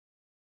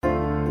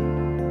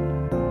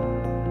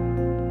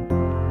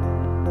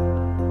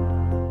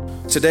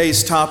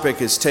Today's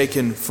topic is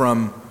taken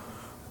from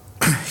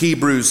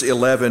Hebrews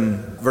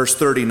 11, verse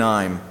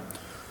 39.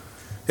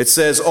 It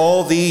says,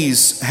 "All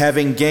these,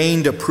 having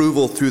gained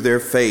approval through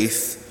their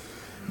faith,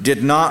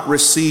 did not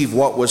receive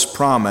what was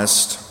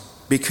promised,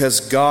 because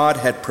God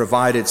had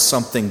provided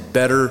something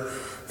better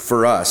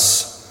for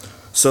us,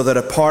 so that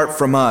apart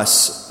from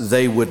us,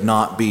 they would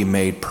not be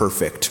made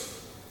perfect."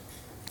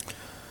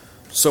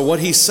 So what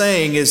he's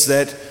saying is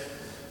that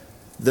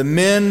the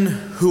men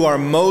who are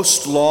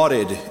most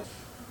lauded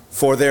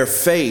for their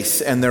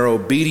faith and their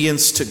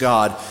obedience to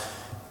God,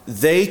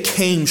 they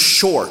came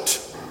short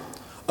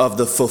of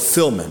the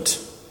fulfillment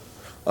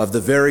of the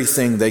very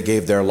thing they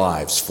gave their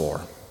lives for.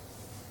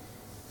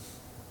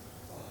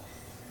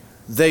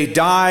 They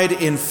died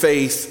in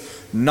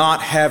faith,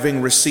 not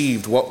having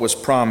received what was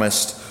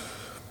promised,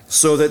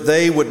 so that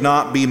they would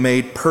not be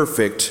made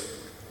perfect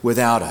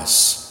without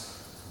us.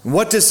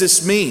 What does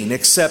this mean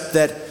except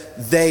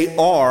that they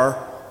are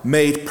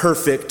made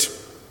perfect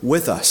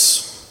with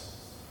us?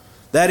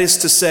 That is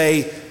to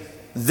say,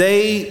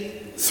 they,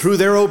 through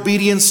their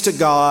obedience to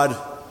God,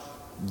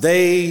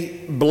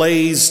 they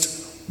blazed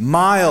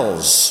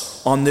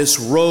miles on this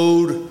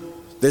road,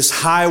 this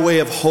highway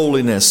of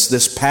holiness,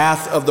 this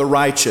path of the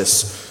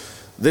righteous,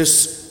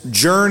 this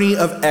journey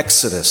of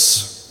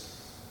Exodus.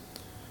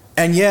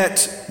 And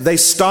yet they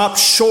stopped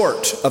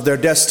short of their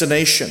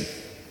destination.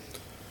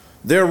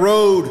 Their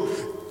road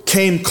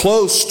came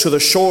close to the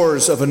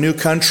shores of a new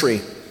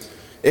country.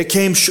 It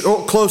came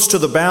close to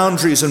the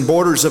boundaries and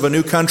borders of a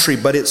new country,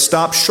 but it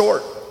stopped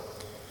short.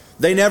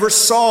 They never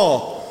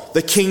saw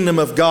the kingdom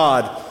of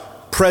God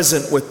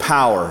present with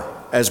power,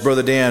 as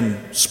Brother Dan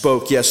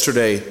spoke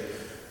yesterday.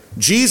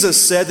 Jesus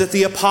said that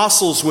the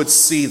apostles would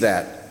see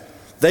that.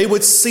 They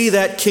would see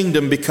that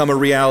kingdom become a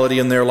reality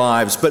in their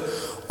lives. But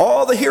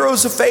all the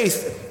heroes of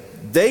faith,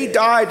 they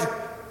died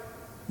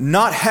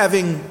not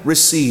having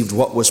received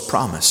what was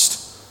promised.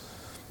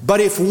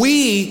 But if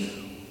we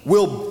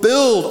will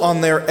build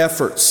on their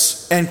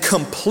efforts and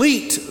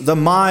complete the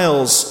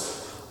miles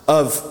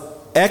of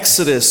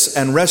exodus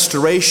and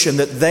restoration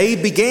that they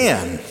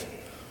began,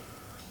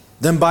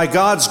 then by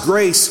God's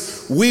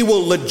grace, we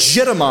will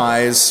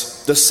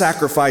legitimize the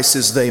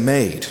sacrifices they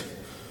made.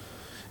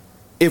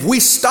 If we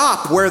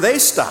stop where they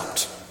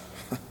stopped,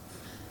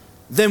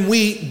 then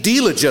we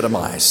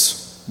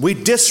delegitimize. We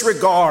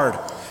disregard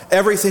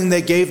everything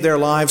they gave their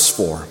lives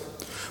for.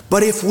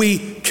 But if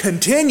we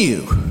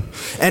continue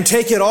and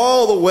take it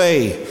all the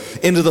way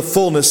into the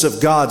fullness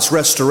of God's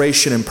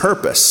restoration and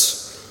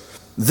purpose,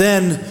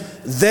 then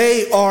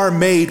they are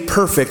made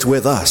perfect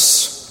with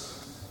us.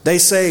 They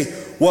say,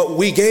 what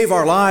we gave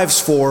our lives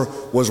for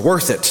was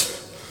worth it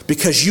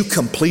because you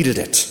completed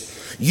it.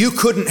 You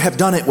couldn't have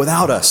done it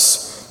without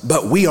us,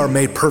 but we are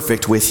made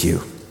perfect with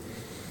you.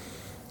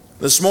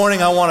 This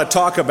morning I want to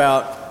talk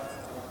about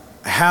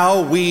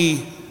how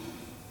we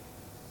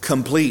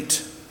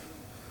complete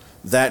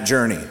that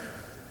journey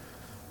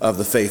of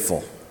the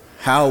faithful,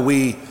 how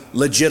we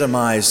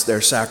legitimize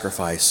their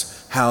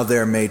sacrifice, how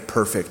they're made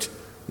perfect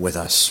with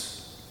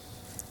us.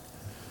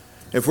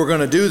 If we're going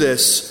to do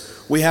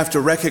this, we have to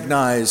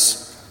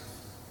recognize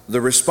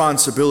the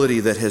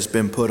responsibility that has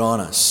been put on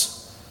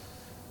us.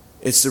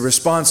 It's the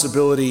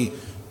responsibility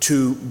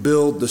to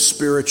build the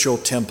spiritual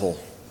temple,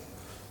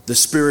 the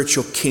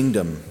spiritual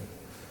kingdom,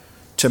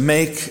 to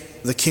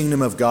make the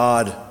kingdom of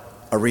God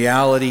a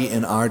reality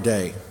in our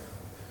day.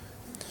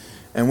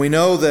 And we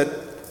know that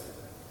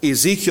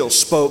Ezekiel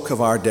spoke of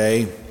our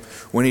day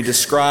when he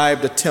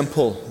described a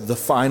temple, the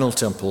final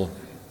temple,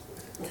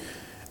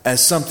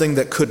 as something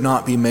that could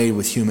not be made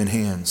with human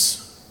hands.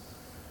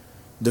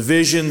 The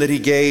vision that he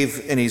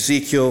gave in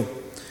Ezekiel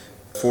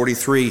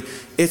 43,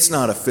 it's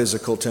not a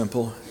physical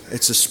temple,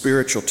 it's a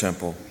spiritual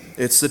temple.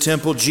 It's the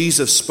temple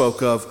Jesus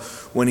spoke of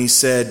when he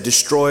said,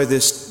 "Destroy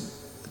this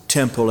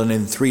temple and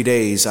in 3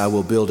 days I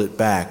will build it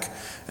back."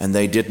 And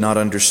they did not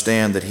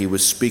understand that he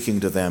was speaking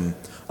to them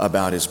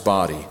about his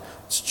body.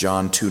 It's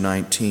John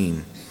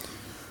 2:19.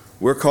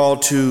 We're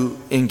called to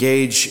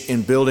engage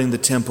in building the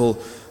temple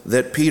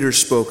that Peter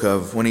spoke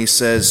of when he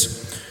says,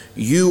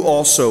 "You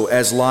also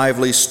as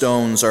lively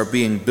stones are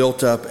being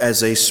built up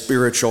as a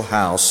spiritual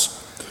house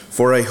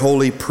for a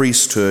holy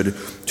priesthood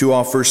to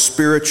offer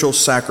spiritual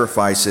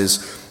sacrifices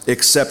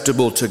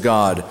acceptable to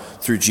God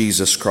through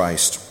Jesus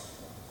Christ."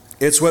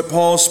 It's what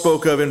Paul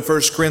spoke of in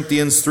 1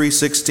 Corinthians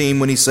 3:16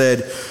 when he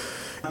said,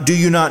 "Do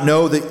you not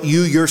know that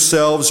you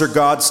yourselves are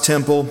God's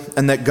temple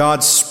and that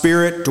God's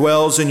Spirit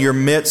dwells in your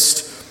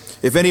midst?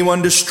 If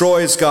anyone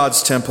destroys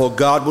God's temple,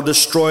 God will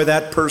destroy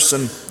that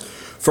person.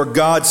 For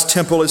God's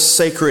temple is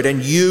sacred,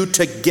 and you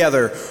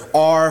together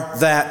are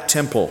that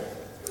temple."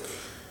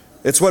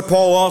 It's what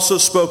Paul also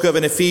spoke of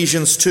in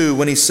Ephesians 2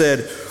 when he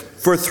said,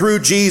 "For through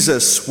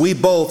Jesus we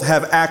both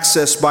have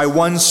access by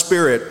one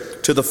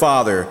Spirit to the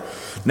Father.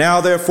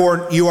 Now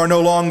therefore you are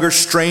no longer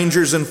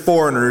strangers and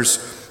foreigners,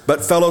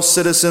 but fellow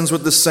citizens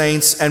with the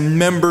saints and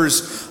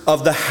members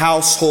of the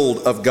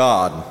household of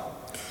God,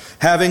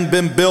 having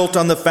been built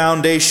on the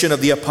foundation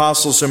of the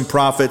apostles and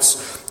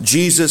prophets,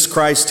 Jesus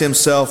Christ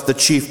himself the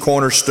chief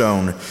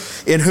cornerstone,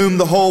 in whom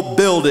the whole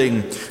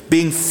building,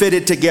 being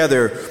fitted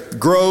together,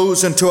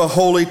 grows into a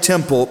holy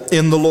temple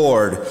in the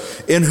Lord,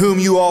 in whom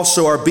you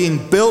also are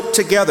being built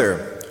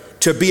together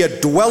to be a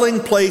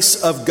dwelling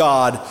place of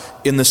God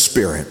in the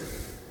Spirit.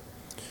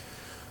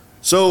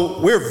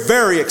 So we're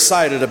very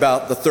excited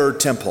about the third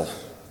temple,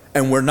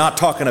 and we're not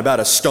talking about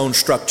a stone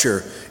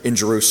structure in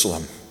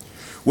Jerusalem.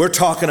 We're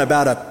talking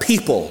about a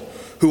people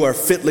who are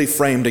fitly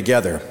framed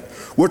together.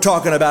 We're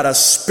talking about a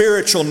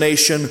spiritual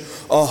nation,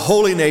 a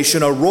holy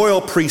nation, a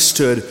royal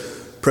priesthood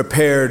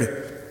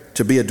prepared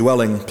to be a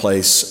dwelling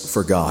place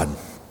for God.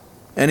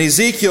 And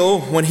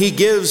Ezekiel, when he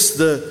gives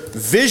the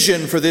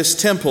vision for this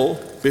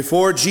temple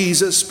before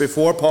Jesus,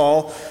 before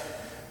Paul,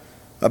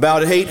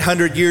 about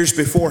 800 years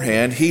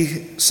beforehand,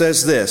 he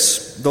says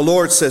this. The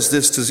Lord says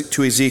this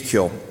to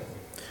Ezekiel.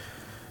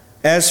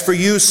 As for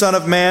you, son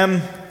of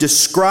man,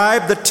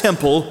 describe the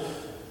temple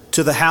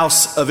to the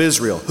house of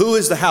Israel. Who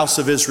is the house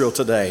of Israel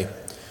today?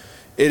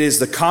 It is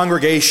the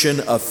congregation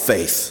of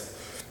faith.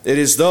 It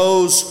is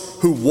those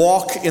who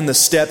walk in the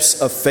steps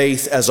of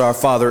faith as our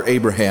father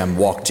Abraham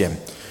walked in.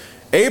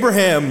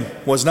 Abraham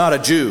was not a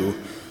Jew.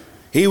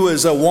 He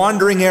was a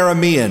wandering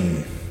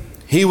Aramean.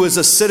 He was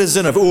a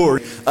citizen of Ur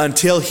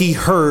until he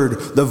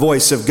heard the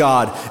voice of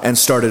God and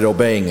started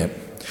obeying it.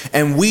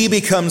 And we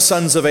become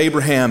sons of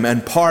Abraham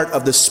and part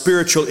of the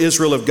spiritual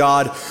Israel of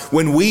God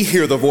when we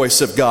hear the voice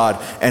of God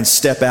and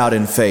step out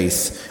in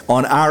faith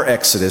on our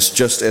exodus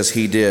just as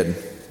he did.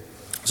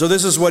 So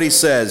this is what he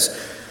says.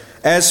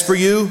 As for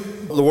you,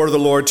 the word of the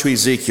Lord to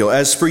Ezekiel,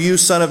 as for you,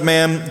 son of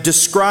man,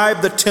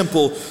 describe the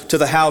temple to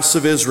the house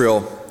of Israel,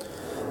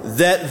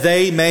 that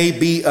they may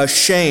be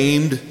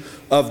ashamed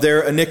of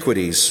their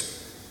iniquities.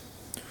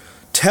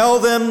 Tell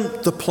them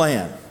the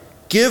plan.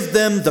 Give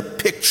them the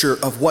picture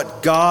of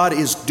what God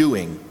is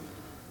doing,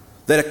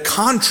 that a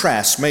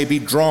contrast may be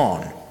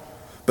drawn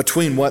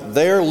between what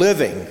they're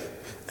living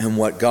and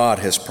what God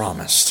has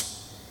promised.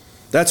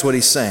 That's what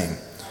he's saying.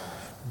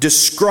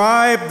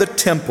 Describe the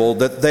temple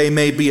that they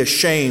may be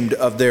ashamed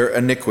of their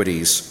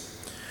iniquities,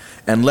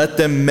 and let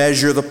them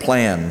measure the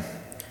plan.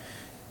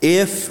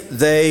 If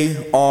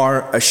they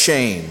are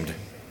ashamed,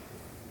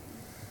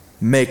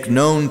 make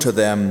known to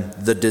them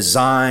the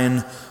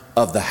design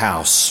of the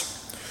house,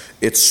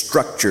 its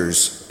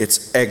structures,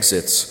 its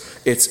exits,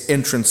 its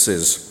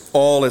entrances,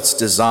 all its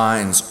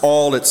designs,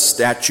 all its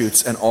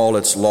statutes, and all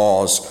its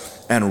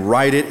laws, and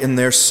write it in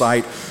their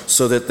sight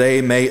so that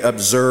they may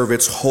observe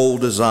its whole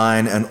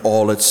design and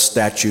all its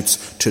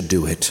statutes to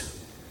do it.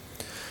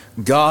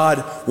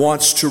 God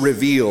wants to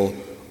reveal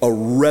a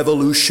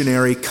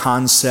revolutionary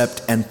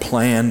concept and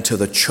plan to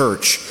the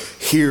church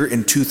here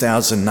in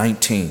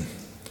 2019.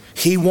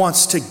 He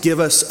wants to give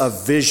us a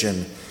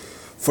vision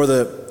for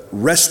the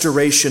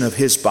restoration of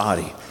his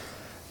body,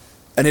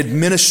 an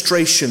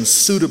administration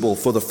suitable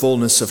for the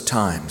fullness of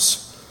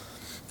times.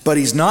 But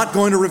he's not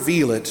going to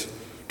reveal it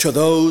to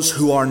those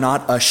who are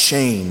not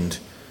ashamed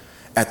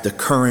at the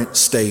current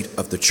state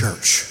of the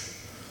church.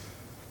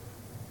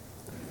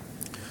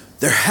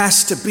 There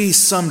has to be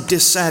some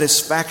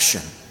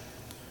dissatisfaction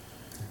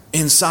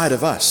inside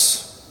of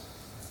us.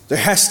 There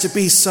has to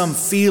be some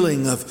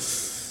feeling of,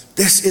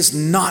 this is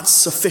not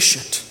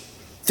sufficient.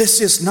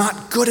 This is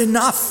not good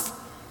enough.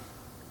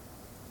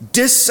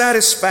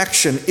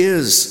 Dissatisfaction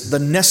is the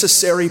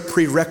necessary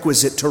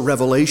prerequisite to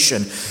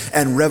revelation,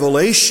 and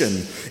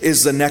revelation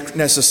is the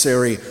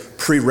necessary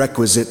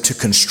prerequisite to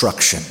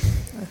construction.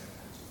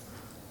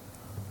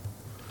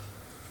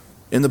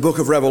 In the book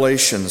of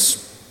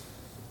Revelations,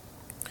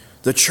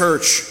 the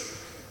church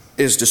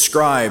is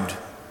described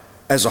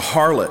as a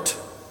harlot,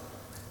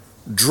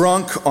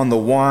 drunk on the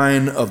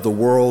wine of the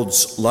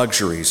world's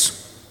luxuries.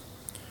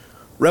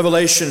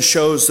 Revelation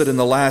shows that in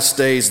the last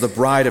days, the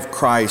bride of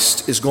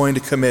Christ is going to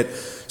commit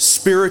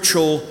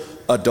spiritual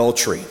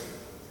adultery.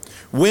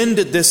 When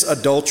did this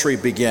adultery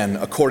begin,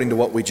 according to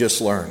what we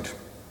just learned?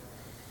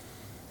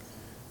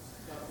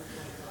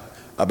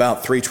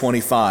 About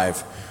 325,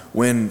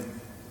 when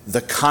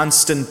the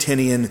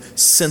Constantinian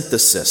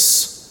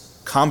synthesis,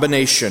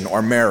 combination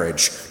or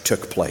marriage,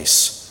 took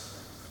place.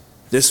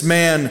 This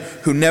man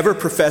who never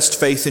professed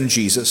faith in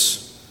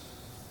Jesus,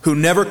 who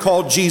never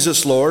called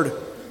Jesus Lord,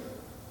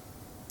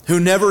 who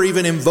never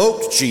even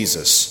invoked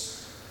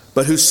Jesus,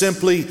 but who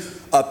simply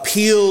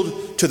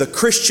appealed to the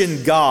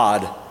Christian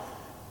God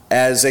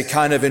as a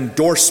kind of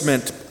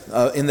endorsement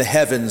in the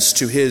heavens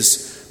to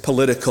his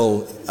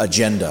political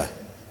agenda.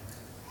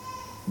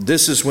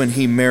 This is when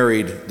he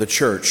married the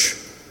church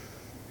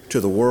to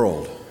the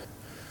world.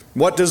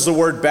 What does the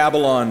word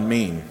Babylon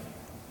mean?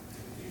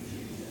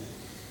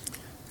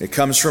 It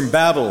comes from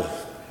Babel,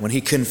 when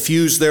he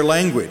confused their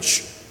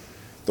language.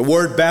 The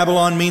word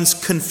Babylon means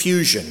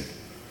confusion.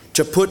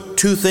 To put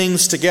two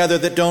things together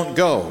that don't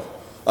go.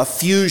 A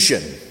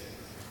fusion,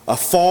 a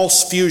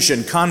false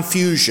fusion,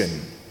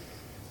 confusion.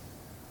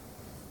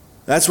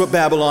 That's what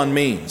Babylon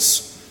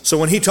means. So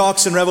when he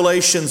talks in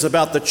Revelations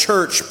about the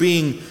church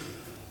being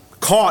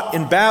caught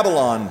in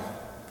Babylon,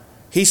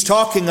 He's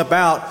talking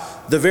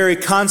about the very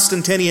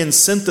Constantinian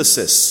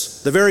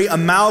synthesis, the very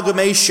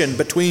amalgamation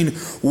between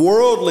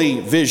worldly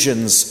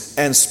visions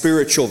and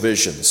spiritual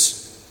visions,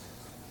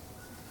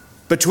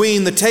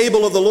 between the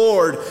table of the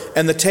Lord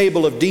and the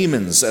table of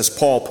demons, as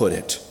Paul put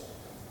it,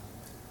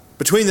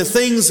 between the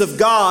things of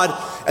God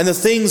and the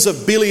things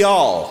of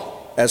Belial,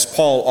 as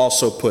Paul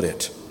also put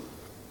it.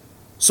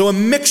 So a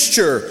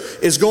mixture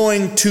is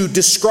going to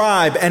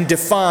describe and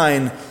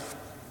define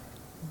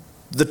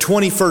the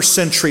 21st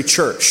century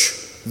church.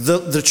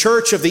 The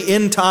church of the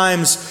end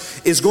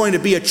times is going to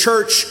be a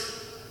church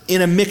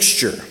in a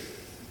mixture.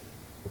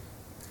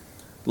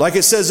 Like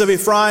it says of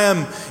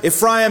Ephraim,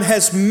 Ephraim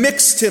has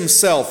mixed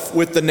himself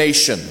with the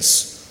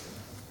nations.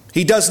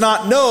 He does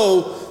not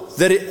know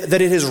that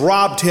it has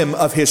robbed him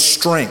of his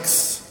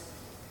strength.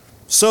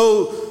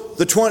 So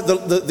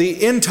the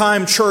end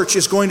time church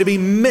is going to be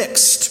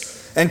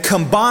mixed and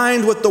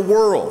combined with the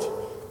world.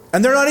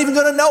 And they're not even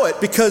going to know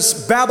it,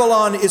 because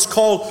Babylon is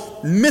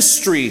called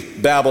Mystery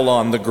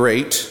Babylon the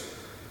Great.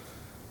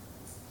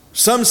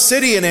 Some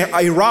city in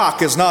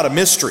Iraq is not a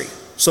mystery.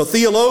 So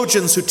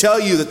theologians who tell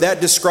you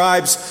that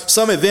describes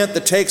some event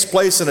that takes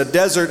place in a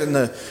desert in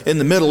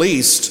the Middle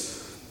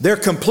East, they're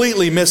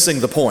completely missing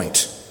the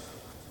point.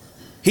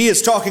 He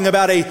is talking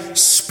about a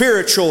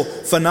spiritual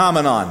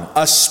phenomenon,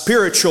 a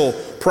spiritual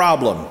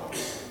problem.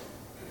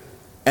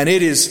 And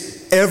it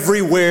is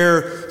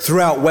everywhere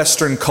throughout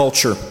Western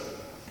culture.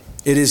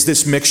 It is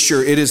this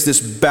mixture. It is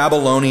this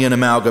Babylonian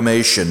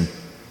amalgamation.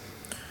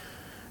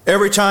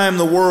 Every time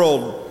the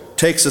world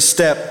takes a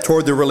step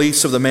toward the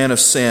release of the man of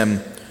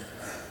sin,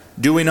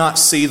 do we not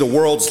see the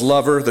world's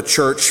lover, the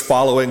church,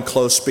 following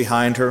close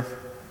behind her?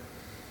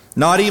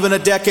 Not even a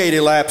decade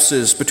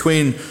elapses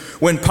between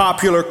when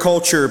popular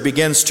culture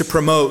begins to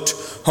promote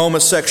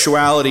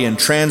homosexuality and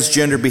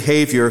transgender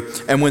behavior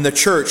and when the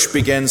church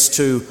begins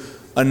to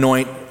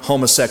anoint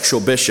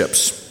homosexual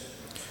bishops.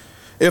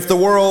 If the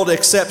world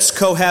accepts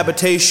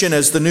cohabitation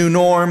as the new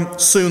norm,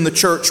 soon the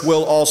church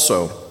will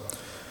also.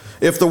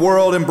 If the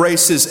world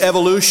embraces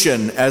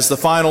evolution as the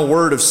final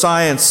word of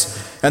science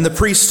and the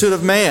priesthood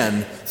of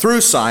man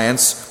through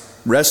science,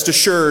 rest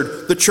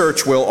assured the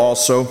church will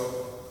also.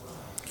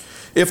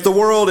 If the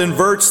world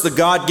inverts the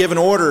God-given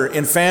order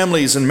in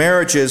families and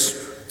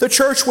marriages, the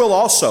church will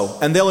also,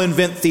 and they'll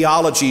invent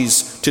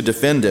theologies to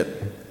defend it.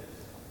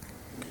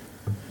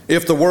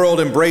 If the world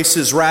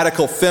embraces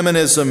radical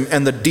feminism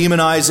and the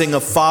demonizing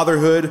of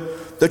fatherhood,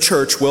 the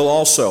church will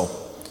also.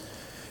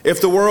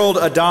 If the world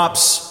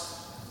adopts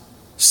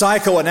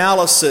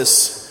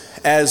psychoanalysis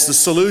as the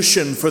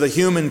solution for the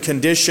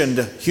human-conditioned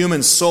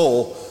human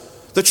soul,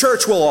 the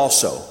church will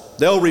also.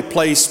 They'll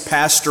replace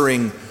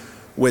pastoring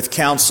with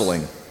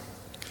counseling.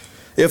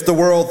 If the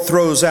world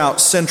throws out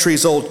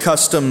centuries-old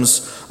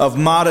customs of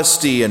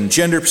modesty and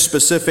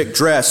gender-specific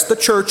dress, the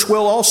church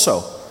will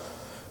also.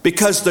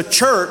 Because the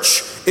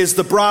church is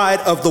the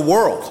bride of the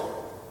world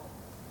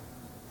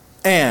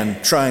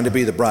and trying to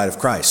be the bride of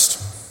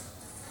Christ.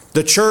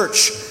 The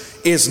church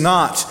is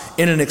not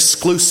in an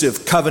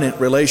exclusive covenant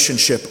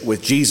relationship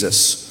with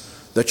Jesus.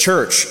 The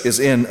church is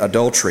in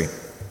adultery.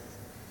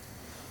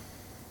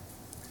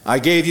 I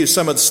gave you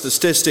some of the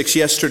statistics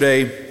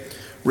yesterday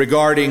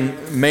regarding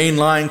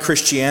mainline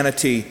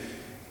Christianity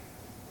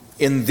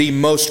in the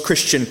most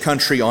Christian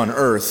country on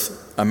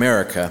earth,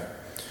 America.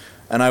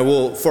 And I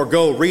will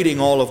forego reading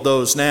all of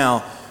those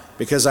now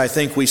because I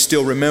think we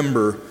still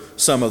remember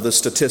some of the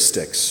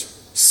statistics.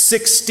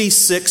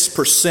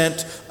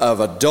 66% of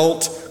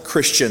adult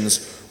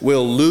Christians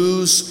will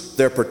lose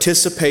their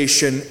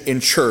participation in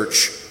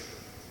church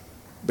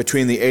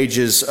between the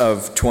ages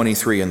of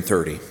 23 and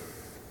 30.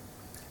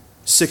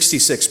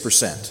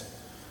 66%.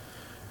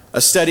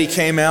 A study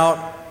came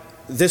out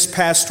this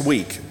past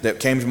week that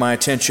came to my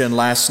attention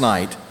last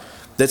night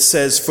that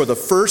says for the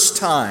first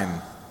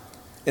time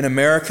in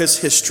America's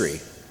history,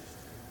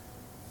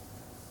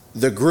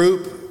 the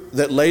group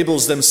that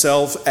labels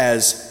themselves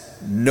as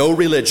no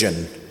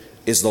religion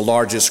is the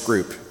largest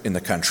group in the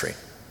country.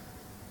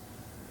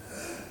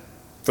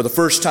 For the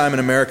first time in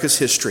America's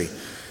history,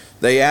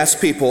 they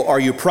asked people, are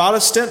you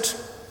Protestant,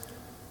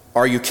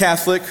 are you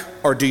Catholic,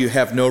 or do you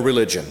have no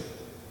religion?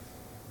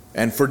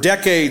 And for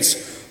decades,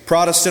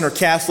 Protestant or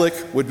Catholic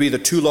would be the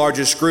two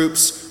largest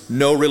groups,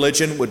 no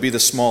religion would be the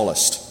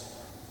smallest.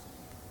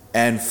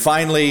 And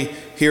finally,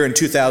 here in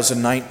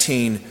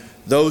 2019,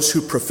 those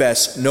who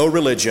profess no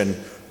religion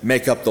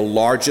make up the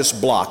largest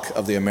block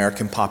of the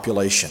American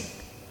population.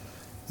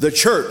 The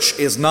church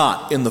is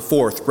not in the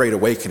fourth Great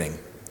Awakening.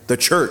 The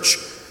church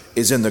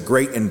is in the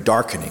Great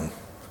Endarkening.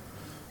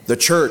 The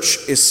church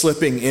is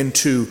slipping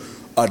into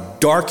a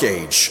dark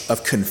age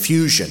of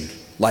confusion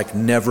like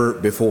never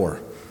before.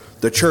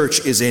 The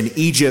church is in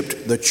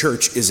Egypt. The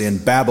church is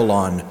in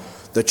Babylon.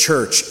 The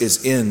church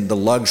is in the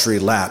luxury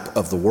lap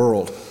of the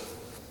world.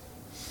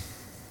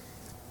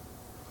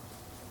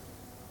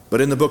 But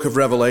in the book of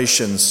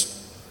Revelations,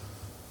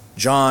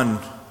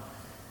 John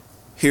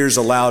hears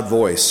a loud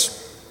voice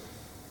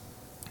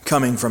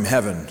coming from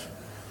heaven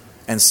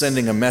and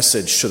sending a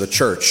message to the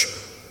church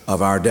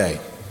of our day.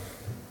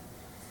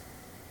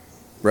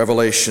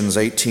 Revelations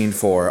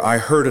 18:4, I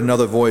heard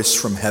another voice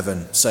from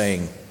heaven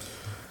saying,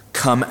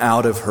 come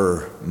out of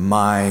her,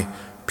 my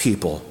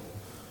people,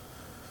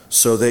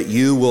 so that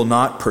you will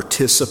not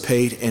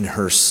participate in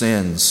her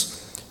sins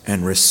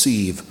and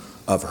receive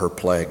of her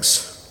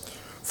plagues.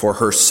 For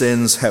her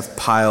sins have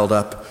piled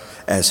up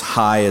as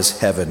high as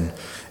heaven,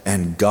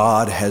 and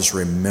God has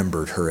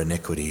remembered her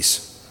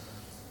iniquities.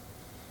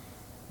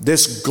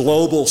 This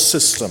global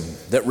system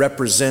that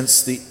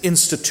represents the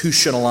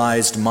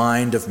institutionalized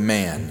mind of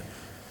man,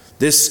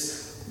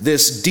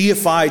 this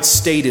deified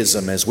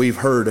statism, as we've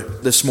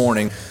heard this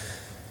morning,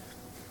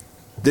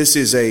 this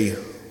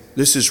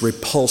is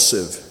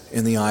repulsive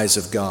in the eyes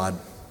of God.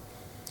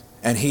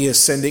 And He is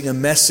sending a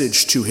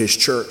message to His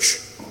church.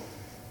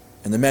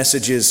 And the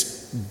message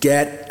is,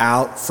 get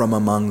out from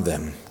among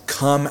them.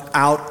 Come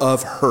out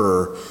of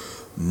her,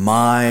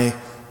 my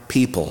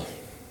people.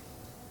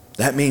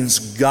 That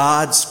means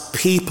God's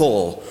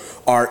people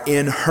are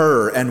in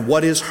her. And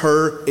what is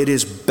her? It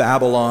is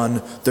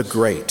Babylon the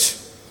Great.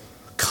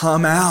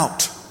 Come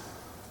out,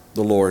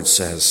 the Lord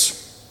says.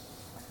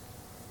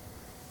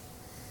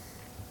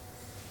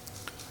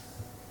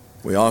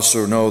 We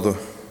also know the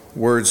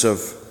words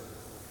of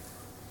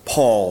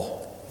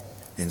Paul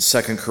in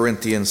 2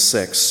 Corinthians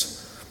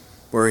 6,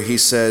 where he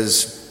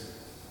says,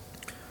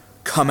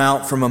 come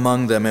out from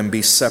among them and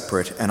be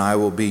separate, and I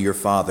will be your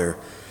father,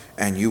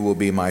 and you will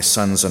be my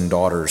sons and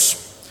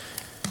daughters.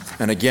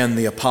 And again,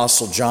 the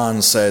Apostle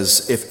John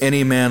says, if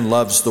any man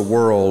loves the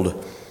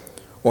world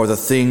or the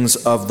things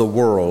of the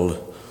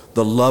world,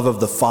 the love of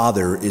the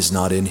Father is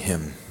not in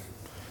him.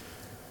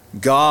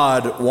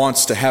 God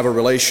wants to have a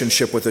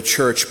relationship with the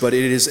church, but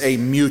it is a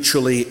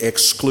mutually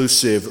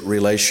exclusive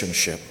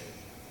relationship.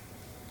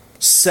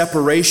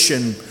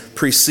 Separation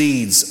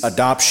precedes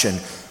adoption.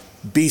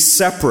 Be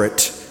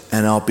separate,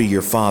 and I'll be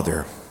your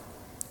father.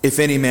 If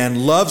any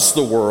man loves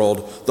the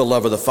world, the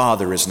love of the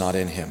Father is not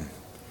in him.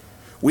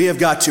 We have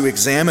got to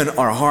examine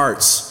our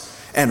hearts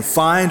and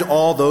find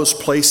all those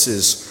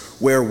places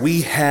where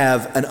we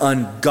have an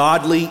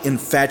ungodly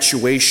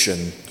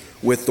infatuation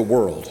with the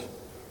world.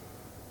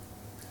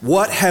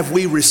 What have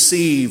we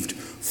received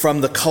from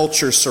the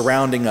culture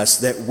surrounding us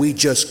that we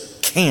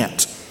just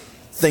can't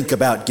think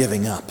about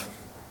giving up?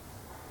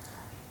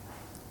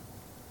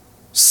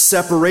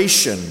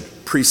 Separation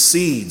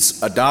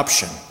precedes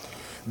adoption.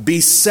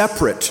 Be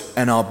separate,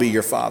 and I'll be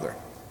your father.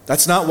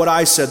 That's not what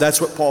I said,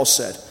 that's what Paul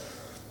said.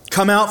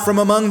 Come out from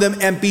among them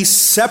and be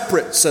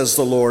separate, says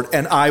the Lord,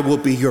 and I will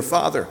be your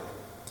father.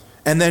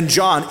 And then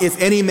John, if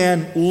any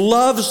man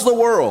loves the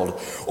world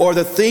or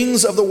the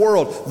things of the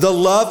world, the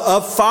love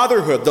of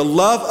fatherhood, the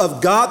love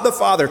of God the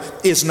Father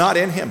is not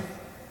in him.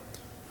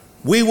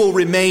 We will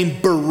remain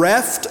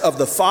bereft of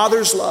the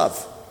Father's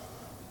love.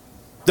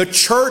 The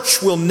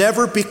church will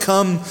never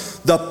become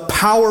the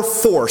power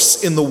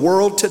force in the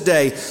world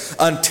today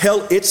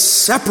until it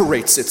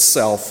separates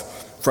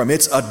itself from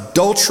its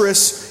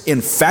adulterous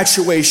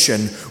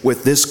infatuation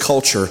with this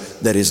culture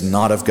that is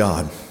not of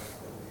God.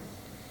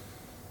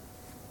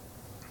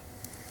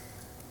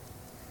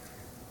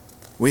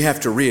 We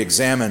have to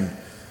re-examine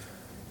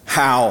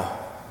how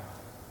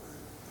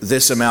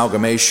this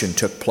amalgamation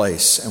took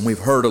place. And we've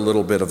heard a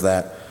little bit of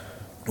that.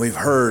 We've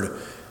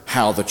heard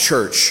how the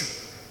church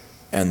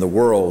and the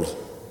world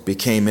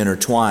became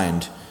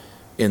intertwined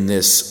in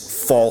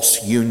this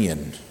false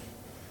union.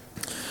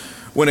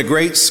 When a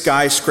great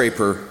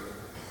skyscraper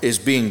is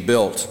being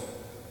built,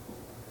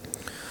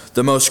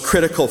 the most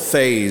critical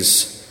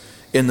phase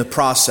in the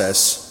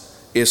process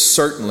is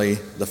certainly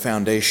the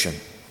foundation.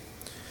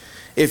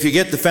 If you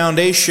get the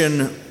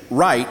foundation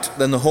right,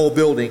 then the whole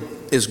building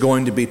is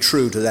going to be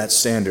true to that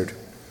standard.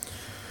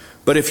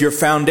 But if your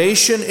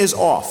foundation is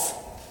off,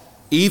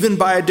 even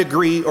by a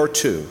degree or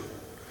two,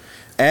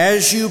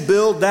 as you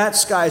build that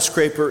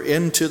skyscraper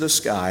into the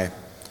sky,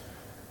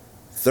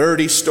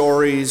 30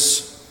 stories,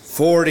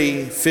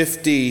 40,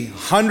 50,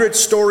 100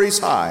 stories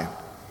high,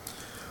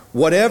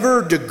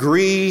 whatever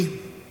degree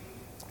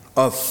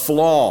of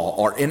flaw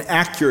or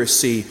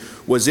inaccuracy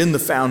was in the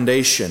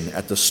foundation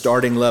at the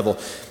starting level,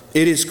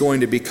 it is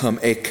going to become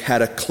a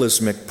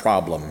cataclysmic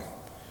problem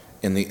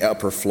in the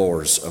upper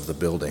floors of the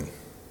building.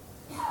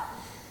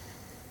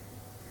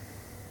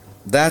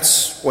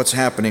 That's what's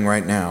happening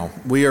right now.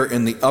 We are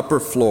in the upper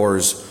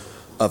floors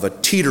of a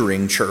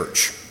teetering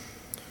church.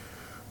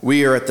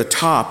 We are at the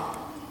top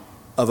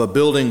of a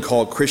building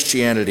called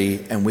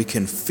Christianity, and we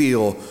can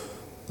feel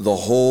the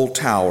whole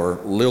tower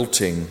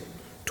lilting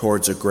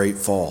towards a great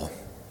fall.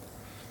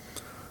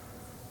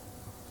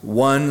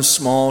 One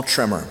small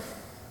tremor,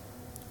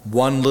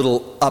 one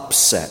little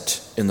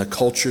upset in the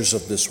cultures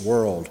of this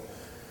world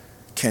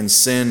can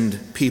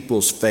send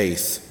people's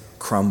faith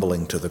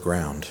crumbling to the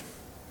ground.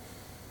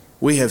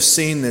 We have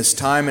seen this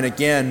time and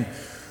again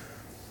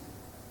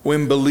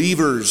when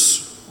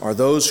believers, or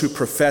those who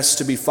profess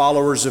to be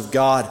followers of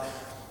God,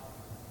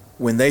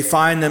 when they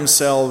find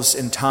themselves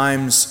in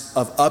times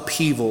of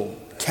upheaval,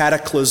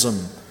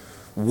 cataclysm,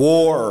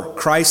 war,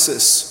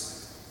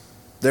 crisis,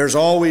 there's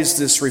always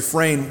this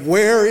refrain,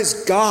 where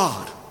is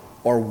God?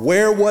 Or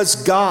where was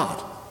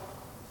God?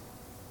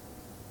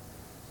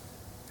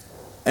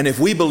 And if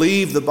we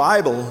believe the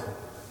Bible,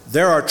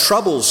 there are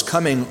troubles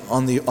coming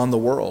on the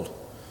world.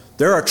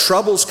 There are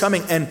troubles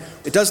coming, and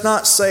it does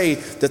not say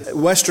that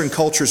Western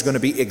culture is going to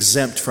be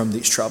exempt from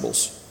these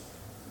troubles.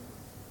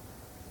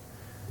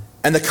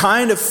 And the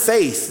kind of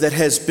faith that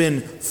has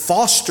been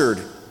fostered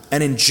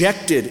and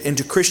injected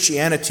into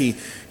Christianity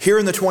here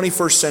in the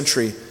 21st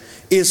century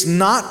is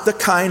not the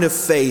kind of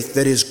faith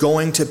that is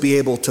going to be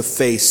able to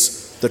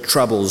face the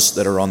troubles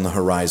that are on the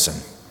horizon.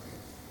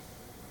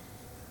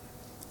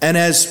 And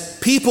as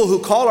people who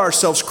call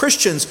ourselves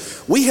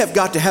Christians, we have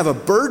got to have a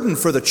burden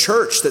for the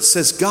church that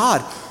says,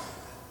 God,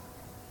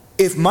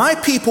 if my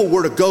people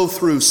were to go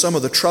through some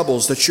of the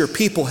troubles that your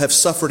people have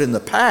suffered in the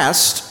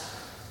past,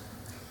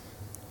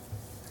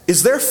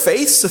 is their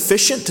faith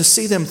sufficient to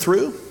see them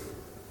through?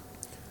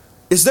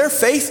 Is their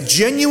faith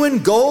genuine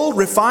gold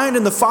refined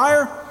in the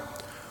fire?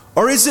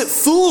 Or is it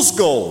fool's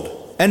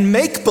gold and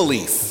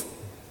make-believe?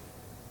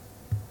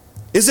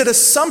 Is it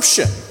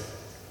assumption?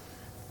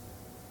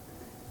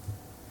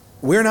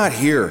 We're not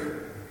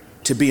here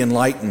to be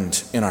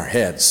enlightened in our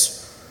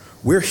heads.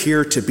 We're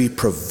here to be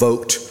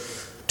provoked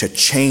to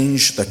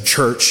change the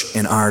church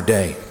in our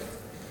day.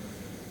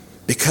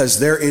 Because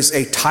there is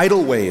a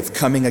tidal wave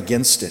coming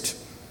against it.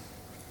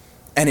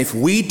 And if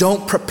we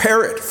don't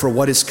prepare it for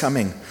what is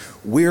coming,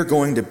 we're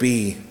going to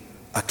be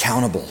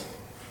accountable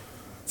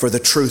for the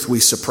truth we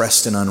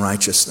suppressed in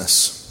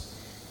unrighteousness.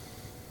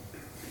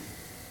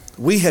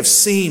 We have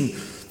seen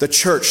the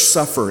church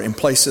suffer in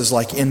places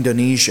like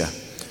Indonesia.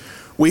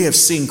 We have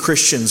seen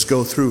Christians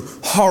go through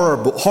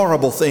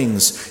horrible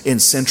things in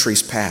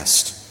centuries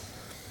past.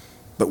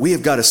 But we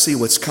have got to see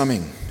what's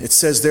coming. It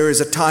says there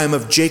is a time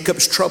of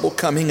Jacob's trouble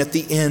coming at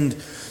the end,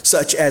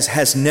 such as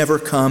has never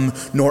come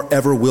nor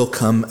ever will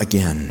come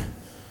again.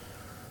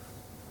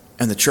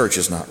 And the church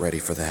is not ready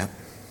for that.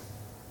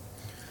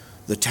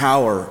 The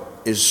tower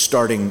is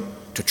starting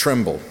to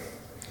tremble.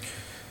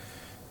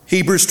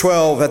 Hebrews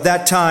 12, at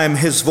that time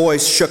his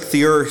voice shook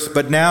the earth,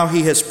 but now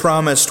he has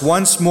promised,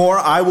 once more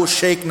I will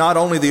shake not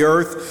only the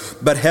earth,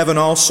 but heaven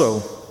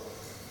also.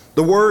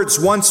 The words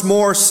once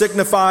more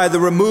signify the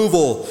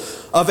removal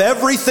of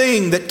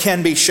everything that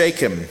can be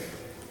shaken.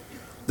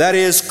 That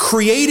is,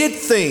 created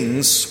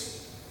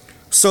things,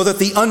 so that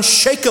the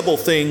unshakable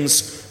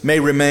things may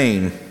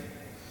remain.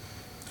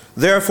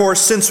 Therefore,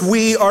 since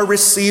we are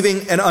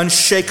receiving an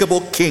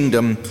unshakable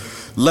kingdom,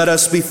 let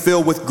us be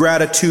filled with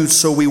gratitude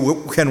so we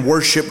can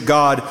worship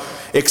God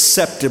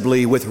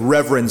acceptably with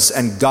reverence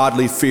and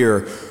godly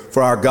fear,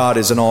 for our God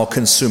is an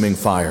all-consuming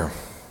fire.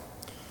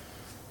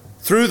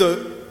 Through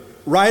the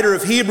writer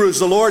of Hebrews,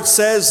 the Lord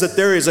says that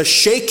there is a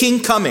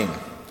shaking coming.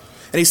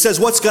 And he says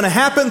what's going to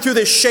happen through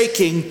this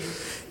shaking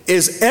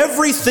is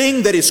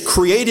everything that is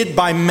created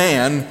by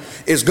man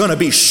is going to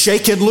be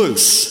shaken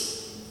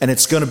loose, and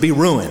it's going to be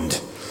ruined,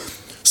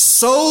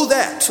 so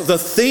that the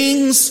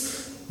things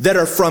that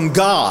are from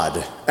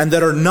God and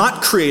that are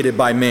not created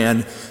by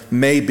man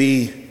may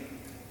be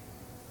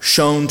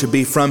shown to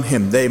be from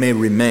him. They may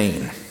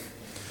remain.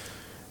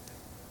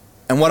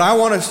 And what I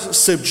want to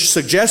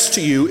suggest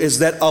to you is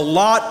that a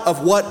lot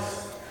of what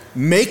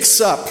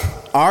makes up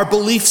our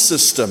belief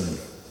system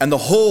and the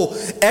whole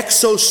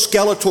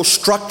exoskeletal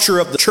structure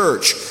of the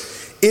church,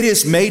 it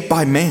is made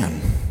by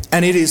man.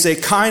 And it is a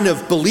kind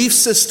of belief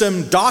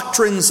system,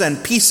 doctrines,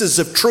 and pieces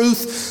of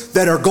truth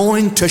that are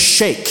going to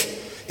shake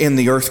in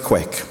the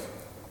earthquake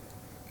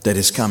that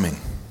is coming.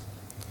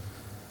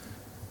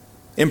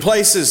 In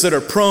places that are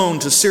prone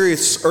to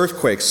serious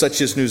earthquakes, such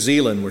as New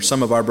Zealand, where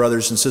some of our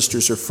brothers and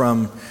sisters are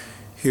from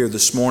here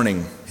this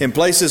morning. In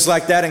places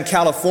like that in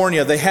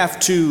California, they have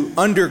to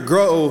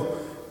undergo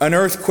an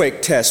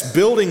earthquake test.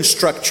 Building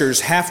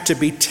structures have to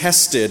be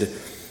tested.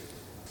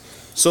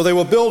 So they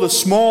will build a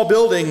small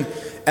building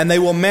and they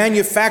will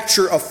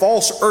manufacture a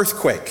false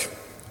earthquake,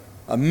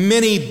 a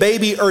mini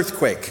baby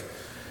earthquake.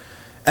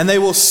 And they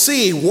will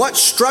see what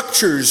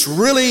structures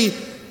really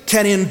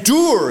can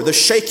endure the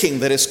shaking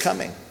that is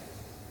coming.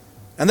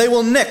 And they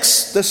will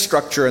nix this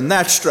structure and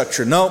that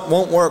structure. No,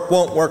 won't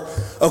work.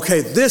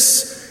 Okay,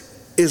 this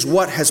is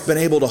what has been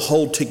able to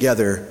hold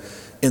together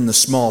in the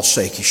small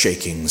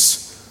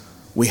shakings.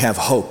 We have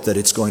hope that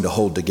it's going to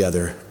hold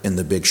together in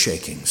the big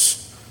shakings.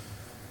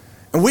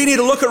 And we need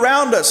to look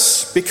around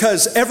us,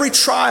 because every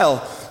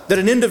trial that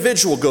an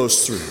individual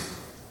goes through,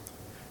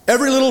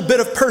 every little bit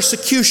of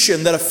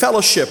persecution that a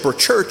fellowship or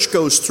church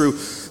goes through,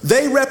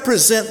 they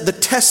represent the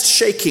test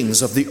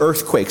shakings of the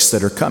earthquakes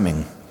that are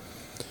coming.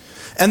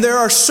 And there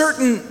are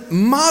certain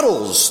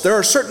models, there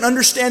are certain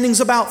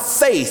understandings about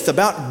faith,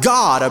 about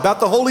God, about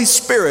the Holy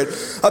Spirit,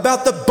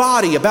 about the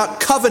body, about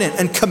covenant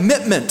and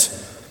commitment.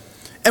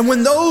 And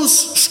when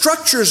those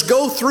structures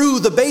go through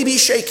the baby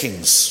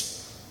shakings,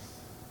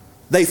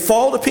 they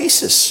fall to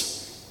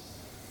pieces.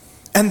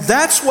 And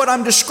that's what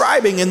I'm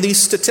describing in these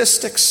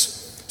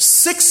statistics.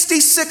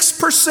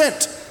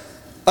 66%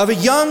 of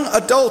young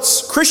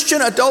adults,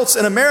 Christian adults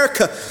in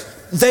America,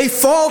 they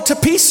fall to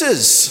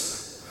pieces.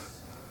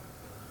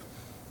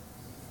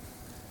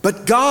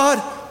 But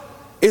God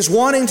is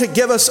wanting to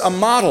give us a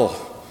model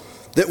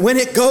that when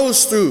it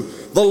goes through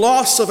the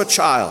loss of a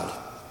child,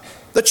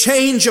 the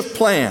change of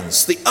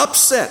plans, the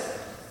upset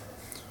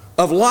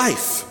of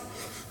life,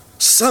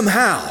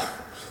 somehow,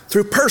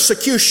 through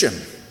persecution,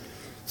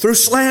 through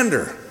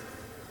slander,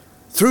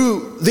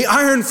 through the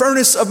iron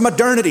furnace of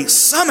modernity,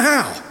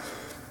 somehow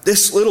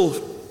this little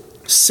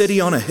city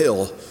on a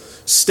hill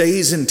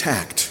stays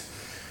intact,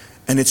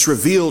 and it's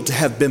revealed to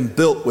have been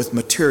built with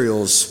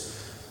materials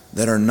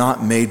that are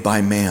not made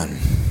by man.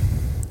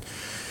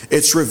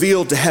 It's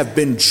revealed to have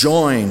been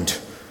joined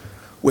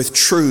with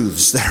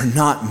truths that are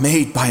not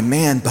made by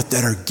man, but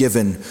that are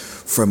given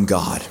from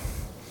God.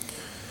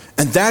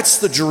 And that's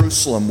the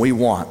Jerusalem we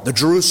want, the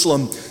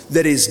Jerusalem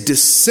that is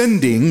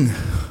descending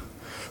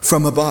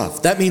from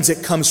above. That means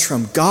it comes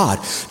from God,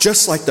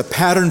 just like the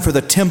pattern for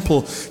the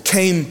temple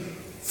came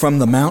from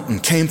the mountain,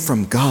 came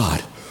from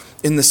God.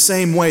 In the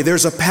same way,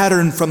 there's a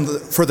pattern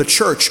for the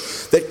church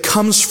that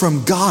comes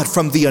from God,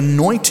 from the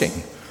anointing,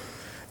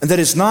 and that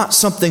is not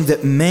something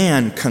that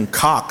man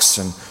concocts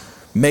and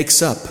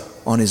makes up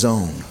on his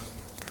own.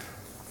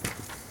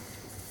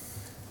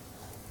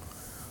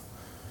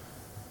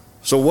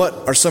 So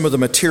what are some of the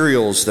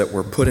materials that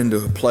were put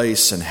into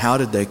place, and how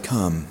did they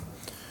come?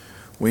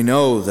 We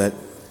know that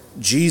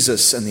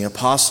Jesus and the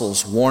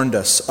apostles warned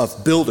us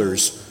of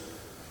builders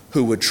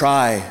who would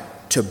try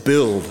to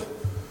build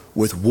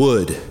with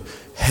wood,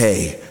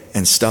 hay,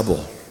 and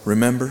stubble.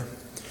 Remember?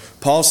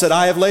 Paul said,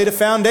 I have laid a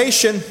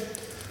foundation,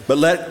 but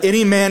let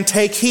any man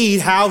take heed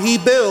how he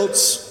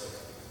builds.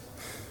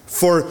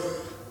 For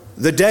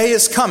the day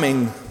is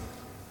coming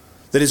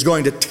that is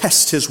going to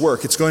test his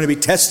work. It's going to be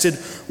tested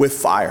with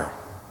fire.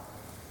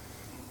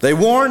 They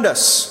warned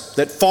us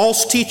that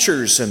false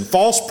teachers and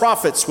false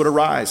prophets would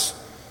arise.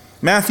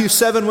 Matthew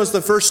 7 was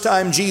the first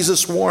time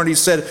Jesus warned. He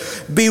said,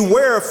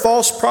 beware of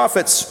false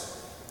prophets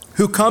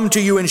who come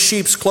to you in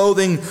sheep's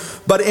clothing,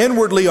 but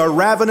inwardly are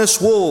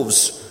ravenous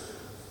wolves.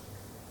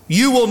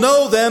 You will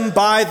know them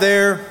by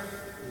their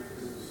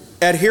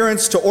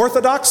adherence to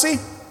orthodoxy.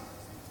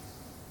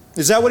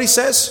 Is that what he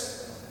says?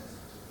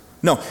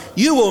 No,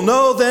 you will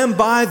know them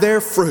by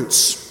their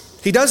fruits.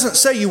 He doesn't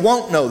say you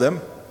won't know them.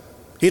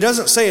 He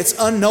doesn't say it's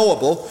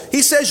unknowable.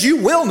 He says you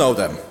will know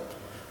them.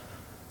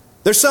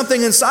 There's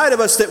something inside of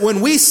us that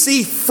when we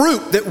see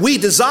fruit that we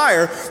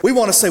desire, we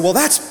want to say, well,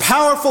 that's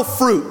powerful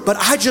fruit, but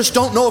I just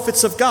don't know if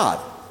it's of God.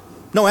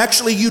 No,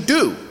 actually you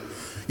do.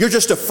 You're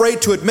just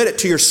afraid to admit it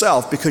to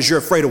yourself because you're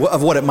afraid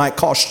of what it might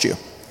cost you.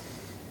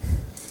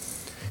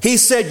 He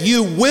said,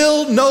 you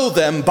will know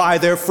them by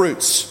their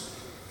fruits.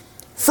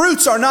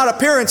 Fruits are not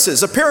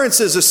appearances.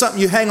 Appearances is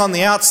something you hang on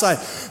the outside,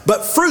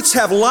 but fruits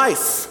have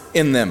life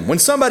in them. When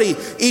somebody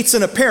eats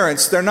an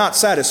appearance, they're not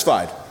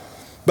satisfied.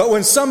 But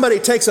when somebody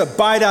takes a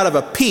bite out of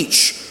a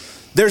peach,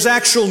 there's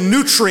actual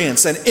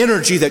nutrients and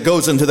energy that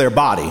goes into their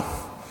body.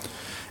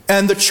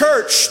 And the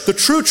church, the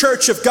true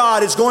church of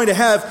God, is going to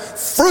have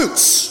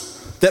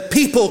fruits that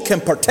people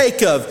can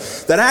partake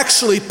of that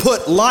actually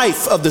put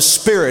life of the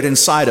Spirit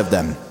inside of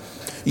them.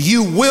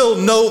 You will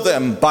know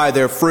them by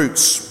their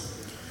fruits.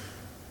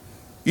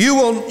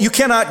 You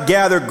cannot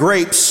gather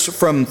grapes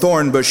from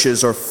thorn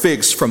bushes or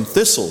figs from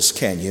thistles,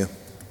 can you?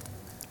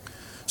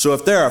 So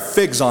if there are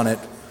figs on it,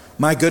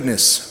 my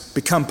goodness,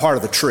 become part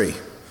of the tree.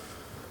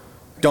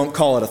 Don't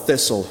call it a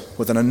thistle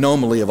with an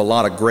anomaly of a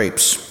lot of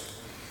grapes.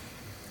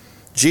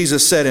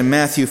 Jesus said in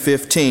Matthew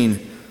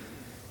 15,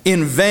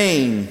 in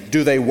vain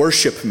do they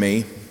worship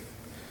me,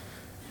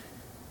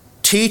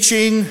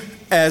 teaching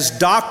as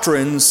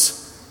doctrines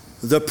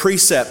the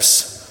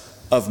precepts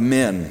of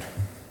men.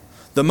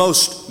 The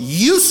most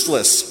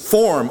useless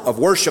form of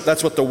worship,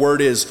 that's what the word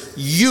is,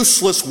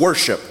 useless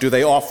worship do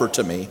they offer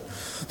to me.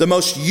 The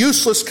most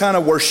useless kind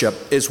of worship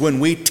is when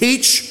we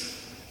teach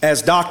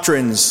as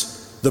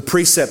doctrines the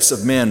precepts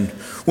of men,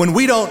 when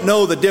we don't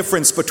know the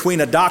difference between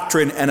a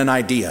doctrine and an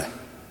idea.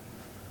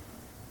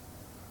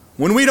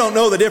 When we don't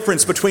know the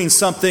difference between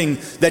something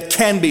that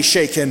can be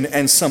shaken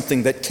and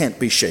something that can't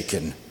be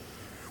shaken.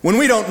 When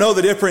we don't know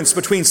the difference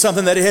between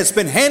something that has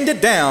been handed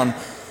down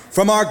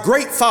from our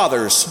great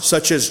fathers,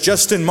 such as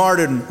Justin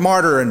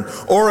Martyr and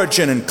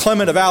Origen and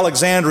Clement of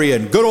Alexandria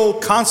and good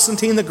old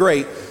Constantine the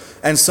Great,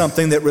 and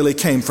something that really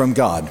came from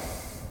God.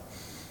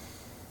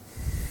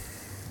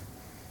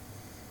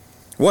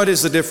 What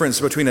is the difference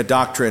between a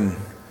doctrine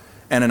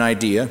and an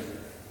idea?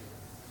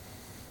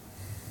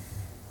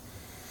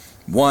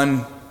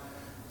 One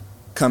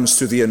comes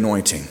through the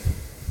anointing.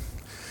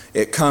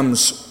 It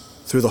comes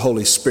through the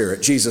Holy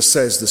Spirit. Jesus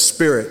says the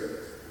Spirit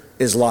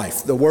is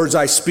life. The words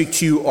I speak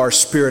to you are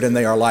spirit and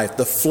they are life.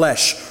 The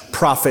flesh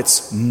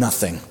profits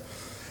nothing.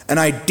 An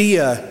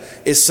idea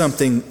is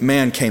something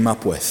man came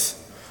up with.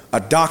 A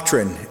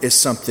doctrine is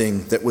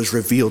something that was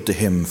revealed to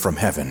him from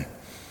heaven.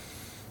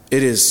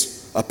 It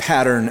is a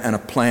pattern and a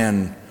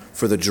plan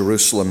for the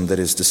Jerusalem that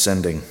is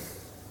descending.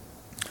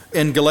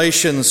 In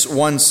Galatians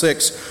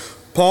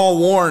 1:6, Paul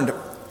warned,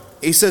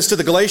 he says to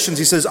the Galatians,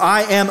 he says,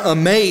 I am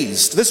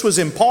amazed. This was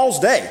in Paul's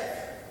day.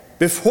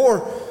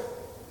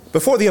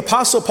 Before the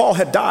Apostle Paul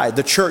had died,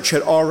 the church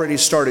had already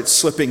started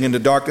slipping into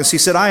darkness. He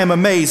said, I am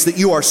amazed that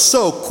you are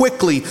so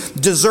quickly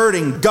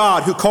deserting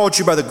God who called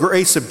you by the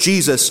grace of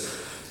Jesus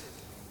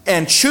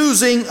and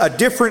choosing a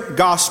different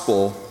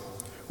gospel,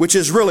 which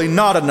is really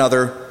not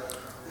another,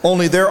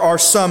 only there are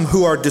some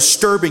who are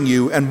disturbing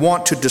you and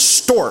want to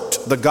distort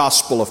the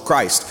gospel of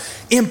Christ.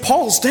 In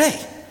Paul's day,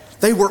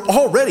 they were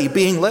already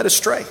being led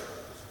astray.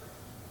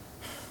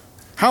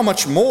 How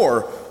much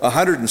more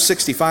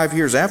 165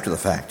 years after the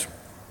fact?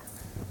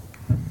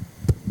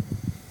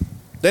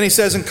 Then he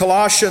says in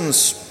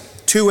Colossians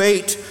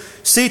 2:8,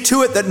 see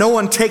to it that no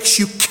one takes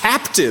you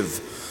captive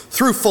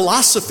through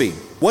philosophy.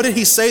 What did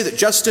he say that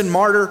Justin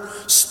Martyr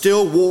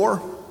still wore?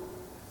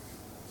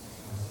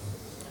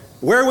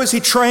 Where was he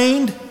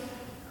trained?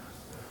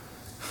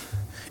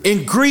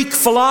 In Greek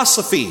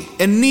philosophy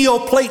and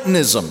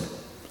Neoplatonism.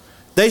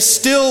 They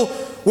still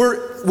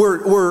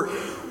were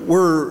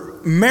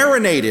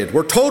marinated,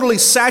 were totally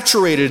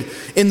saturated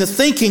in the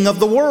thinking of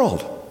the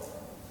world.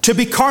 To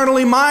be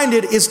carnally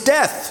minded is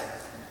death.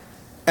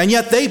 And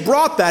yet they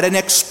brought that and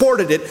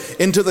exported it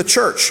into the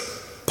church.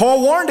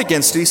 Paul warned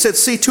against it. He said,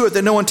 see to it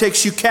that no one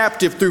takes you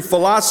captive through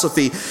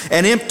philosophy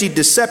and empty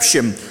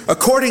deception,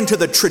 according to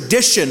the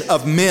tradition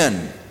of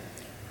men.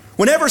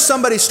 Whenever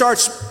somebody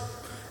starts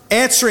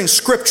answering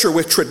Scripture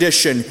with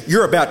tradition,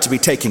 you're about to be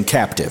taken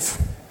captive.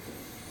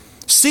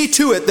 See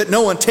to it that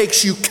no one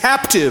takes you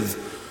captive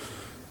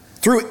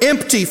through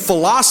empty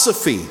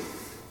philosophy,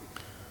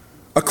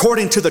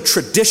 according to the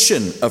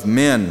tradition of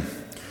men,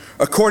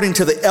 according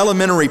to the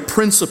elementary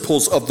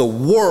principles of the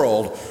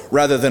world,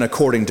 rather than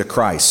according to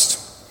Christ.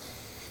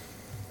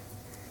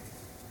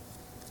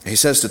 He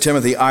says to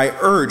Timothy, I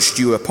urged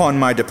you upon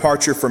my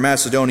departure for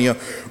Macedonia,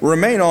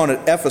 remain on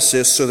at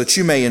Ephesus so that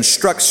you may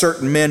instruct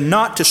certain men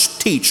not to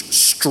teach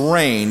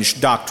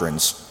strange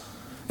doctrines.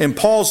 In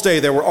Paul's day,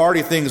 there were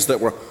already things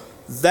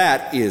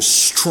that is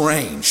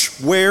strange.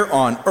 Where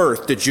on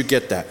earth did you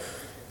get that?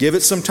 Give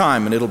it some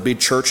time and it'll be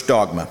church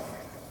dogma.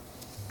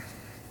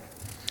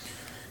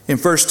 In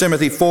 1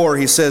 Timothy 4,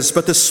 he says,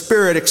 but the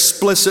Spirit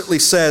explicitly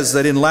says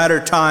that in latter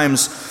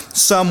times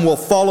some will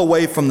fall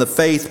away from the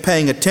faith,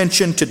 paying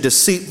attention to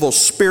deceitful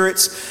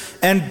spirits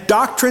and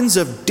doctrines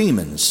of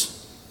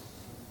demons.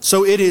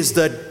 So it is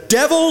the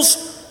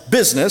devil's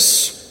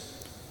business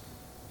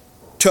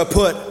to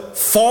put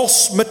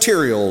false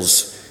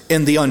materials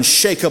in the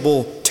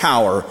unshakable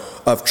tower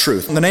of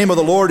truth. And the name of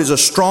the Lord is a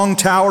strong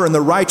tower, and the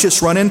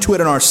righteous run into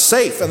it and are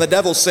safe. And the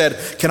devil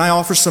said, can I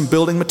offer some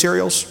building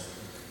materials?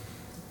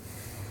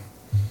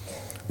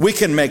 We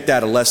can make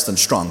that a less than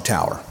strong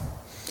tower.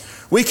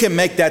 We can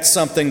make that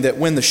something that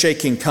when the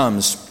shaking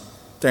comes,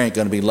 there ain't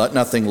going to be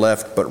nothing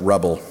left but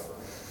rubble.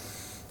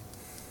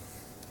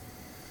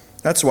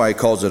 That's why he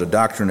calls it a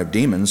doctrine of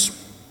demons.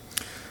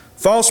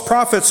 False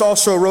prophets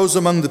also arose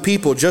among the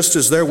people, just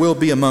as there will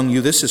be among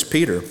you. This is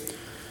Peter.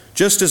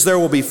 Just as there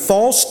will be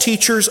false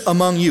teachers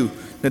among you.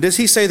 Now, does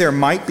he say there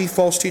might be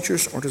false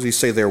teachers, or does he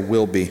say there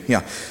will be?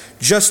 Yeah.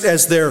 Just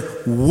as there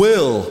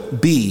will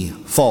be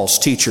false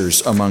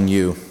teachers among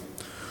you,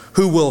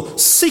 who will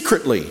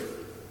secretly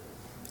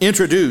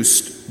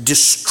introduce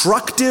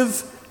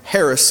destructive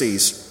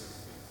heresies,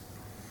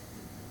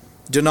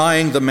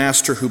 denying the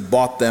master who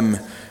bought them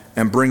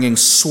and bringing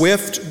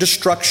swift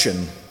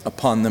destruction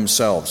upon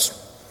themselves.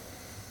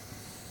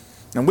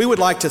 And we would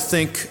like to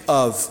think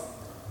of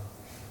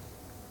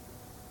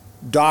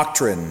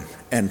doctrine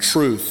and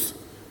truth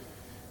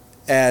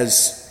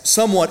as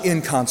somewhat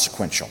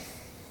inconsequential.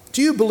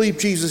 Do you believe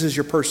Jesus is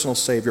your personal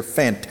Savior?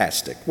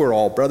 Fantastic. We're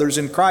all brothers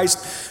in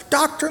Christ.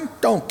 Doctrine,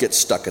 don't get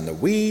stuck in the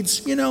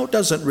weeds. It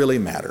doesn't really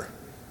matter.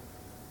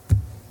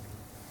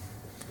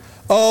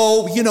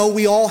 Oh,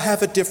 we all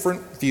have a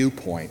different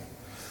viewpoint.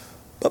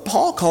 But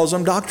Paul calls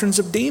them doctrines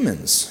of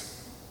demons.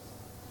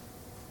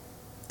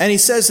 And he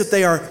says that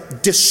they are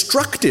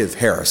destructive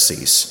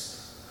heresies.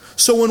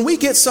 So when we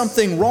get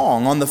something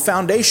wrong on the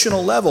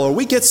foundational level, or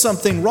we get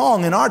something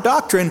wrong in our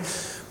doctrine,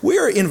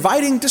 we're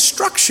inviting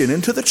destruction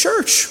into the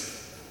church.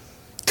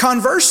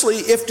 Conversely,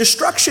 if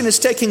destruction is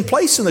taking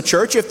place in the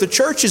church, if the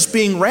church is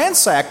being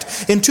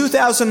ransacked in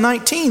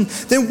 2019,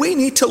 then we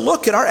need to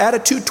look at our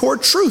attitude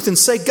toward truth and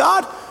say,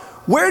 God,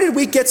 where did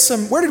we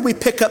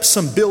pick up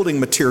some building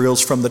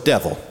materials from the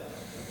devil?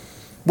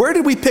 Where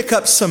did we pick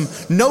up some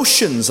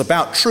notions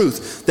about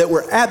truth that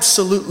were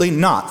absolutely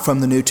not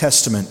from the New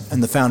Testament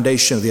and the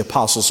foundation of the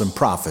apostles and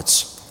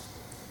prophets?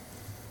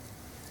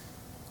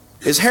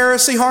 Is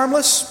heresy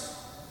harmless?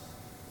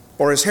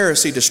 Or is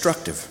heresy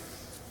destructive?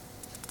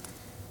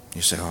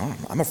 You say, oh,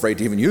 I'm afraid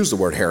to even use the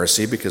word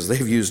heresy because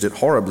they've used it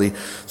horribly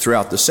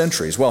throughout the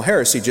centuries. Well,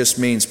 heresy just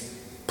means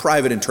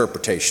private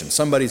interpretation.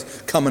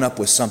 Somebody's coming up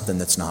with something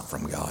that's not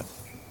from God.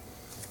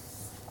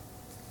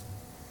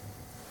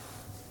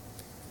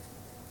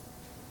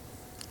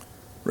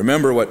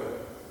 Remember what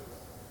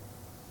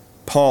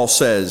Paul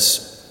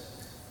says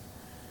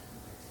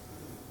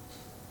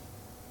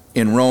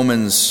in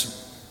Romans,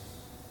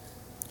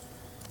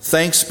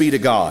 thanks be to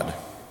God,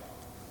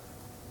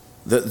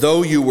 that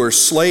though you were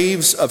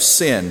slaves of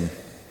sin,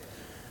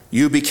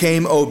 you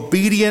became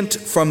obedient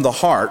from the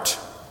heart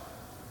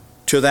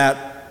to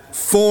that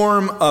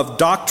form of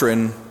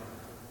doctrine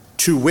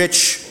to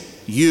which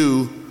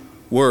you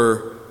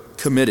were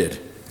committed.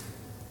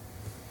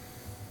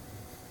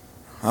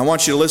 I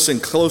want you to listen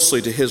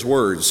closely to his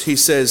words. He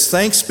says,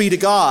 thanks be to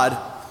God.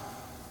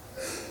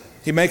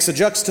 He makes a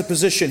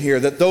juxtaposition here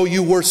that though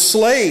you were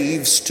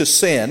slaves to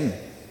sin,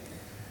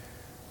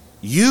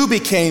 you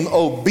became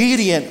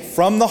obedient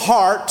from the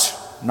heart,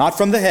 not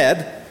from the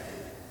head,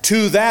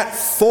 to that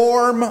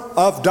form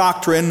of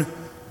doctrine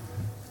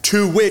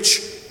to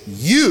which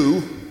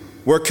you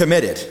were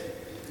committed.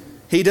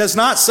 He does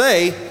not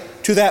say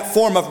to that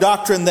form of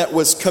doctrine that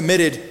was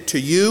committed to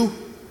you.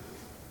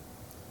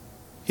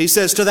 He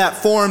says to that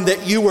form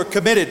that you were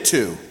committed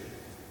to.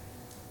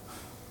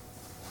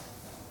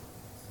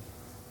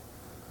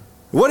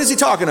 What is he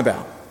talking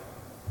about?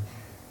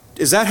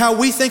 Is that how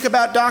we think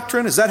about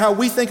doctrine? Is that how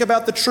we think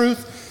about the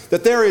truth?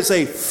 That there is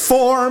a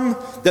form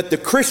that the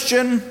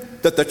Christian,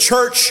 that the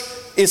church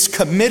is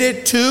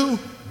committed to?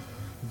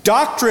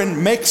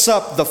 Doctrine makes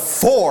up the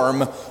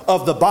form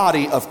of the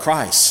body of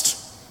Christ.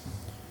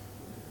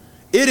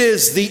 It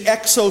is the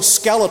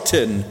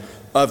exoskeleton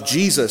of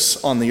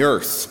Jesus on the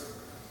earth.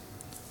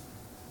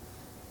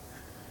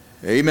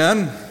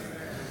 Amen.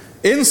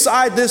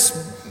 Inside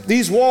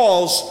these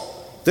walls,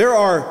 there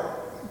are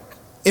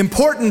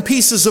important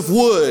pieces of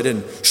wood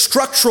and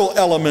structural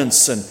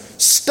elements and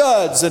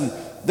studs, and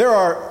there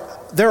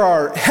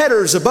are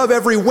headers above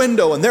every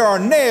window, and there are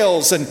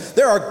nails, and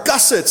there are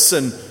gussets,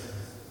 and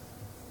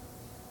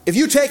if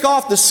you take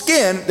off the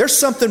skin, there's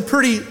something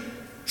pretty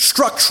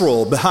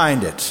structural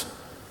behind it.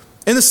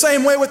 In the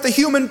same way with the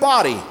human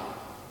body,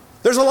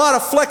 there's a lot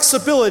of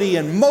flexibility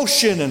and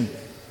motion, and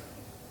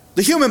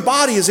the human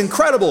body is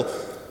incredible,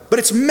 but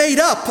it's made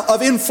up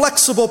of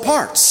inflexible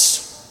parts.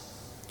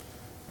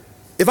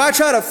 If I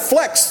try to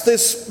flex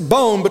this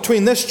bone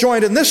between this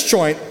joint and this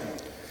joint,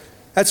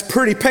 that's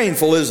pretty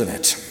painful, isn't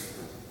it?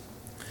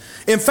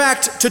 In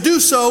fact, to do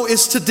so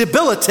is to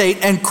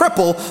debilitate and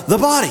cripple the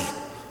body.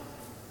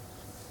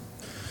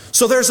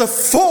 So there's a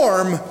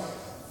form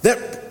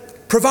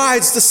that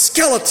provides the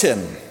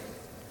skeleton,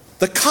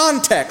 the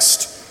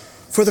context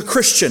for the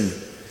Christian.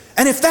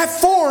 And if that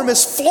form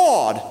is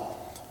flawed,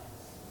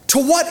 to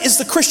what is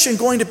the Christian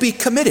going to be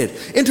committed?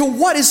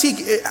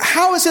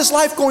 How is his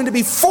life going to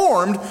be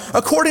formed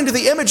according to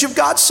the image of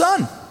God's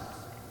Son?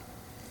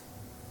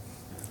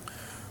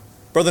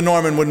 Brother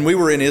Norman, when we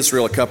were in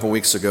Israel a couple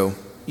weeks ago,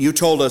 you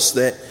told us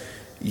that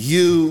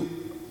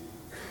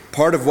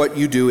part of what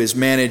you do is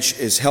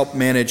help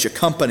manage a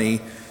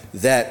company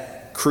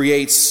that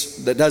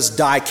does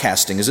die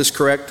casting. Is this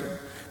correct?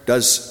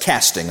 Does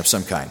casting of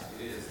some kind.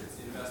 It is. It's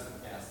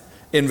investment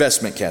casting.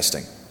 Investment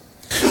casting.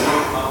 It's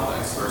more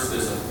complex. First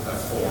there's a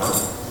form,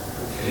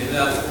 and in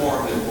that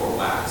form they pour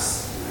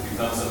wax. It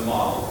becomes a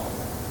model,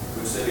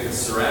 which they make a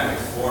ceramic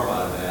form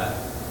out of that.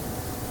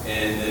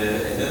 And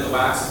then the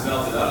wax is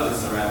melted out of the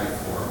ceramic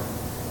form.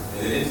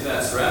 And then into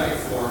that ceramic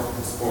form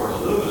is poured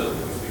aluminum,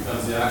 which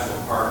becomes the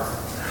actual part.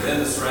 And then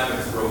the ceramic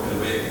is broken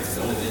away again. And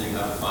only then you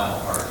have the final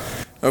part.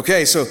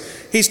 Okay, so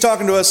he's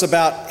talking to us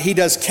about he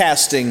does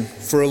casting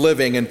for a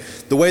living, and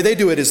the way they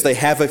do it is they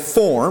have a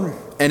form,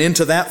 and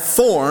into that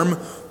form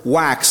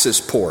wax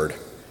is poured.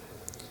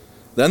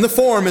 Then the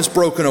form is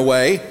broken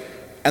away,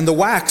 and the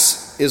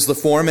wax is the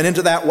form, and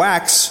into that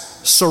wax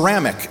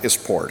ceramic is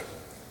poured.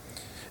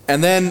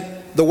 And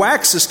then the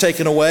wax is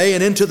taken away,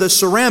 and into the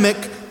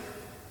ceramic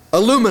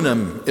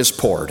aluminum is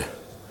poured.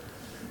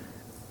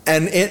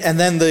 And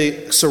then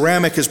the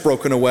ceramic is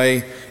broken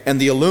away, and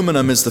the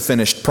aluminum is the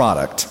finished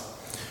product.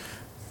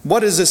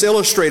 What does this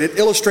illustrate? It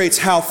illustrates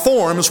how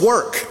forms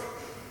work.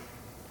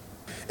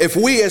 If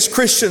we as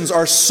Christians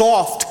are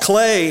soft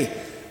clay,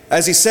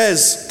 as he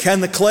says,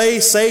 can the clay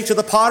say to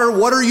the potter,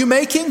 what are you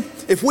making?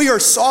 If we are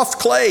soft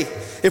clay,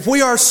 if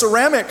we are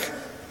ceramic,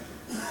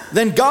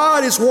 then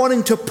God is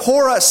wanting to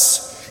pour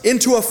us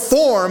into a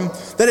form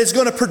that is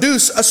going to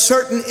produce a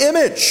certain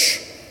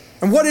image.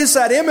 And what is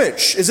that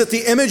image? Is it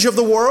the image of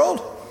the world?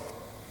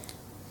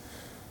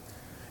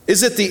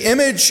 Is it the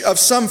image of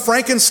some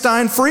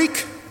Frankenstein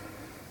freak?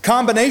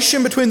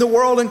 Combination between the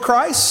world and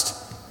Christ?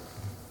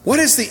 What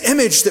is the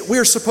image that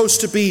we're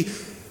supposed to be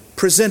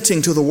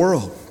presenting to the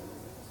world?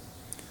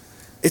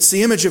 It's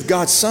the image of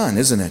God's Son,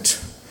 isn't it?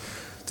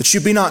 That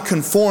you be not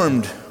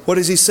conformed. What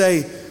does he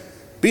say?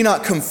 Be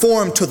not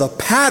conformed to the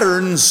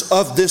patterns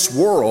of this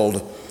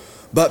world,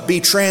 but be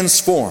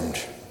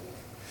transformed.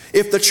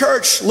 If the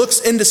church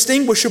looks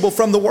indistinguishable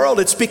from the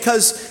world, it's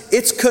because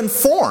it's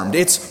conformed.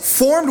 It's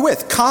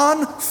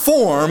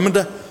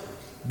conformed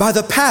by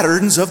the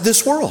patterns of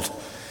this world.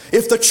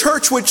 If the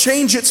church would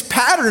change its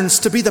patterns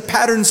to be the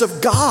patterns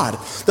of God,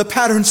 the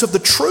patterns of the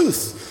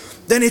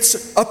truth, then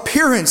its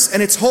appearance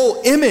and its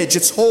whole image,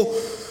 its whole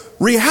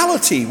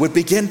reality would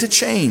begin to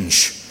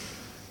change.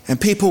 And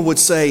people would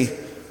say,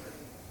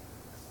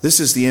 this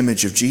is the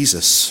image of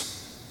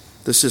Jesus.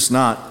 This is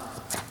not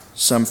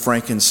some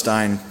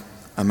Frankenstein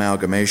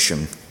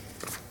amalgamation.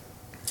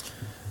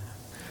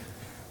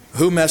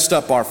 Who messed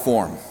up our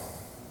form?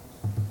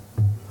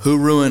 Who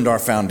ruined our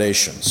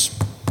foundations?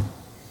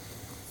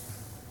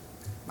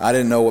 I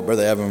didn't know what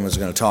Brother Evan was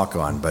going to talk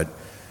on, but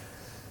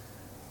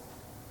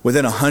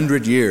within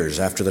 100 years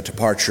after the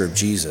departure of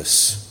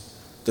Jesus,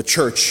 the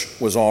church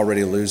was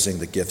already losing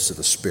the gifts of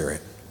the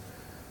Spirit.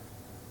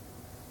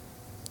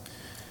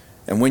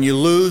 And when you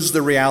lose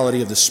the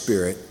reality of the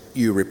Spirit,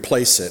 you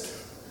replace it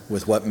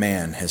with what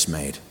man has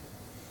made.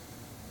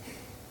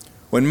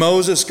 When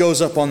Moses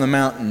goes up on the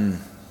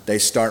mountain, they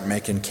start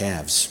making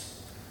calves.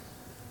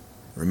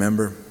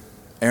 Remember?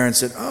 Aaron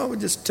said, "Oh, we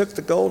just took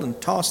the gold and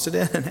tossed it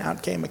in and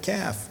out came a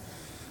calf."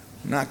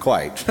 Not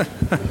quite.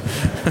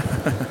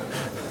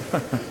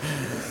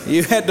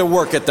 You had to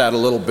work at that a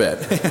little bit.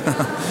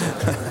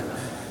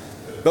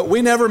 But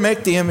we never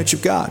make the image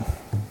of God.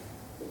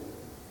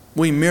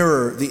 We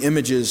mirror the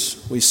images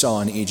we saw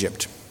in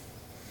Egypt.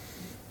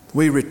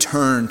 We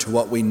return to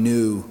what we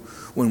knew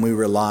when we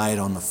relied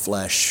on the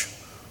flesh,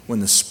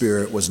 when the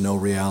Spirit was no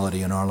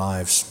reality in our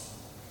lives.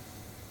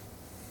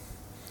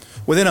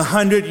 Within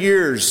 100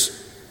 years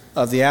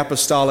of the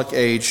apostolic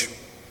age,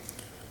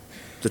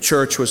 the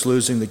church was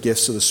losing the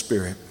gifts of the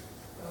Spirit.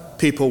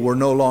 People were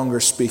no longer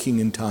speaking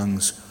in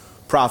tongues.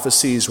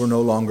 Prophecies were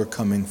no longer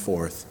coming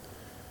forth.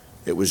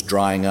 It was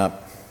drying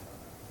up.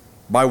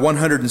 By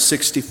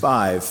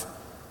 165,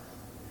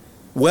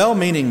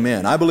 well-meaning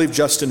men, I believe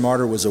Justin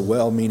Martyr was a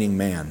well-meaning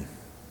man,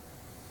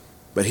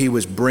 but he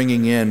was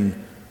bringing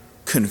in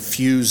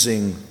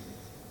confusing,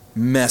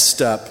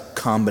 messed up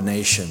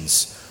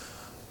combinations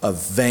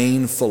of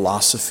vain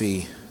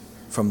philosophy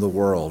from the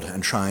world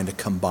and trying to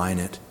combine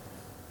it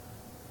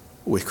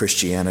with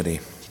Christianity.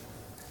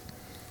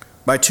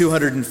 By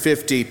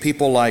 250,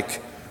 people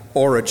like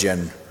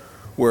Origen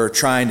were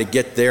trying to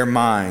get their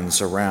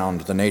minds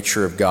around the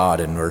nature of God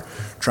and were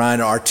trying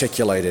to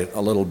articulate it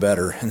a little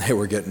better, and they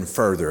were getting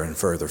further and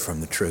further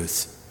from the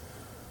truth.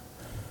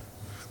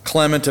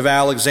 Clement of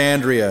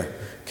Alexandria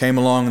came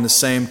along in the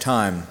same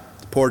time.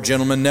 The poor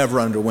gentleman never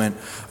underwent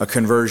a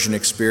conversion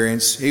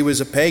experience. He was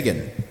a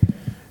pagan,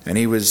 and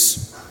he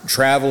was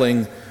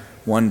traveling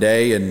one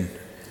day and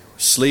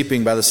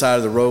sleeping by the side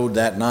of the road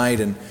that night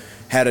and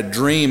had a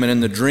dream, and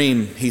in the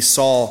dream he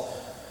saw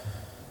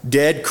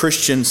dead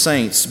Christian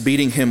saints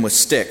beating him with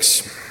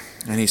sticks.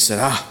 And he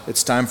said,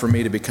 it's time for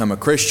me to become a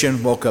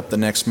Christian. Woke up the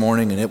next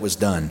morning and it was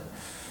done.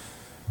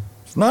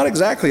 It's not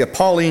exactly a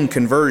Pauline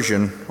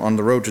conversion on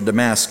the road to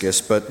Damascus,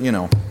 but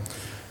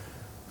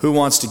who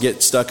wants to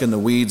get stuck in the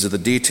weeds of the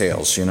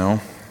details,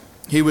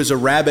 He was a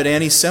rabid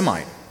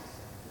anti-Semite.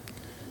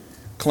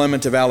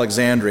 Clement of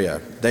Alexandria,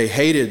 they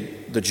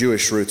hated the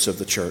Jewish roots of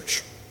the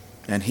church,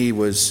 and he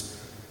was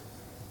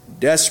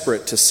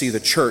desperate to see the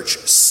church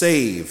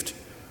saved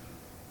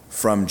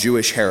from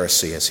Jewish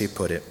heresy, as he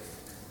put it.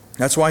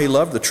 That's why he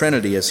loved the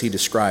Trinity as he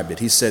described it.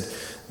 He said,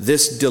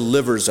 "This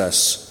delivers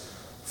us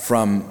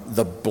from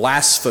the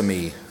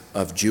blasphemy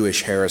of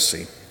Jewish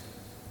heresy."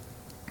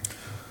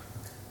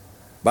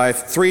 By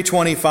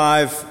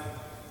 325,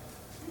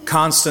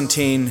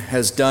 Constantine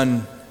has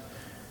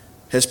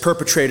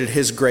perpetrated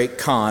his great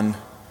con,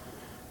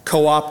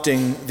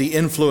 co-opting the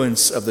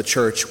influence of the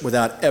church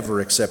without ever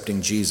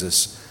accepting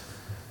Jesus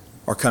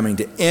or coming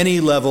to any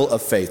level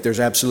of faith. There's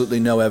absolutely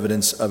no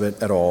evidence of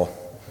it at all.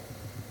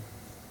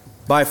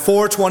 By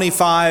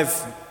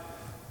 425,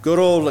 good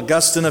old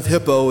Augustine of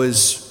Hippo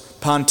is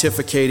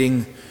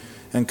pontificating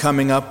and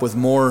coming up with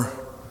more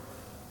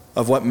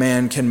of what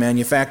man can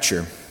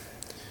manufacture.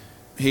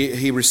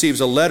 He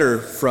receives a letter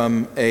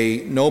from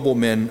a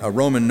nobleman, a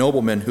Roman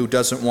nobleman who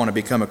doesn't want to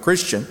become a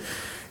Christian,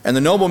 and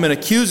the nobleman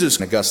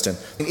accuses Augustine.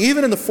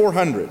 Even in the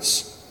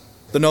 400s,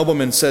 the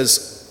nobleman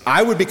says,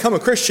 "I would become a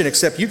Christian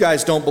except you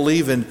guys don't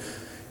believe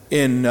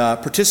in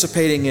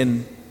participating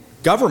in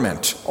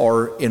government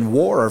or in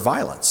war or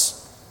violence."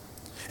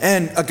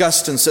 And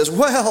Augustine says,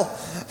 "Well,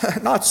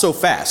 not so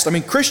fast. I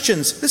mean,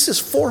 Christians, this is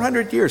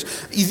 400 years.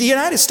 The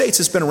United States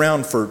has been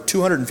around for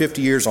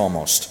 250 years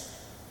almost.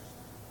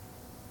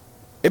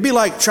 It'd be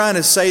like trying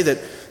to say that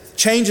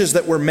changes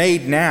that were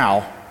made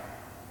now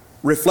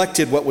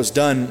reflected what was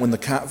done when the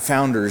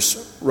founders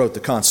wrote the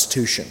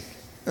Constitution."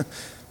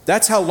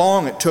 That's how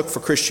long it took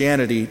for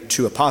Christianity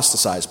to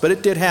apostatize, but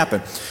it did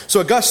happen. So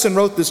Augustine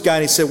wrote this guy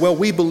and he said, "Well,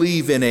 we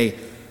believe in a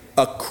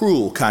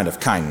cruel kind of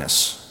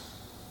kindness."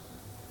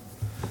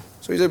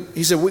 So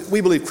he said, we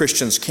believe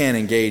Christians can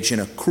engage in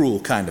a cruel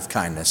kind of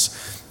kindness,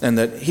 and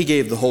that he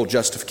gave the whole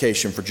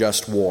justification for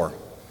just war,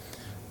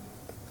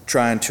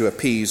 trying to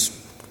appease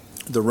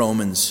the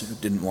Romans who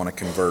didn't want to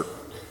convert.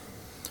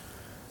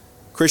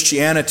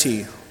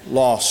 Christianity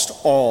lost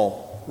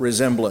all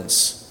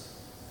resemblance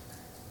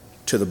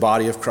to the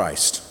body of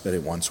Christ that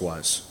it once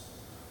was.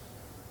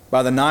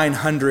 By the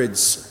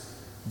 900s,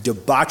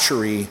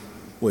 debauchery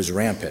was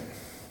rampant.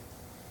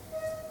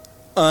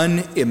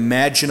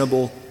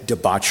 Unimaginable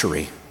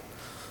debauchery.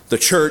 The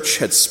church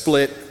had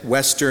split.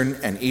 Western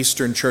and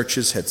Eastern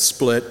churches had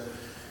split.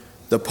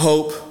 The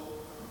Pope,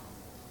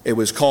 it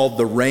was called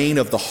the reign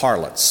of the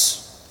harlots.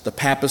 The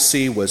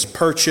papacy was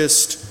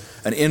purchased.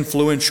 An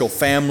influential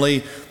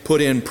family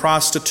put in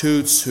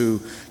prostitutes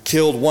who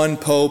killed one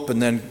pope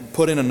and then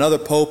put in another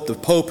pope. The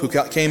pope who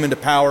came into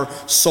power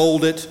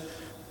sold it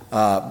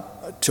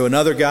to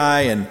another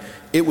guy, and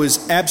it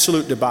was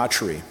absolute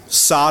debauchery.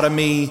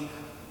 Sodomy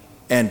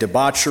and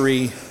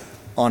debauchery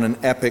on an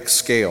epic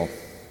scale.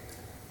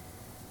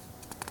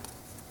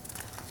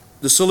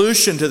 The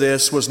solution to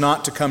this was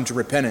not to come to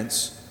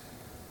repentance,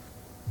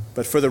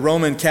 but for the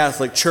Roman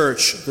Catholic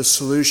Church, the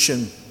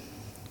solution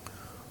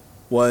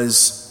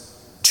was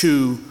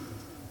to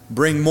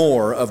bring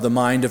more of the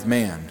mind of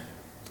man.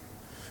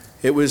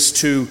 It was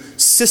to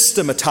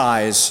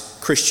systematize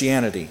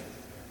Christianity.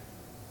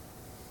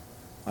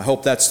 I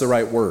hope that's the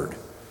right word.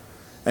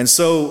 And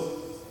so,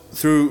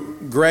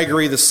 through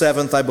Gregory the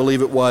Seventh, I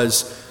believe it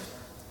was,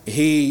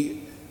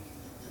 he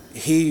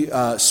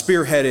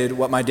spearheaded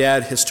what my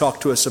dad has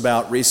talked to us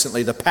about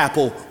recently, the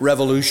Papal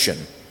Revolution.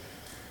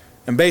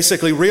 And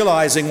basically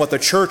realizing what the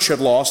church had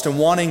lost and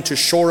wanting to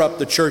shore up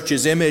the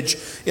church's image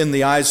in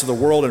the eyes of the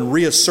world and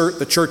reassert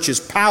the church's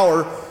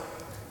power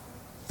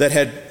that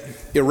had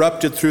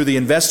erupted through the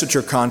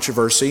investiture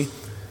controversy,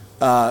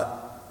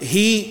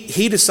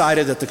 he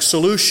decided that the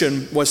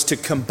solution was to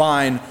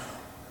combine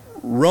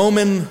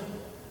Roman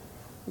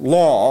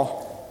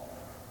law,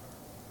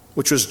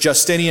 which was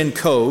Justinian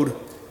code,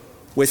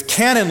 with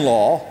canon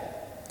law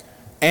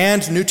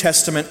and New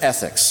Testament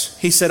ethics.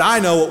 He said, I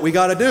know what we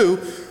got to do.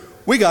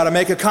 We got to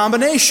make a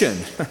combination.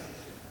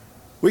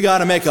 We got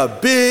to make a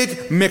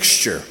big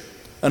mixture,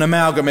 an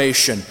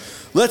amalgamation.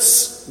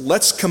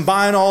 Let's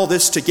combine all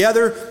this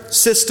together,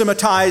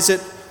 systematize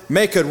it,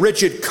 make a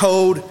rigid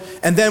code,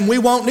 and then we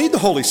won't need the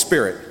Holy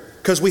Spirit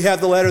because we have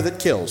the letter that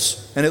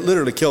kills. And it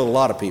literally killed a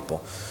lot of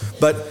people.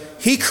 But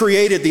he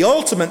created the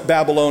ultimate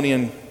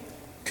Babylonian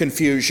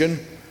confusion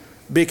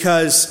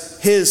because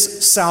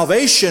his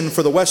salvation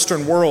for the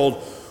Western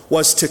world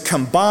was to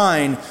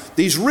combine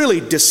these really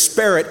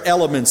disparate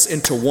elements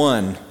into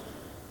one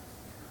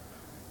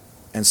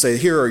and say,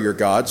 here are your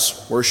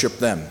gods, worship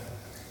them.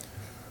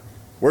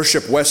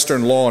 Worship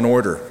Western law and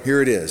order.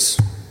 Here it is.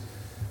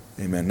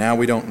 Amen. Now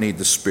we don't need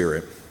the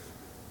Spirit.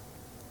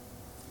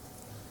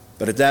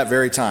 But at that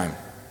very time,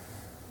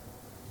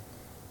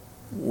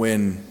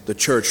 when the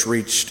church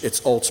reached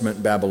its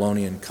ultimate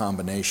Babylonian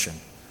combination,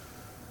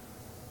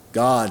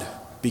 God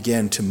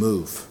began to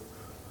move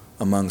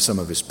among some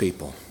of his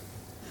people.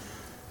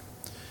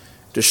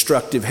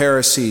 Destructive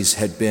heresies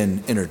had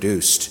been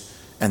introduced,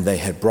 and they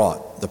had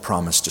brought the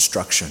promised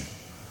destruction.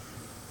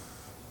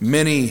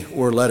 Many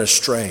were led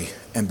astray,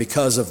 and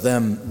because of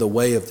them, the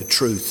way of the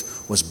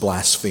truth was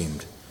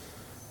blasphemed.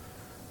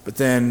 But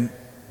then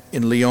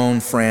in Lyon,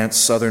 France,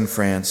 southern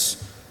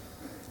France,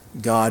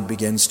 God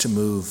begins to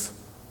move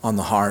on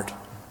the heart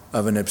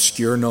of an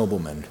obscure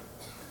nobleman.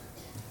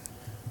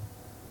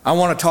 I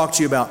want to talk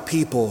to you about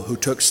people who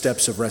took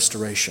steps of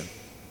restoration.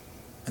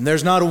 And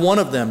there's not a one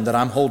of them that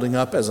I'm holding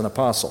up as an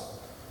apostle.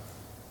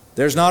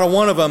 There's not a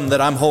one of them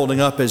that I'm holding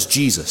up as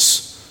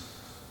Jesus.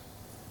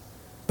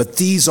 But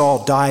these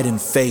all died in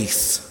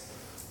faith,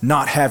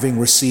 not having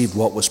received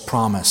what was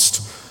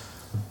promised.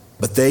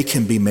 But they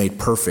can be made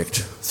perfect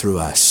through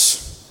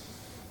us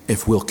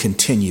if we'll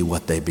continue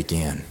what they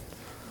began.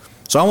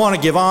 So I want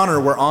to give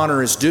honor where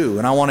honor is due,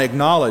 and I want to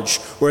acknowledge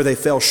where they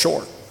fell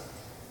short.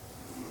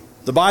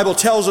 The Bible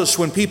tells us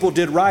when people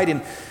did right,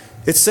 and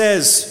it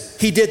says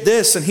he did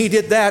this and he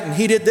did that and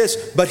he did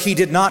this, but he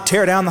did not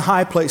tear down the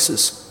high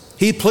places.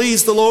 He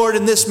pleased the Lord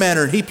in this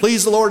manner and he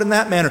pleased the Lord in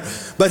that manner,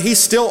 but he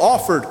still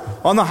offered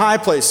on the high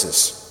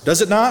places.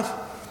 Does it not?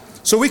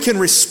 So we can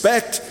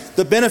respect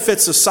the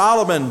benefits of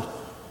Solomon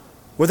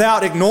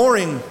without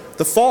ignoring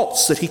the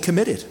faults that he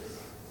committed.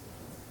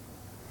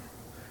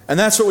 And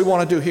that's what we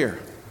want to do here.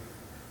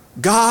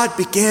 God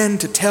began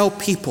to tell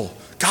people,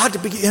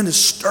 God began to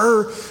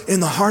stir in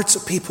the hearts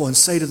of people and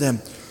say to them,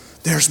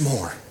 there's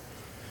more.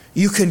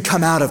 You can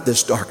come out of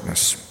this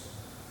darkness.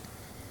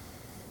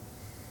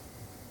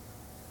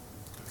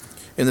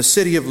 In the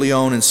city of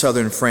Lyon in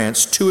southern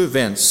France, two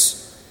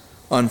events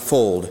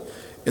unfold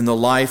in the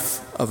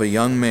life of a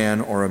young man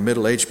or a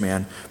middle-aged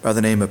man by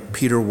the name of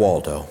Peter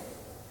Waldo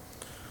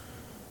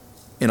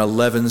in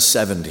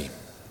 1170.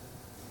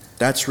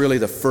 That's really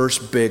the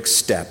first big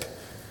step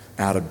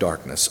out of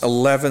darkness.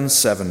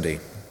 1170.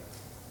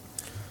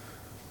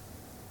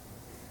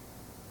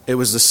 It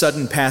was the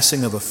sudden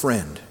passing of a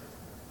friend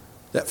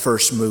that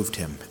first moved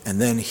him. And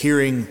then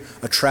hearing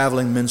a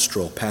traveling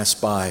minstrel pass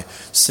by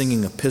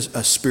singing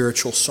a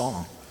spiritual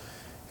song.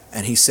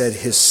 And he said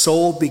his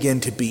soul began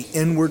to be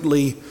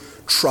inwardly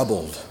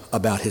troubled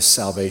about his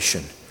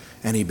salvation.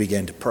 And he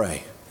began to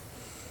pray.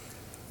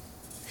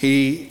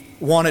 He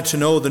wanted to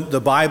know the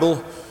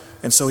Bible,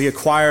 and so he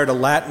acquired a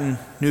Latin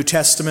New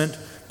Testament,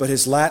 but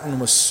his Latin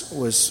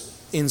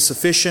was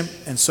insufficient,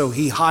 and so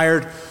he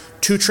hired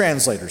two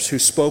translators who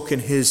spoke in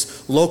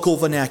his local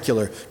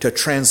vernacular to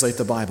translate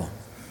the Bible.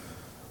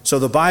 So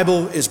the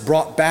Bible is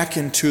brought back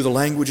into the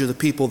language of the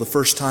people the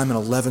first time in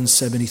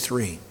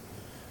 1173.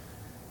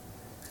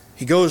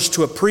 He goes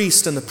to a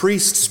priest, and the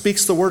priest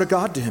speaks the word of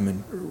God to him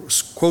and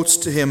quotes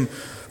to him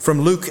from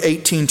Luke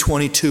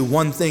 18:22,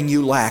 one thing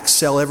you lack,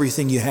 sell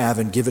everything you have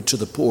and give it to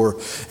the poor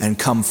and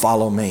come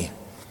follow me.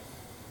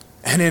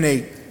 And in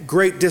a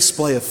great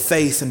display of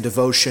faith and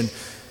devotion,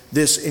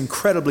 this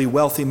incredibly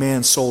wealthy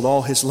man sold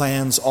all his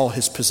lands, all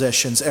his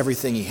possessions,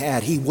 everything he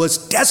had. He was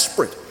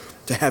desperate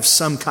to have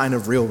some kind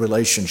of real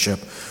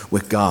relationship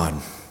with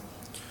God.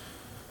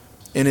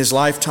 In his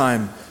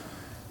lifetime,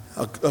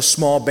 a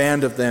small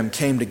band of them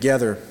came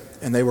together,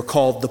 and they were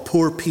called the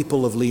Poor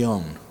People of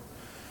Lyon,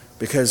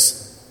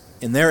 because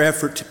in their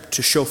effort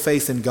to show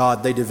faith in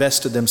God, they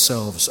divested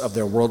themselves of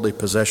their worldly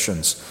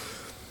possessions.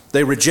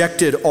 They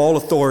rejected all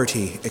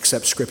authority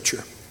except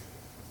Scripture.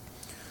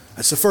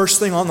 That's the first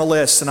thing on the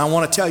list, and I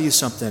want to tell you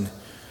something.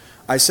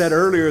 I said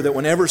earlier that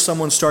whenever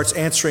someone starts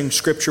answering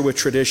Scripture with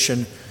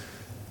tradition,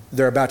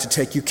 they're about to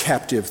take you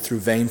captive through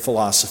vain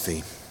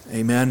philosophy.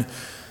 Amen.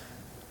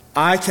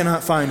 I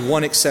cannot find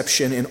one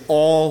exception in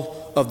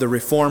all of the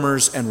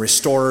reformers and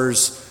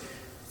restorers.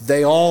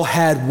 They all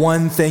had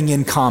one thing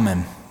in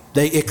common.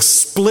 They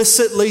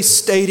explicitly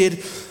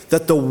stated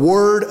that the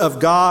Word of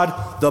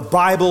God, the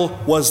Bible,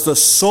 was the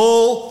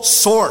sole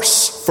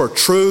source for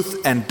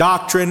truth and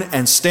doctrine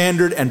and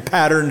standard and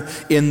pattern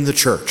in the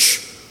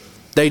church.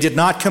 They did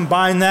not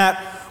combine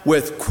that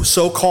with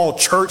so-called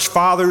church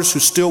fathers who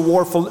still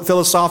wore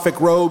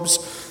philosophic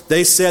robes.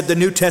 They said the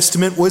New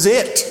Testament was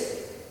it.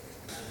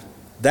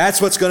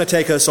 That's what's going to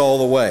take us all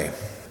the way.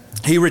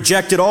 He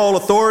rejected all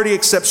authority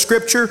except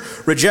Scripture,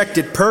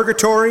 rejected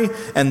purgatory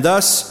and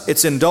thus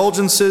its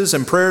indulgences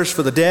and prayers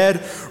for the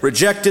dead,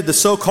 rejected the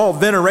so-called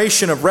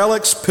veneration of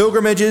relics,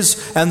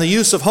 pilgrimages, and the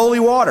use of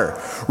holy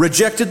water,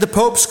 rejected the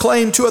Pope's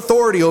claim to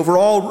authority over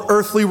all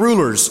earthly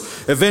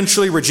rulers,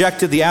 eventually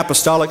rejected the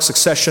apostolic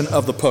succession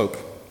of the Pope.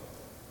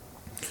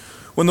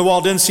 When the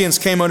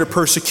Waldensians came under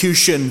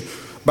persecution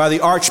by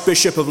the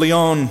Archbishop of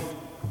Lyon,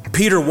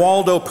 Peter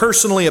Waldo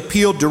personally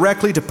appealed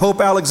directly to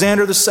Pope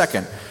Alexander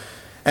II,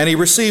 and he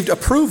received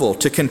approval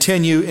to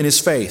continue in his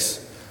faith.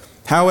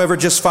 However,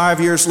 just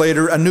 5 years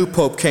later, a new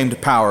pope came to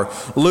power,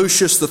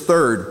 Lucius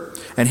III,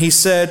 and he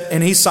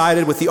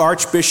sided with the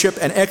archbishop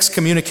and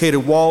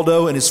excommunicated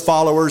Waldo and his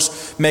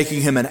followers,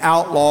 making him an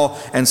outlaw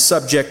and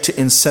subject to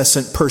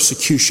incessant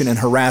persecution and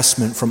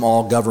harassment from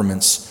all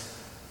governments.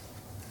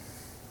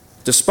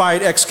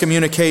 Despite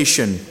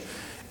excommunication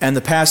and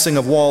the passing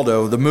of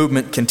Waldo, the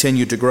movement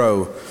continued to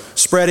grow,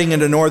 spreading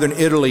into northern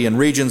Italy and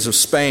regions of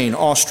Spain,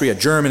 Austria,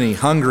 Germany,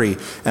 Hungary,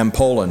 and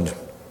Poland.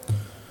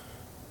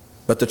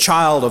 But the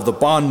child of the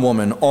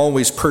bondwoman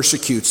always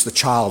persecutes the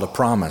child of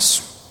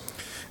promise.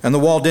 And the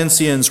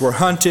Waldensians were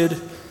hunted,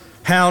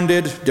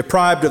 hounded,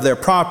 deprived of their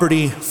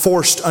property,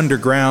 forced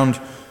underground,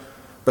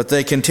 but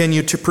they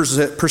continued to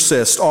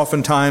persist,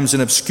 oftentimes in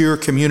obscure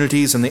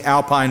communities in the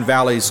alpine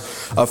valleys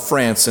of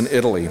France and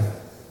Italy.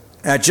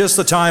 At just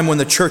the time when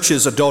the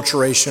church's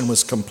adulteration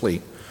was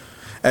complete,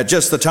 at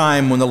just the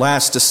time when the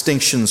last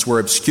distinctions were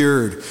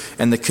obscured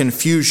and the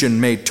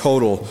confusion made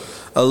total,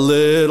 a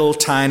little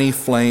tiny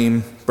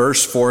flame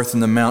burst forth in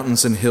the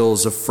mountains and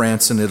hills of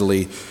France and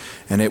Italy,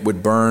 and it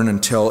would burn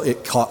until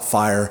it caught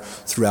fire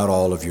throughout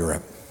all of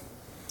Europe.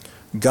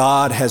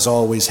 God has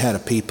always had a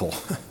people,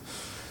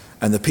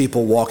 and the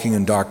people walking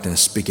in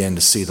darkness began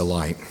to see the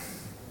light.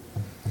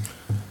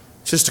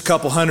 Just a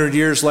couple hundred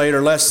years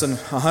later, less than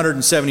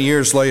 170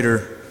 years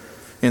later,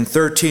 in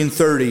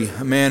 1330,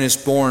 a man is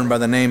born by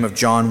the name of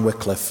John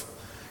Wycliffe.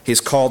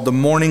 He's called the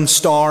morning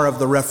star of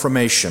the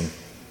Reformation.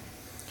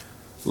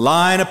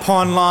 Line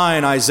upon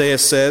line, Isaiah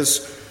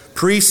says,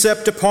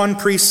 precept upon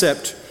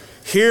precept,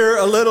 here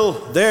a little,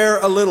 there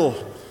a little,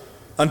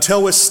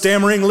 until with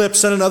stammering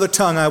lips and another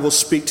tongue I will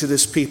speak to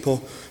this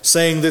people,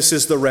 saying this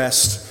is the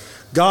rest.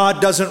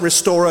 God doesn't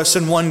restore us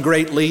in one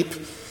great leap.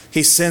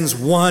 He sends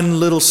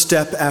one little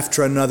step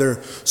after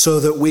another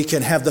so that we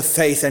can have the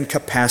faith and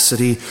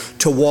capacity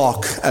to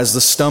walk as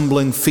the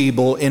stumbling,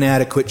 feeble,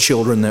 inadequate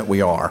children that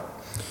we are.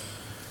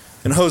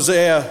 In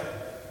Hosea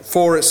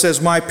 4, it says,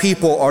 my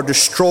people are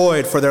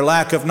destroyed for their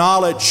lack of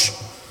knowledge.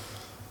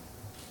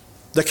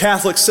 The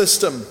Catholic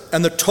system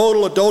and the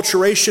total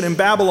adulteration in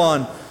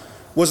Babylon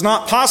was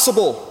not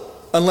possible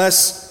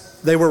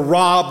unless they were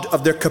robbed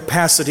of their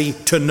capacity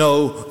to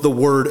know the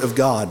Word of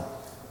God.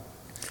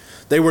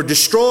 They were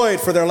destroyed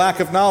for their lack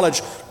of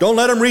knowledge. Don't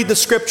let them read the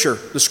Scripture.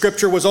 The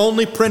Scripture was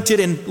only printed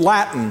in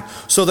Latin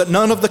so that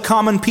none of the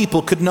common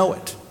people could know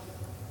it.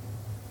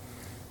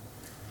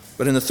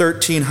 But in the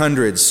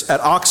 1300s,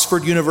 at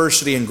Oxford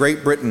University in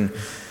Great Britain,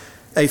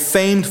 a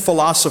famed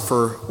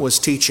philosopher was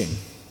teaching.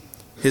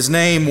 His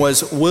name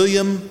was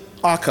William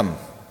Ockham,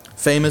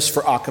 famous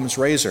for Occam's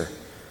razor.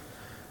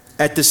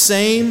 At the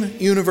same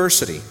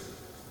university,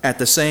 at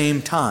the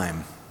same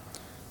time,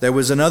 there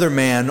was another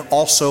man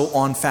also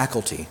on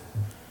faculty.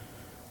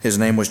 His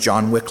name was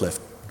John Wycliffe.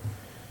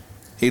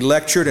 He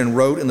lectured and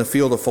wrote in the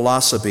field of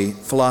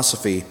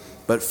philosophy,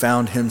 but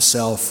found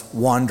himself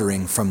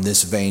wandering from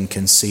this vain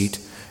conceit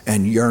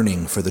and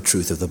yearning for the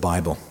truth of the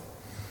Bible.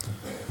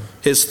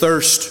 His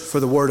thirst for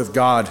the Word of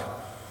God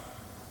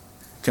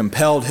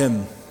compelled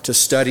him to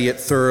study it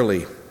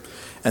thoroughly,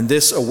 and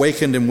this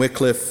awakened in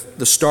Wycliffe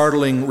the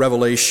startling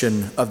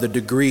revelation of the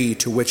degree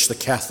to which the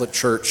Catholic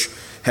Church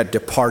had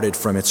departed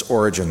from its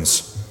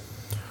origins.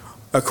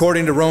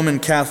 According to Roman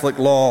Catholic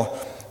law,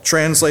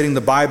 translating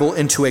the Bible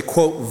into a,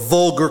 quote,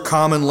 vulgar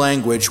common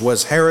language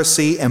was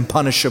heresy and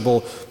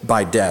punishable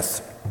by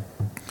death.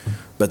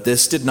 But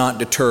this did not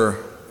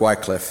deter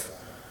Wycliffe.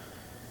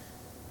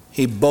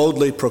 He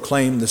boldly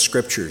proclaimed the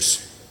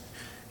Scriptures.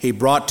 he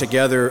brought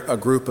together a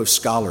group of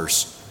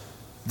scholars.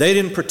 They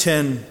didn't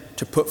pretend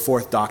to put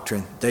forth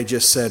doctrine. They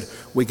just said,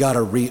 we got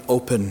to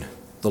reopen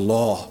the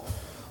law.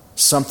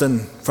 Something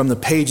from the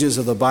pages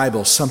of the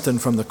Bible, something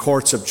from the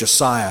courts of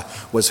Josiah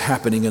was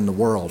happening in the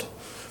world.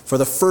 For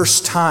the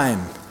first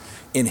time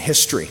in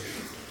history,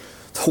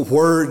 the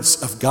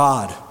words of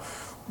God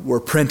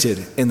were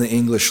printed in the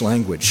English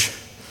language.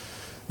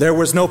 There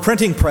was no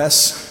printing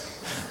press.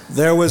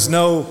 There was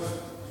no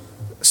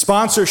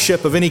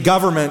sponsorship of any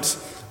government,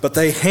 but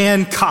they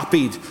hand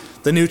copied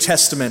the New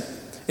Testament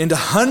into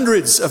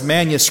hundreds of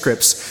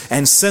manuscripts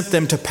and sent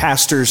them to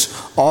pastors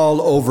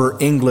all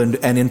over England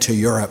and into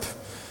Europe.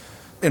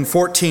 In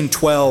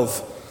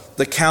 1412,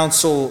 the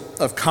Council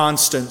of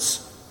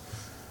Constance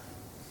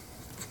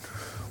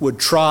would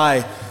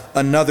try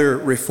another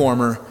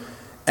reformer,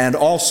 and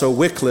also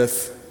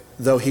Wycliffe,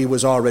 though he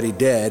was already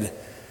dead,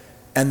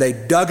 and they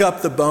dug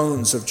up the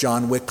bones of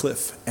John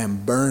Wycliffe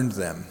and burned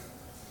them.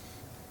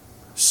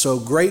 So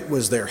great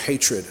was their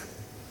hatred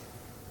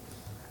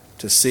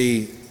to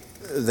see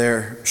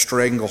their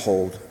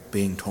stranglehold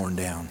being torn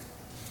down.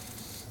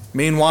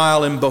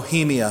 Meanwhile, in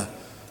Bohemia,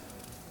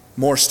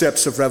 more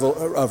steps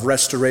of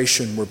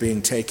restoration were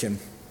being taken.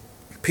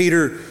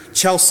 Peter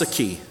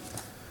Chalsky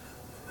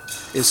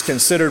is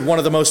considered one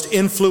of the most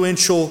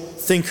influential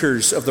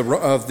thinkers of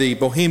the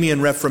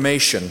Bohemian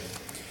Reformation,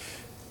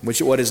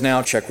 what is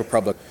now Czech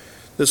Republic.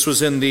 This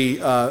was in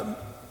the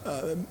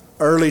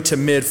early to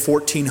mid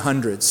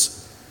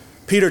 1400s.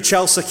 Peter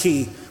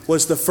Chalsky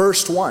was the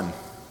first one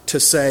to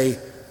say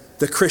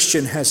the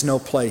Christian has no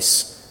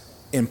place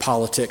in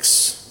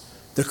politics.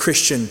 The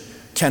Christian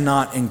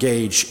cannot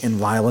engage in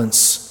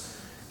violence.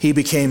 He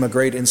became a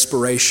great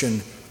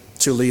inspiration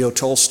to Leo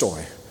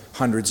Tolstoy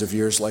hundreds of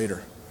years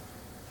later.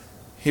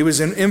 He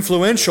was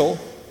influential.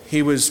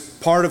 He was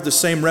part of the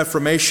same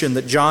Reformation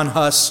that John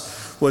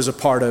Huss was a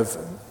part of.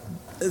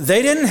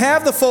 They didn't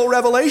have the full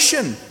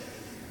revelation,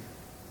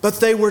 but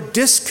they were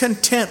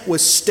discontent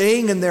with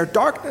staying in their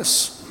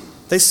darkness.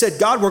 They said,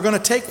 God, we're going to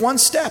take one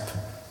step.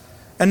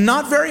 And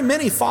not very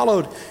many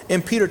followed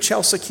in Peter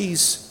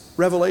Chalsky's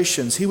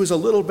revelations. He was a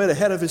little bit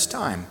ahead of his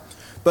time,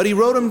 but he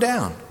wrote them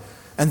down.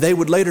 And they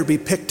would later be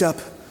picked up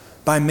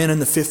by men in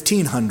the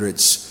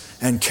 1500s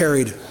and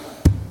carried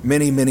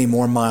many, many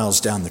more miles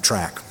down the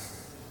track.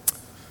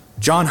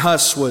 John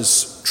Huss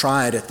was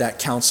tried at that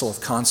Council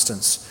of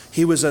Constance.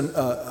 He was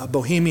a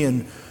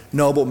Bohemian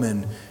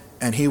nobleman,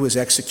 and he was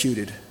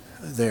executed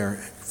there,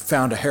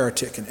 found a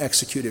heretic and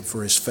executed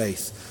for his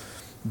faith.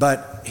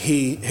 But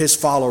his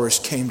followers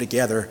came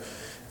together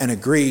and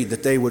agreed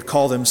that they would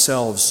call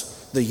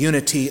themselves the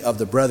Unity of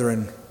the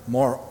Brethren,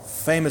 more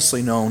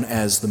famously known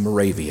as the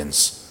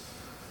Moravians.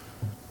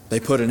 They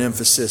put an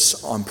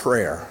emphasis on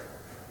prayer.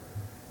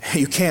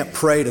 You can't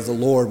pray to the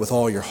Lord with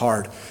all your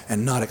heart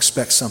and not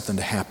expect something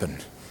to happen.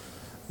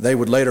 They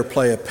would later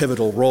play a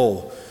pivotal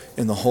role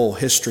in the whole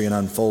history and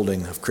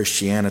unfolding of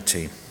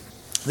Christianity.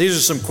 These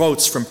are some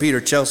quotes from Peter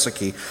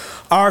Chalsky.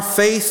 Our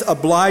faith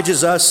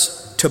obliges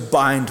us to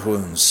bind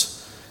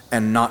wounds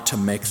and not to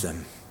make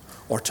them,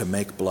 or to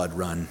make blood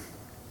run.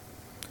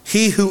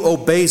 He who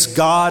obeys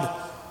God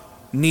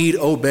need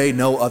obey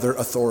no other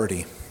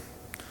authority.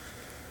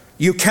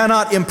 You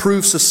cannot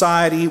improve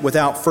society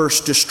without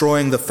first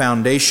destroying the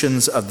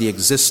foundations of the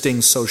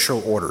existing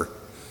social order.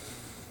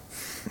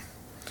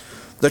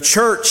 The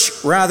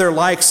church rather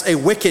likes a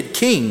wicked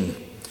king,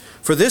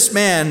 for this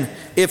man,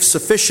 if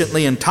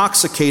sufficiently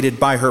intoxicated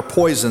by her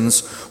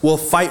poisons, will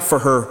fight for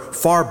her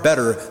far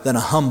better than a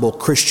humble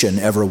Christian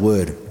ever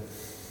would.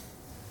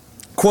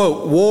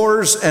 Quote,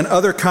 wars and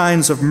other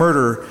kinds of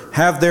murder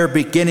have their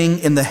beginning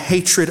in the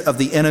hatred of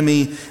the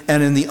enemy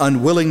and in the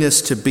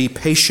unwillingness to be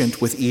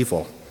patient with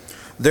evil.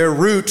 Their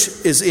root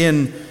is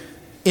in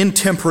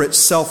intemperate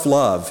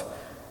self-love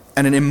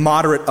and an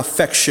immoderate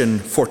affection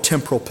for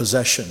temporal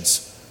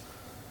possessions.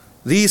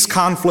 These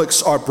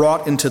conflicts are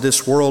brought into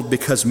this world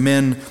because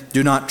men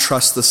do not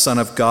trust the Son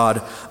of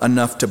God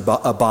enough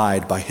to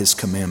abide by his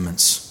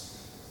commandments.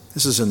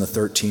 This is in the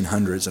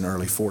 1300s and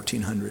early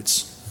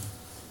 1400s.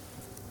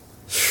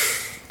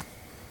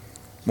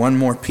 One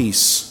more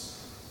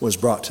piece was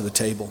brought to the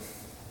table.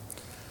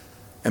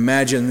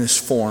 Imagine this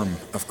form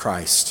of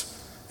Christ.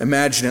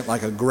 Imagine it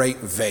like a great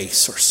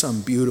vase or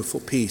some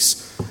beautiful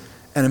piece.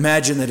 And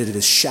imagine that it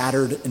is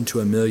shattered into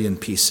a million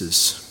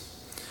pieces,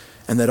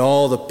 and that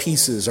all the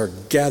pieces are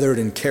gathered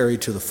and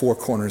carried to the four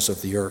corners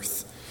of the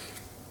earth.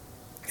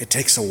 It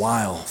takes a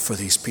while for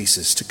these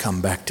pieces to come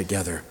back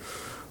together,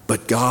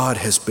 but God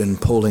has been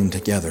pulling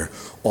together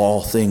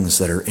all things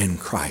that are in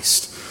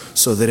Christ,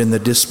 so that in the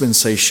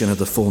dispensation of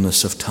the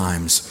fullness of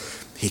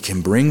times, he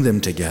can bring them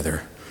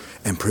together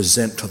and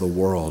present to the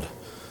world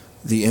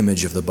the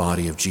image of the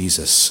body of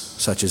Jesus,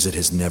 such as it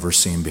has never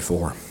seen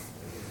before.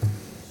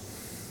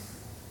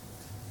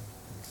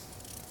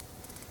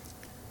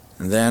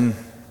 And then,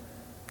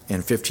 in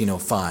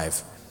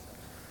 1505,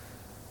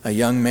 a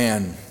young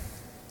man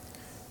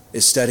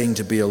is studying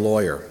to be a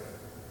lawyer,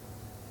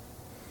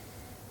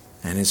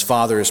 and his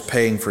father is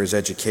paying for his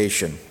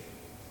education.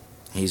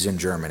 He's in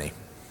Germany.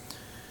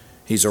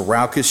 He's a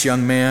raucous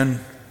young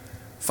man,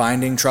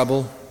 finding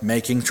trouble,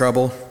 making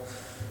trouble.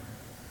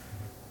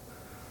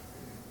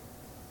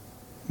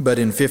 But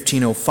in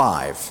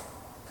 1505,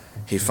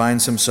 he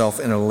finds himself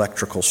in an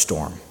electrical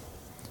storm.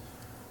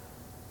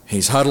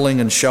 He's huddling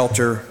in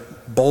shelter,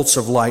 bolts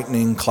of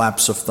lightning,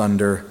 claps of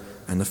thunder,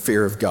 and the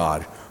fear of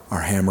God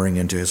are hammering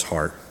into his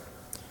heart.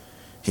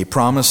 He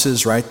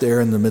promises right there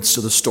in the midst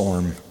of the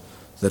storm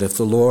that if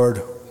the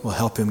Lord will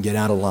help him get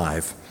out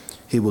alive,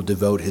 he will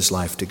devote his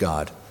life to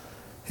God.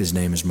 His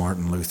name is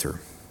Martin Luther.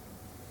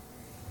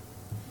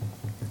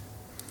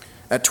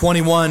 At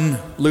 21,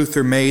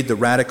 Luther made the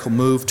radical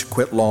move to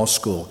quit law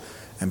school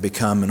and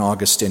become an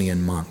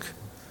Augustinian monk.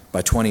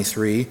 By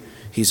 23,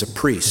 he's a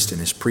priest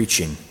and is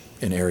preaching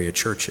in area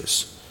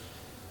churches.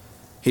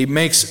 He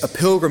makes a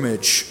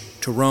pilgrimage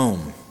to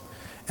Rome,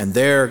 and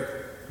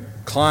there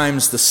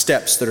climbs the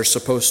steps that are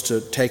supposed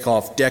to take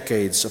off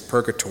decades of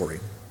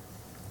purgatory.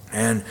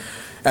 And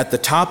at the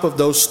top of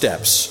those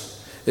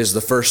steps is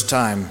the first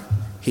time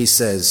he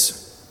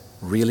says,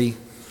 "Really?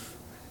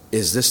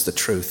 Is this the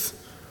truth?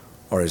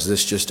 Or is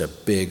this just a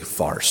big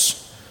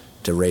farce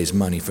to raise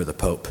money for the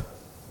Pope?"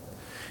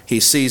 He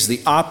sees the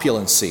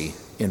opulency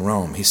in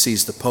Rome. He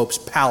sees the Pope's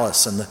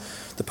palace, and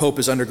the Pope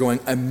is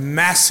undergoing a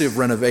massive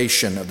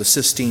renovation of the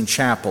Sistine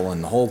Chapel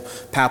and the whole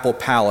papal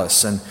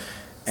palace,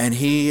 and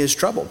he is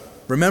troubled.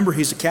 Remember,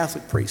 he's a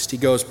Catholic priest. He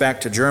goes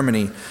back to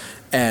Germany,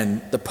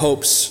 and the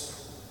Pope's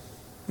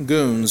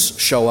goons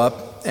show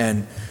up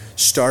and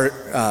start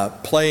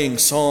playing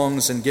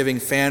songs and giving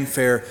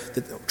fanfare,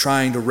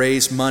 trying to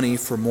raise money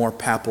for more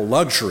papal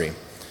luxury.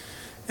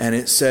 And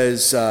it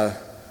says,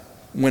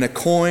 when a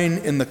coin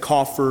in the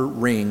coffer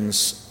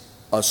rings,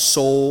 a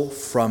soul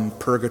from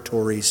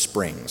purgatory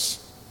springs.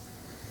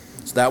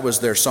 So that was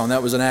their song.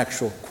 That was an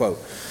actual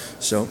quote.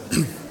 So,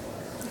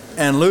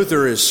 and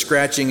Luther is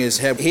scratching his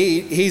head.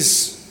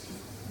 He's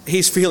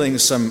feeling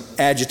some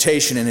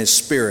agitation in his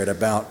spirit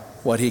about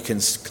what he can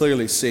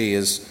clearly see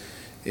is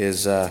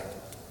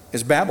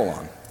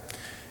Babylon.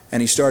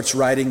 And he starts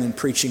writing and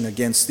preaching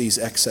against these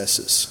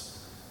excesses.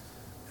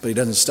 But he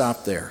doesn't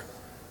stop there.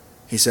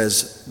 He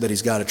says that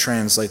he's got to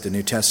translate the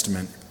New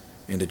Testament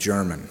into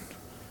German.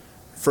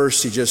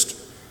 First, he just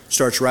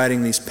starts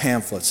writing these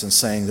pamphlets and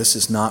saying, this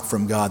is not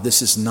from God.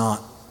 This is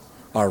not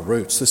our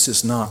roots. This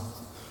is not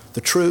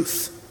the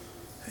truth.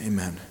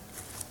 Amen.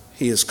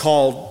 He is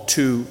called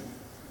to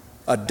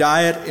a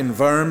diet in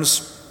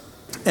Worms,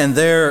 and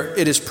there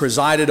it is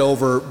presided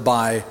over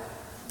by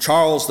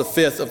Charles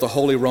V of the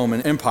Holy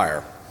Roman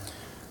Empire,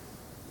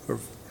 a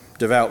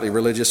devoutly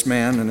religious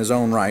man in his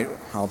own right.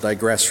 I'll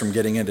digress from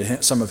getting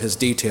into some of his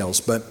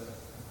details. But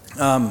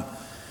and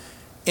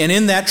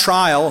in that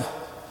trial,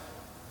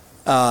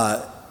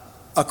 a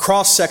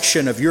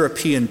cross-section of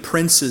European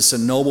princes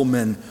and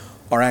noblemen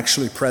are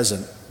actually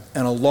present,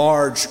 and a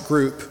large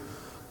group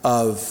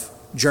of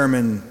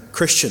German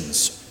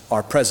Christians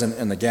are present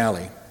in the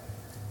galley.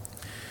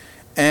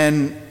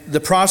 And the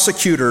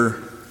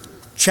prosecutor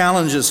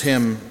challenges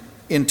him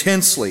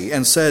intensely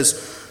and says,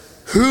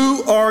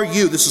 "Who are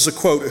you?" This is a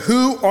quote.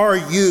 "Who are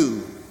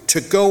you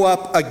to go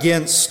up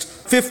against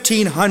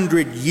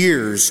 1,500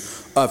 years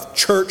of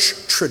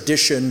church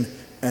tradition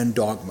and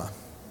dogma?"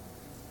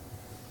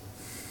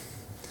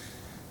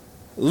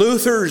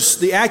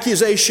 The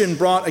accusation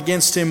brought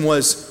against him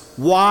was,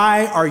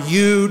 "Why are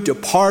you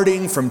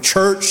departing from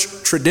church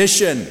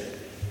tradition?"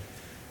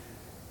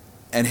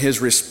 And his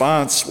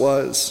response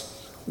was,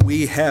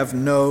 "We have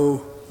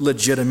no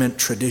legitimate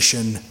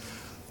tradition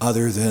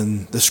other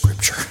than the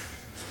Scripture.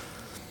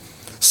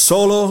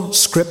 Solo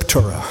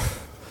scriptura.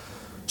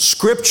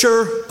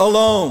 Scripture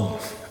alone."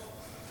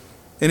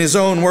 In his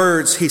own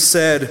words, he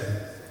said,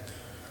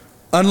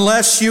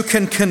 "Unless you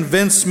can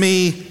convince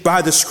me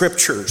by the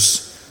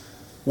Scriptures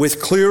with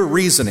clear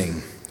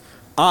reasoning,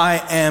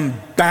 I am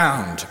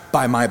bound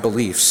by my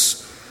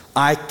beliefs.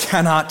 I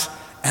cannot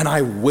and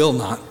I will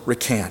not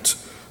recant.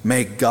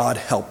 May God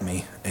help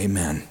me.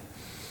 Amen."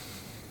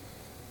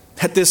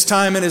 At this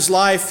time in his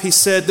life, he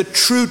said, the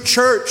true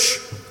church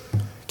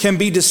can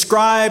be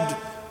described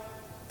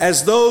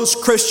as those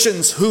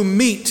Christians who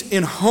meet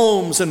in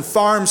homes and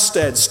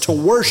farmsteads to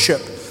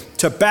worship,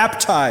 to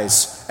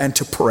baptize, and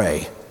to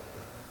pray.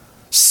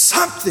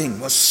 Something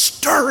was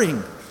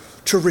stirring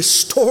to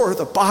restore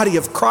the body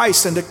of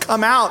Christ and to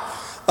come out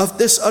of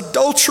this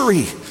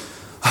adultery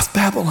of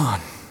Babylon.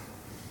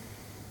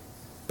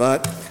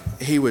 But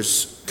he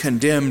was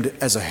condemned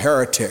as a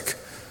heretic,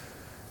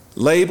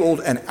 labeled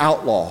an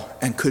outlaw,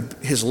 and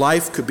his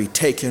life could be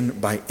taken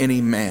by any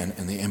man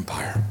in the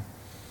empire.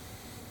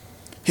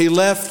 He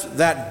left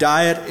that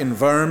diet in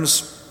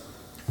Worms,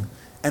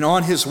 and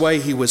on his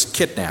way he was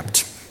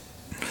kidnapped.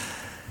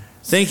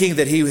 Thinking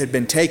that he had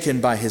been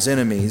taken by his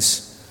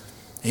enemies,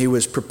 he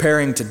was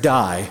preparing to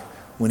die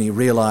when he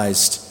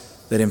realized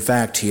that in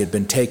fact he had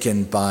been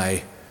taken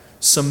by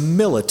some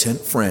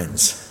militant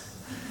friends.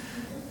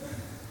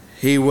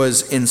 He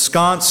was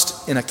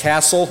ensconced in a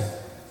castle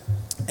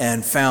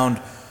and found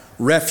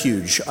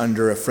refuge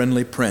under a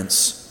friendly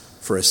prince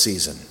for a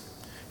season.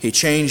 He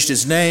changed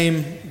his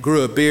name,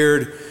 grew a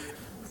beard,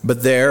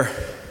 But there,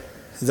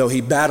 though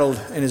he battled,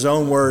 in his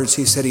own words,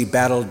 he said he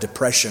battled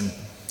depression.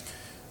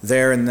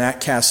 There in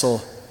that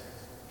castle,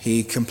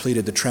 he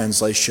completed the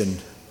translation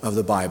of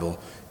the Bible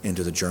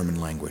into the German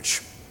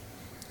language.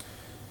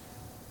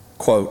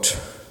 Quote,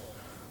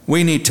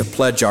 "We need to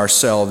pledge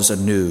ourselves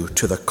anew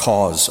to the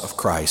cause of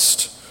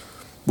Christ.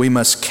 We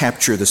must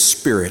capture the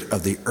spirit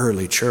of the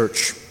early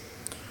church.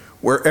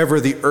 Wherever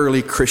the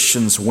early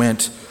Christians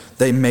went,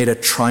 they made a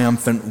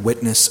triumphant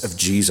witness of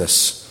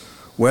Jesus.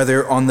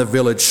 Whether on the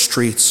village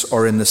streets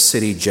or in the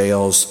city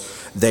jails,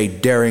 they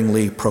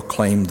daringly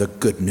proclaimed the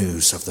good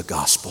news of the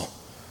gospel."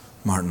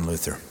 Martin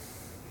Luther.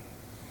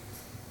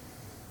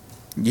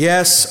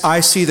 Yes, I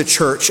see the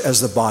church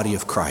as the body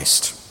of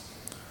Christ.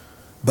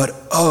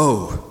 But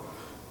oh,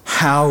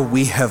 how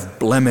we have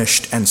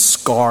blemished and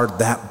scarred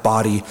that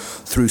body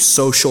through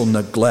social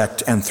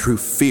neglect and through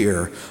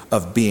fear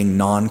of being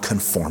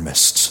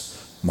nonconformists.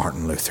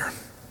 Martin Luther.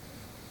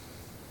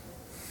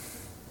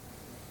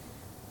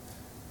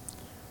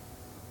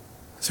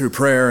 Through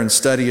prayer and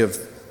study of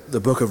the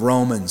book of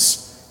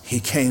Romans, he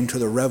came to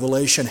the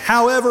revelation,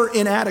 however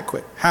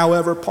inadequate,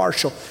 however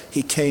partial,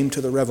 he came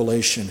to the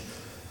revelation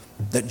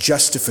that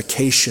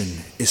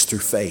justification is through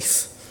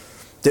faith.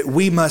 That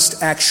we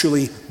must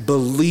actually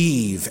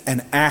believe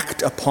and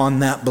act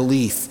upon that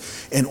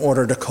belief in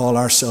order to call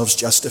ourselves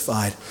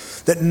justified.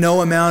 That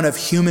no amount of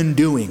human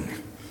doing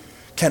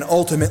can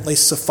ultimately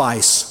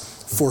suffice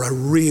for a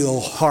real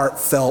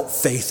heartfelt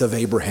faith of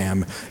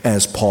Abraham,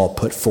 as Paul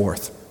put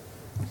forth.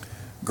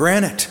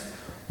 Granted,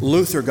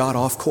 Luther got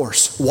off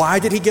course. Why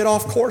did he get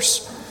off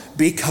course?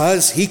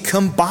 Because he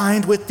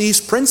combined with these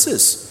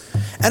princes.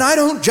 And I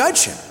don't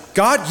judge him.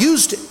 God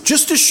used it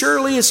just as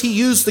surely as he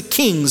used the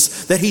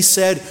kings that he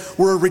said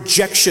were a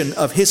rejection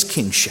of his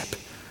kingship.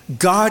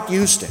 God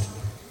used it.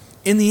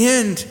 In the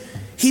end,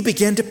 he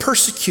began to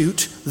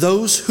persecute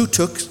those who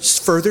took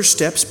further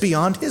steps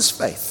beyond his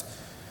faith.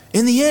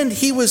 In the end,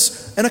 he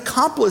was an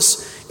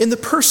accomplice in the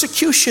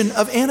persecution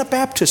of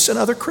Anabaptists and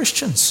other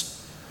Christians.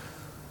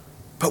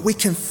 But we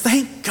can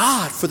thank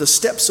God for the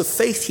steps of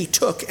faith he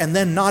took and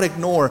then not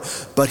ignore,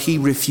 but he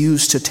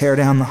refused to tear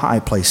down the high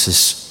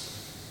places.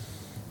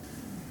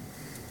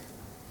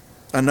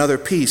 Another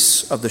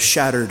piece of the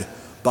shattered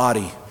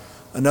body,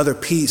 another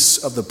piece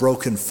of the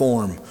broken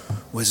form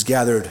was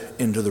gathered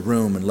into the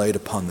room and laid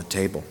upon the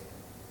table.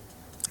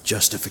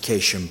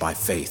 Justification by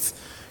faith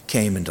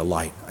came into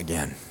light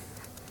again.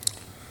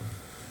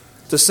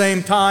 At the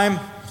same time,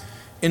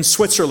 in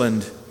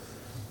Switzerland,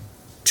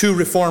 two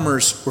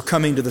reformers were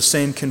coming to the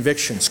same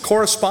convictions,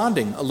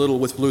 corresponding a little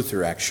with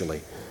Luther actually,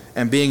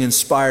 and being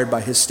inspired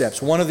by his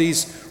steps. One of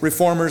these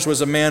reformers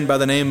was a man by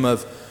the name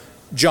of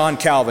John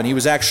Calvin. He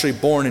was actually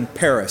born in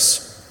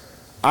Paris.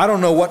 I don't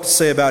know what to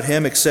say about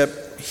him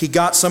except he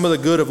got some of the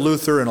good of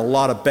Luther and a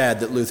lot of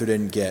bad that Luther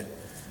didn't get.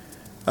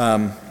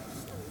 I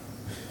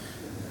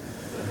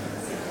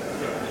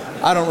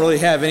don't really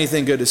have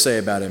anything good to say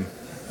about him.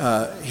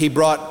 He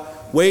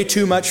brought way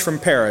too much from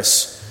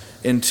Paris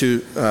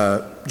into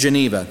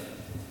Geneva.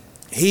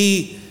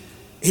 He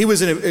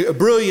was a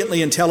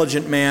brilliantly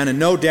intelligent man, and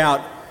no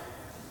doubt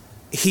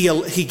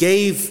he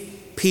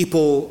gave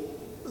people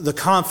the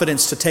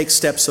confidence to take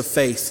steps of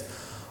faith,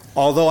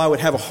 although I would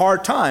have a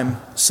hard time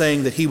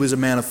saying that he was a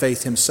man of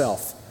faith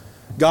himself.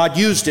 God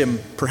used him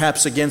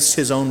perhaps against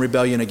his own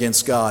rebellion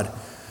against God.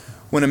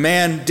 When a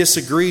man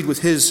disagreed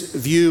with his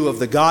view of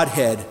the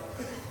Godhead,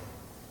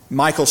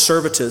 Michael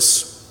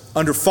Servetus,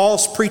 under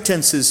false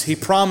pretenses, he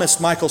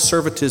promised Michael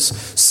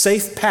Servetus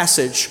safe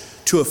passage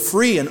to a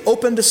free and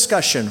open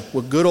discussion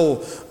with good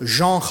old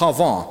John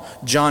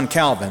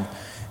Calvin.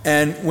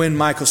 And when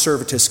Michael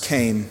Servetus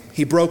came,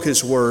 he broke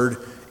his word,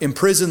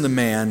 imprisoned the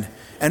man,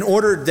 and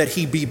ordered that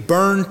he be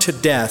burned to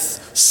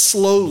death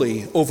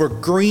slowly over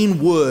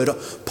green wood,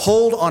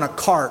 pulled on a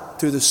cart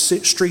through the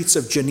streets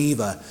of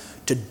Geneva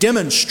to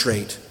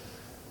demonstrate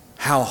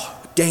how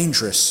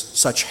dangerous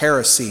such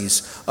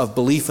heresies of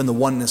belief in the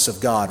oneness of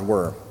God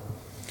were.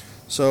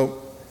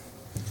 So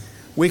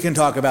we can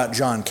talk about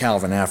John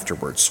Calvin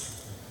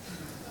afterwards.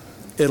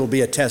 It'll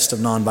be a test of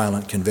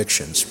nonviolent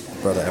convictions,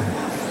 Brother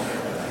Evan.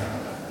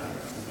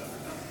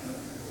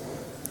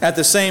 At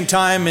the same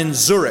time in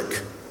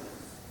Zurich,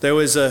 there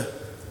was a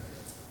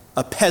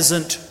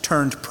peasant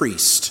turned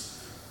priest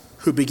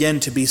who began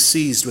to be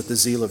seized with the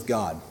zeal of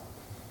God.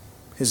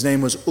 His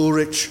name was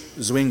Ulrich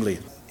Zwingli.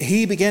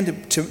 He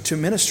began to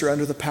minister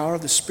under the power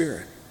of the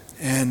Spirit.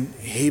 And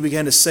he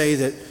began to say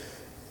that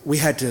we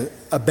had to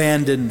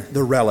abandon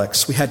the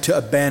relics. We had to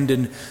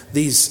abandon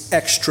these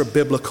extra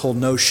biblical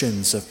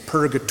notions of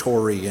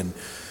purgatory and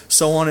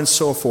so on and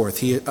so forth.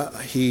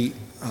 He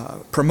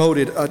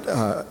promoted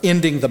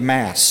ending the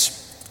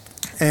Mass.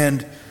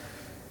 And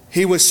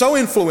he was so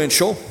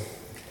influential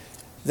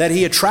that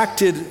he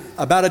attracted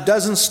about a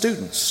dozen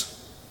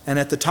students. And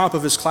at the top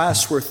of his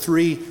class were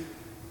three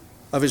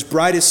of his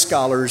brightest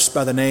scholars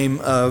by the name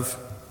of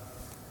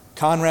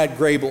Conrad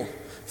Grebel,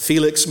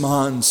 Felix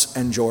Mons,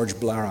 and George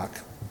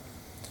Blarack.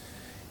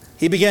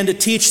 he began to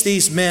teach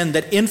these men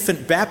that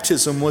infant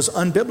baptism was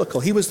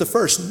unbiblical. He was the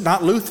first.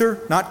 Not Luther,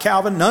 not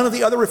Calvin. None of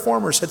the other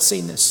reformers had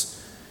seen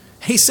this.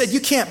 He said, you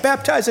can't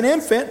baptize an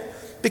infant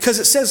because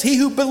it says he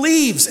who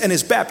believes and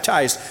is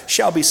baptized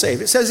shall be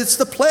saved. It says it's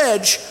the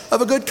pledge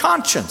of a good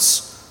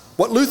conscience.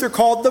 What Luther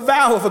called the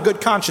vow of a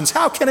good conscience.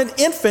 How can an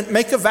infant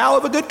make a vow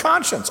of a good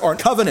conscience or a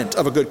covenant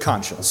of a good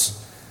conscience?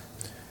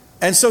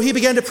 And so he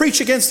began to preach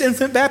against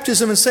infant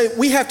baptism and say,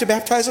 we have to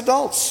baptize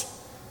adults.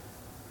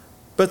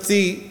 But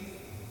the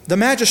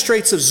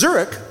magistrates of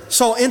Zurich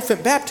saw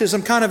infant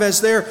baptism kind of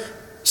as their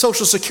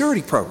social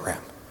security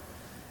program.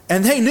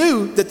 And they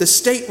knew that the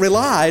state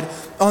relied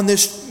on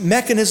this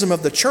mechanism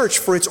of the church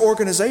for its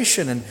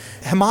organization and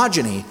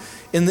homogeny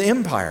in the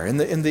empire, in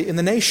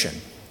the nation.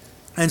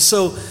 And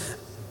so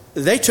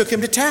they took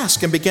him to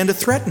task and began to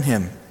threaten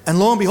him. And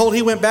lo and behold,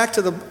 he went back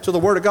to the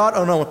Word of God.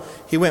 Oh no,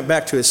 he went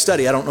back to his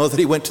study. I don't know that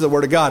he went to the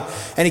Word of God.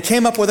 And he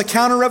came up with a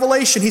counter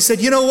revelation. He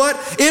said, you know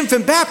what?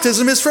 Infant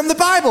baptism is from the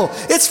Bible.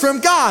 It's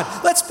from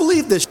God. Let's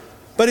believe this.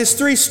 But his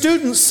three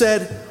students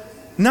said,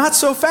 not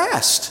so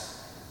fast.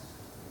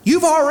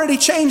 You've already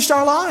changed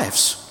our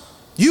lives.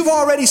 You've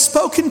already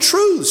spoken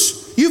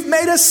truths. You've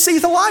made us see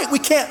the light. We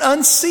can't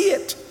unsee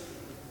it.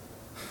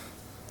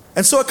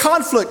 And so a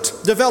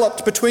conflict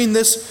developed between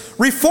this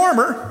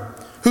reformer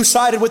who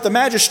sided with the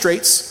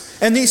magistrates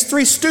and these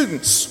three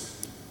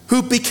students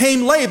who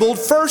became labeled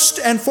first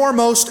and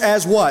foremost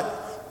as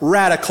what?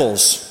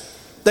 Radicals.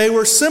 They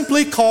were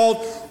simply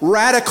called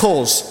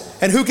radicals.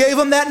 And who gave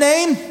them that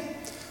name?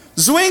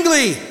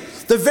 Zwingli,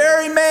 the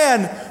very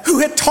man who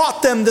had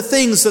taught them the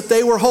things that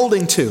they were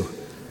holding to.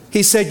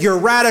 He said, you're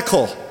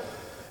radical.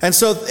 And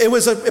so it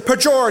was a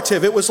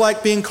pejorative. It was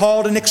like being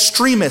called an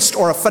extremist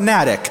or a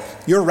fanatic.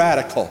 You're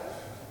radical.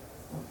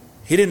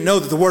 He didn't know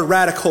that the word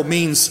radical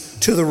means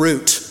to the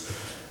root.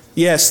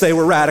 Yes, they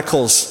were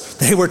radicals.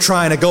 They were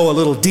trying to go a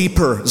little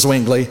deeper,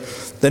 Zwingli,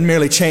 than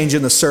merely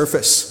changing the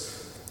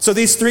surface. So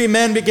these three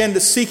men began to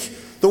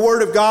seek the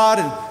Word of God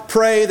and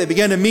pray. They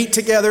began to meet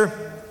together.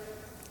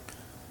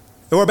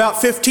 There were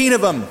about 15 of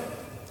them.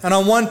 And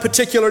on one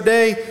particular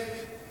day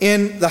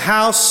in the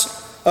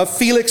house of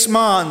Felix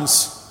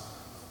Mons,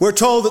 we're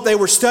told that they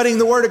were studying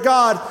the Word of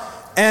God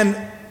and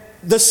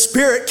the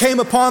Spirit came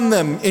upon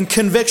them in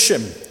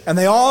conviction. And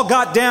they all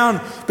got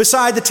down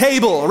beside the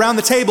table, around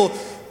the table,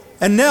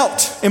 and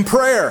knelt in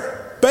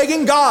prayer,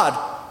 begging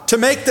God to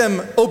make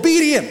them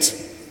obedient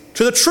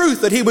to the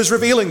truth that He was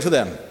revealing to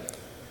them.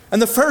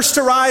 And the first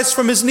to rise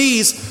from his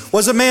knees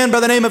was a man by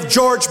the name of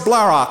George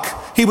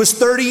Blaurock. He was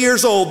 30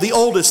 years old, the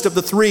oldest of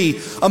the three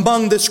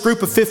among this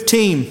group of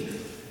 15.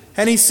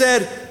 And he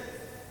said,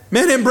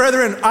 men and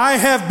brethren, I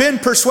have been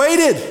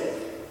persuaded.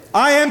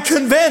 I am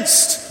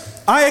convinced.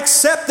 I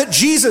accept that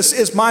Jesus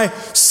is my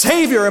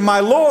Savior and my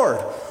Lord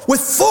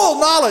with full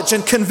knowledge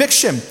and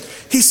conviction.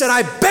 He said,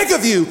 I beg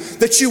of you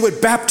that you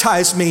would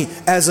baptize me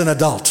as an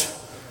adult.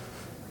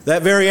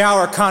 That very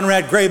hour,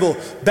 Conrad Grebel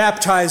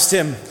baptized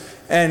him,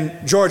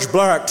 and George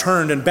Blaurock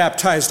turned and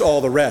baptized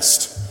all the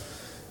rest.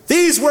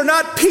 These were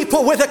not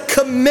people with a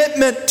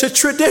commitment to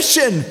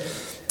tradition.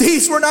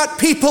 These were not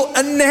people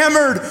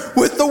enamored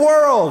with the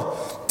world.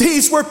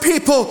 These were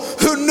people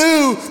who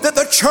knew that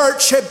the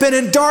church had been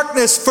in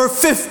darkness for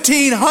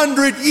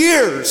 1,500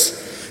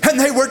 years. And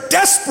they were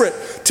desperate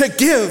to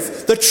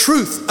give the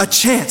truth a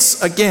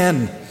chance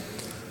again.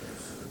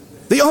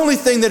 The only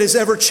thing that has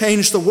ever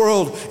changed the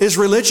world is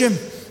religion.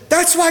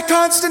 That's why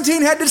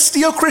Constantine had to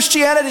steal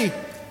Christianity.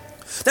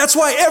 That's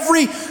why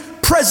every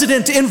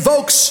president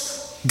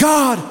invokes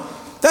God.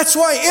 That's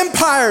why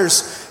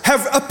empires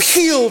have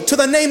appealed to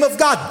the name of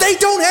God. They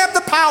don't have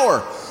the power.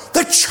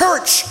 The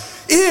church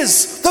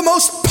is the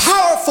most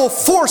powerful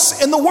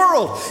force in the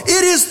world.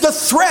 It is the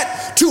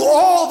threat to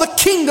all the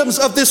kingdoms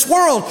of this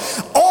world.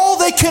 All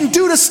they can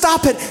do to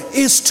stop it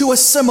is to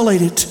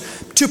assimilate it,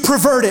 to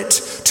pervert it,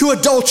 to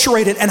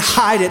adulterate it, and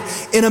hide it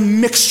in a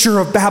mixture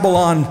of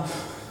Babylon.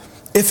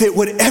 If it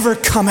would ever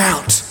come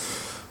out,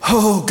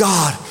 oh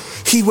God,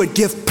 He would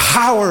give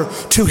power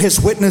to His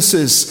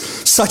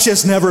witnesses such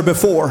as never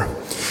before.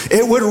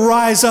 It would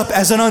rise up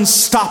as an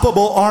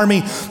unstoppable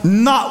army,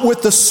 not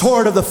with the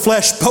sword of the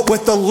flesh, but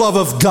with the love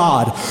of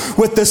God,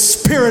 with the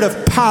spirit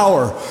of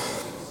power.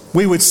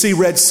 We would see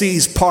Red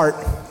Seas part.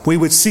 We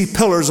would see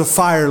pillars of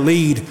fire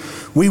lead.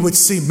 We would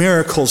see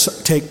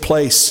miracles take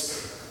place.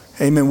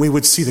 Amen. We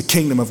would see the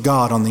kingdom of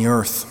God on the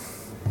earth.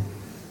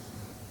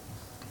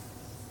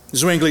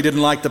 Zwingli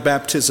didn't like the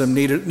baptism,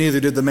 neither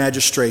did the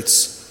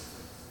magistrates.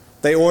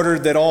 They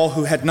ordered that all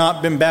who had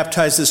not been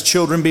baptized as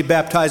children be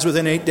baptized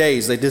within 8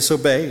 days. They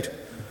disobeyed.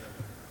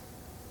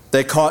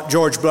 They caught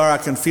George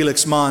Blaurock and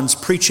Felix Mons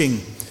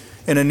preaching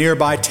in a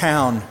nearby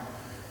town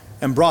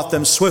and brought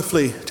them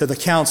swiftly to the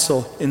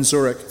council in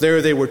Zurich.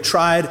 There they were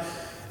tried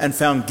and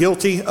found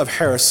guilty of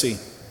heresy.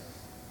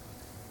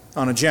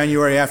 On a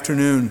January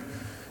afternoon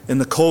in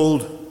the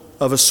cold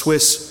of a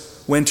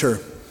Swiss winter,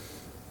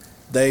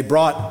 they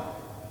brought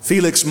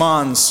Felix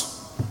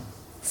Mons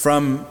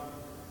from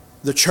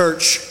the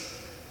church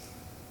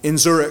in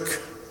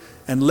Zurich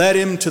and led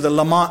him to the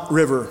Lamont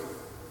River.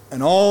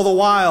 And all the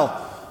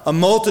while, a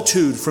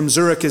multitude from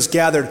Zurich is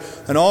gathered,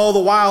 and all the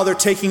while they're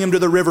taking him to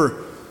the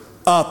river.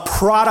 A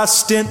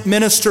Protestant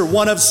minister,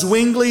 one of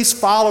Zwingli's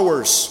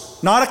followers,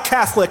 not a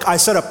Catholic, I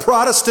said a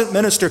Protestant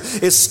minister,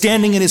 is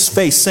standing in his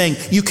face saying,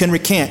 you can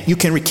recant, you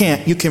can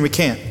recant, you can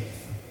recant.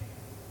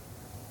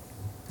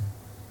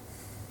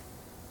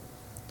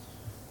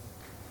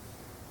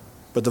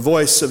 But the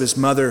voice of his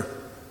mother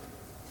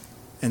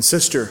and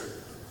sister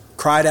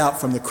cried out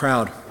from the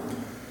crowd,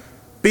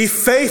 "Be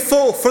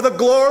faithful for the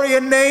glory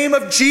and name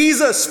of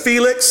Jesus,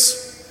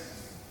 Felix."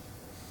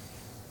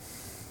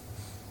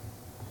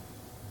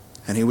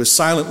 And he was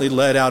silently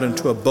led out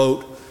into a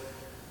boat.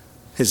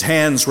 His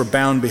hands were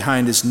bound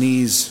behind his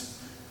knees,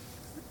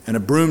 and a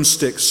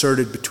broomstick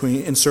inserted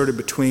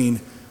between,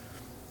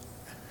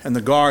 and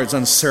the guards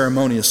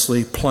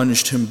unceremoniously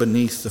plunged him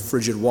beneath the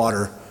frigid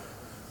water.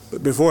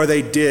 But before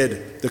they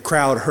did, the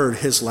crowd heard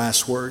his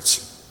last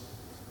words.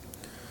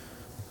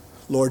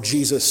 "Lord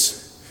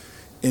Jesus,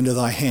 into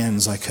thy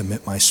hands I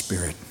commit my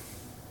spirit."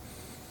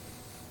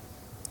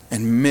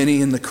 And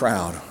many in the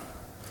crowd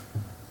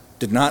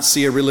did not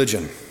see a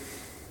religion.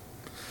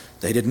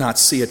 They did not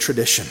see a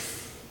tradition.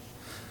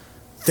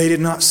 They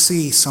did not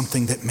see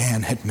something that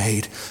man had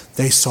made.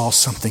 They saw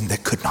something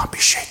that could not be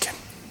shaken.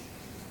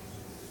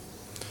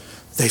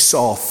 They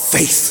saw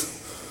faith.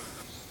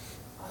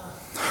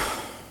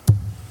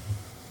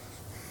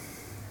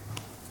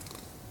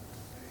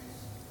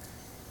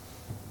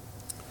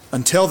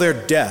 Until their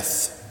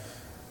death,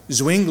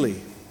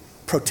 Zwingli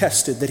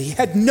protested that he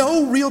had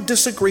no real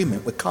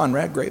disagreement with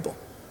Conrad Grebel.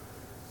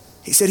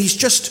 He said he's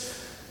just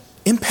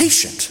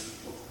impatient.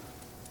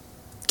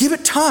 Give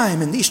it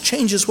time and these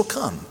changes will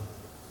come.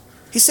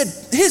 He said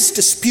his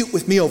dispute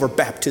with me over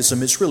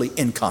baptism is really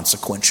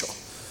inconsequential.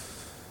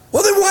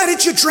 Well, then why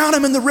did you drown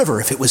him in the river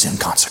if it was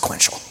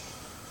inconsequential?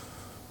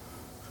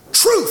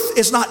 Truth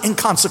is not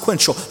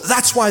inconsequential.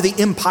 That's why the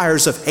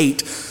empires of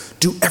hate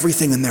do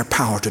everything in their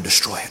power to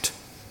destroy it.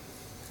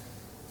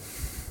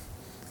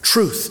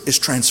 Truth is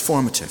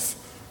transformative.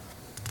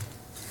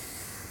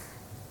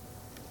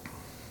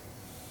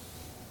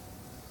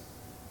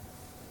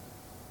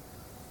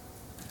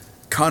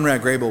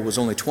 Conrad Grebel was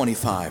only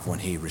 25 when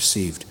he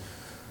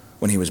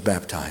was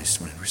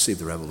baptized, when he received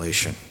the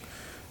revelation.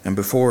 And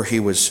before he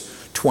was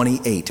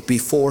 28,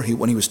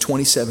 when he was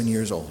 27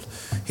 years old,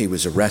 he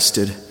was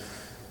arrested,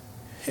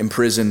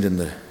 imprisoned in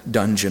the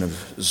dungeon of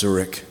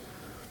Zurich.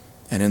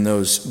 And in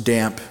those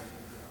damp,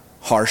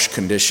 harsh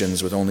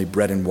conditions with only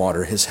bread and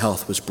water, his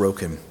health was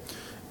broken.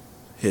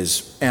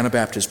 His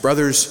Anabaptist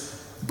brothers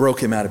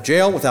broke him out of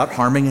jail without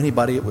harming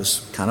anybody. It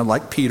was kind of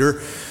like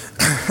Peter.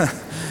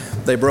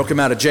 They broke him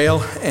out of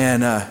jail,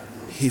 and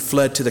he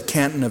fled to the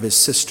canton of his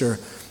sister,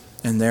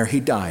 and there he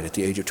died at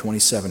the age of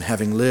 27,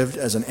 having lived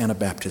as an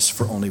Anabaptist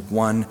for only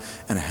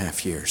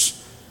 1.5 years.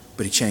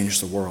 But he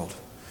changed the world.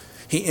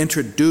 He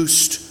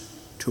introduced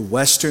to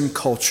Western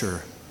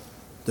culture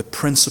the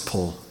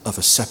principle of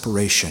a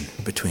separation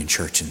between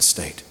church and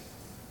state.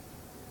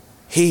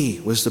 He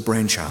was the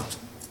brainchild,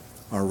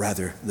 or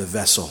rather the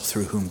vessel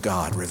through whom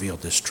God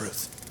revealed this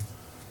truth.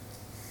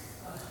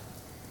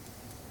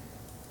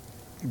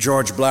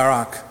 George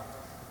Blalock,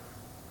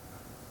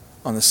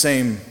 at the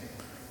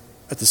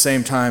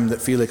same time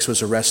that Felix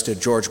was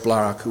arrested, George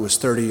Blalock, who was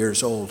 30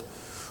 years old,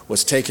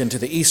 was taken to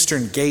the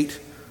eastern gate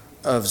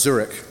of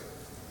Zurich.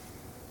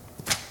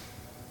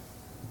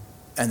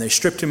 And they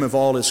stripped him of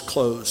all his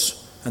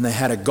clothes, and they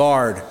had a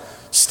guard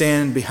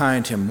stand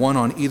behind him, one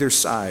on either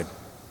side.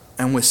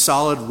 And with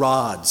solid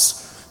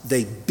rods,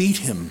 they beat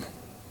him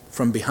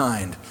from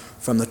behind,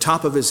 from the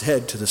top of his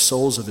head to the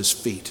soles of his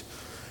feet,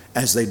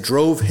 as they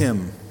drove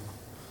him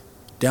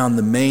down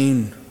the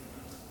main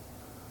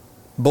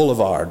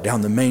boulevard,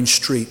 down the main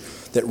street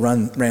that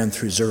ran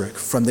through Zurich,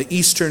 from the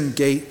eastern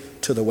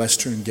gate to the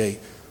western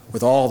gate,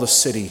 with all the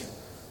city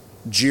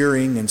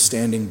jeering and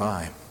standing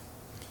by.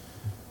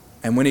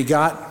 And when he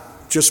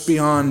got just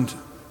beyond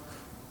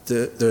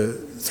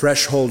the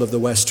threshold of the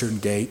western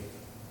gate,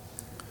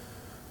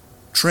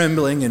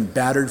 trembling and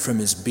battered from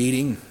his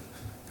beating,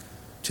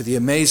 to the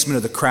amazement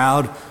of the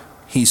crowd,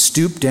 he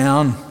stooped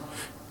down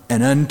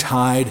and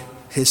untied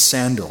his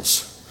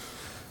sandals,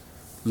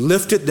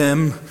 lifted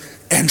them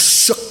and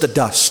shook the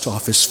dust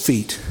off his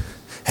feet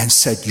and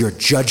said, "Your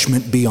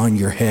judgment be on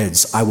your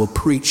heads. I will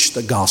preach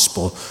the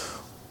gospel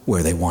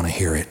where they want to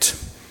hear it."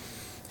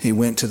 He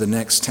went to the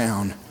next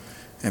town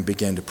and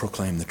began to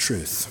proclaim the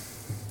truth.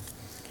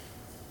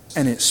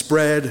 And it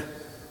spread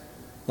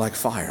like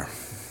fire.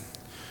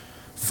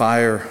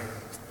 Fire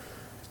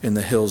in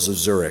the hills of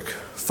Zurich,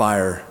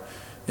 fire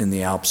in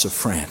the Alps of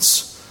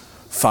France,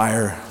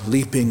 fire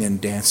leaping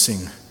and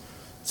dancing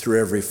through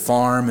every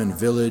farm and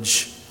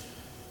village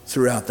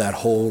throughout that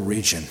whole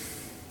region.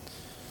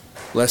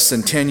 Less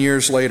than 10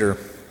 years later,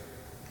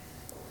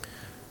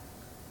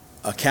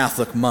 a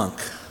Catholic monk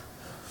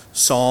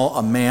saw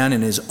a man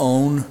in his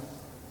own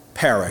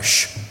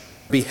parish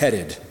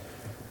beheaded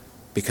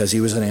because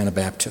he was an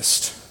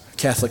Anabaptist, a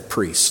Catholic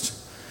priest.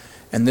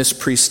 And this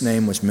priest's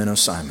name was Menno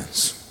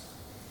Simons.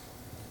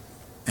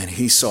 And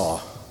he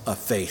saw a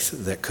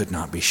faith that could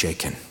not be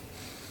shaken.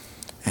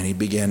 and he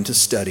began to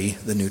study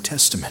the New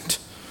Testament.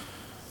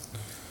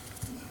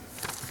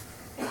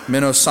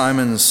 Menno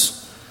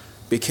Simons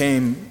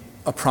became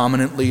a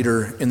prominent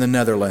leader in the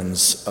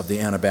Netherlands of the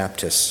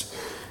Anabaptists,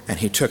 and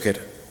he took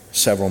it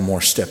several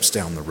more steps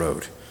down the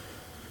road.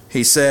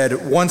 He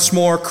said, "Once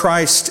more,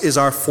 Christ is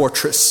our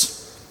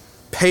fortress,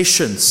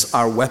 patience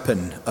our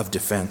weapon of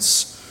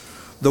defense.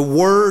 The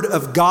word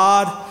of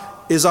God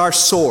is our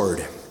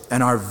sword,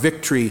 and our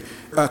victory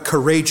a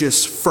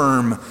courageous,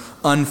 firm,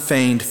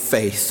 unfeigned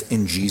faith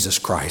in Jesus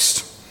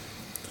Christ.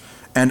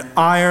 And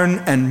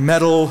iron and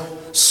metal,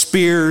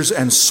 spears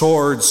and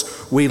swords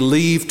we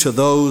leave to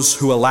those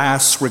who,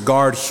 alas,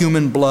 regard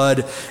human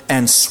blood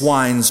and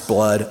swine's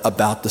blood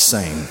about the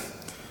same.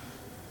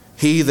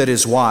 He that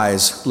is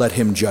wise, let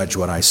him judge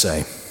what I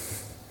say."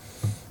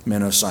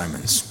 Menno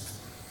Simons.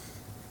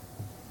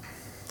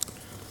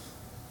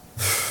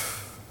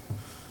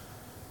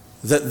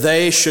 That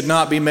they should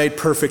not be made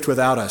perfect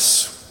without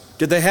us.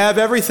 Did they have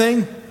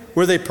everything?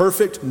 Were they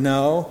perfect?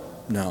 No.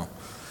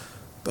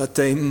 But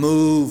they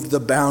moved the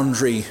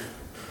boundary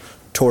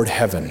toward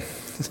heaven.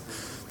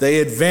 They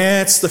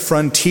advanced the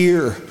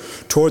frontier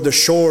toward the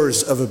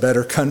shores of a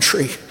better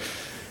country.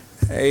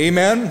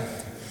 Amen.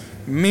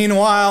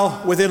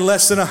 Meanwhile, within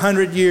less than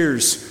 100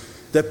 years,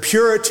 the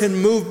Puritan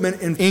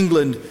movement in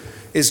England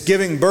is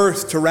giving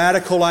birth to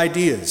radical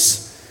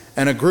ideas,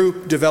 and a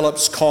group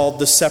develops called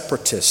the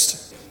Separatists.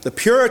 The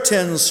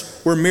Puritans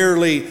were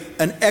merely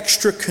an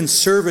extra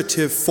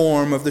conservative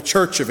form of the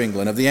Church of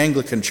England, of the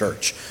Anglican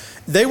Church.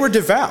 They were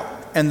devout,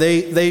 and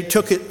they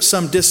took it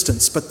some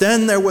distance. But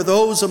then there were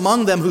those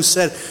among them who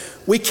said,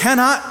 we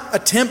cannot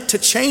attempt to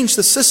change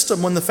the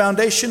system when the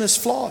foundation is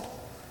flawed.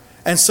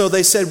 And so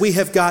they said, we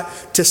have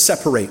got to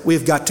separate.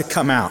 We've got to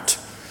come out.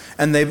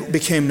 And they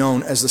became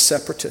known as the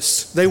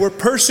Separatists. They were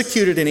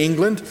persecuted in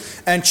England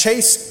and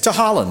chased to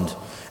Holland.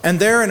 And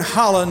there in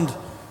Holland,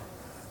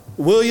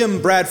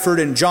 William Bradford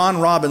and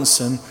John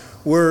Robinson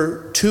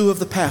were two of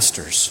the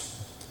pastors.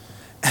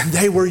 And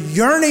they were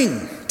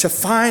yearning to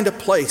find a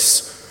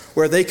place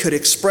where they could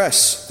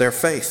express their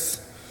faith.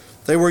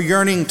 They were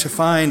yearning to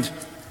find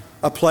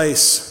a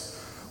place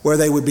where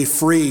they would be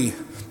free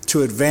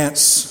to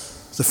advance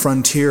the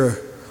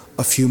frontier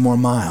a few more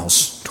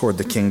miles toward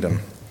the kingdom.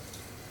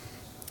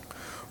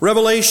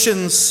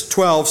 Revelations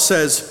 12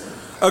 says,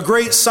 "A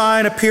great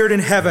sign appeared in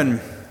heaven,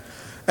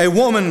 a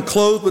woman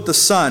clothed with the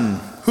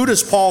sun." Who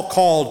does Paul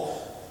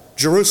call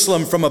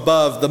Jerusalem from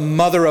above, the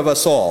mother of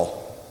us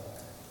all?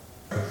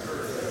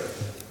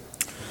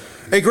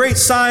 "A great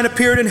sign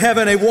appeared in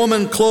heaven, a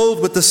woman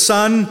clothed with the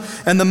sun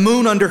and the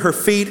moon under her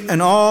feet,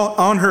 and all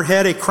on her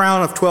head a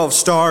crown of 12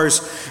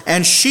 stars.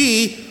 And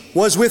she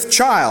was with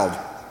child.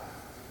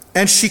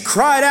 And she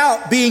cried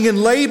out, being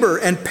in labor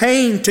and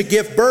pain to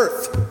give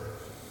birth."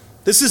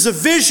 This is a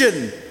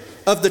vision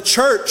of the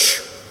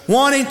church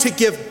wanting to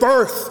give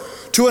birth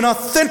to an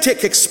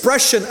authentic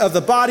expression of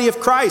the body of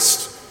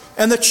Christ.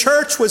 And the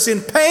church was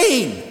in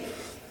pain.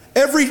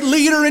 Every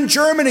leader in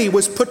Germany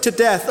was put to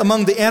death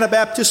among the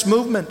Anabaptist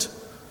movement.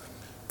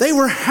 They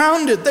were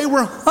hounded. They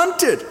were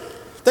hunted.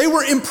 They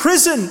were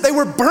imprisoned. They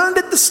were burned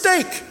at the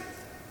stake.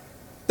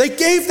 They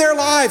gave their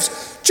lives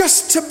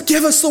just to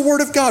give us the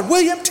word of God.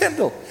 William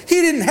Tyndale,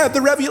 he didn't have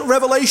the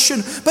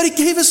revelation, but he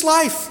gave his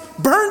life,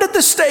 burned at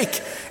the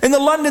stake in the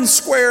London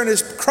Square, and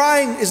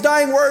his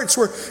dying words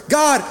were,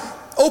 "God,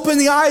 open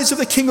the eyes of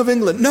the King of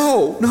England."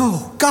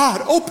 No,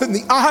 God, open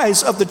the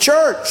eyes of the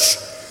church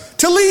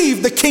to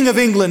leave the King of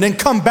England and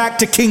come back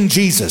to King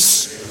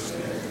Jesus.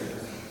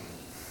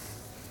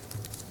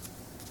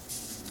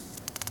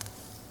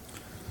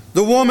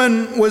 The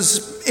woman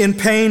was in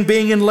pain,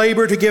 being in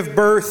labor to give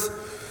birth.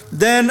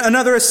 Then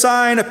another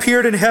sign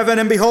appeared in heaven,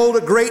 and behold,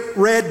 a great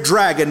red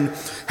dragon,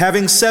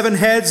 having 7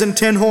 heads and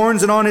 10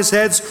 horns, and on his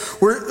heads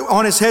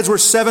were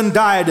 7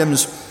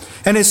 diadems.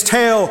 And his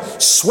tail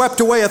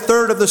swept away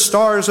 1/3 of the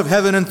stars of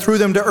heaven and threw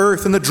them to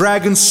earth. And the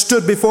dragon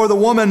stood before the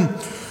woman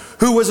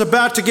who was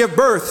about to give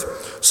birth,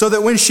 so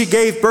that when she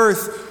gave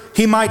birth,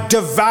 he might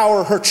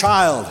devour her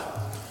child.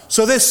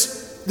 So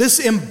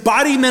this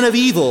embodiment of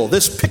evil,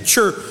 this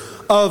picture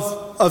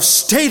of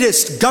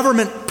statist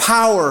government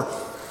power,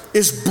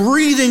 is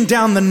breathing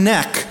down the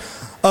neck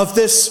of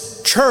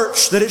this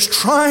church that is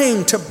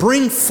trying to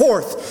bring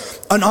forth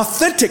an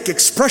authentic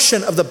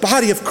expression of the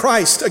body of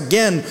Christ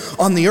again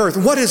on the earth.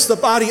 What is the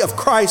body of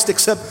Christ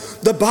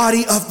except the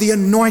body of the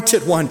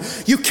anointed one?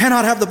 You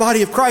cannot have the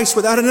body of Christ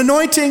without an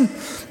anointing.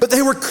 But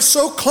they were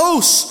so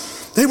close.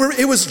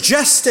 It was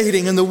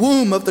gestating in the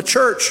womb of the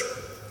church.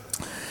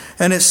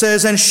 And it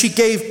says, "And she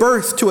gave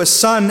birth to a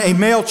son, a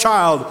male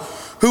child,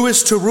 who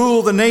is to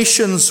rule the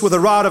nations with a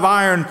rod of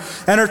iron.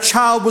 And her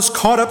child was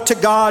caught up to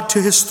God,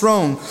 to his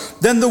throne.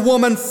 Then the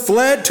woman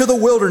fled to the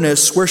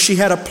wilderness, where she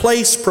had a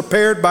place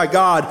prepared by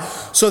God,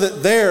 so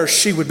that there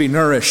she would be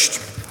nourished."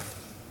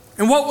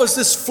 And what was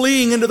this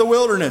fleeing into the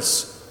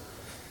wilderness?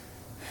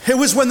 It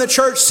was when the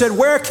church said,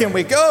 where can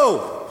we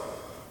go?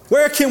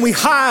 Where can we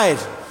hide?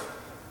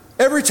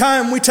 Every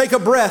time we take a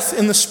breath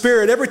in the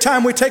Spirit, every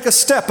time we take a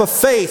step of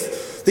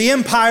faith, the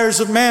empires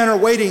of man are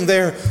waiting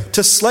there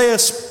to slay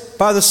us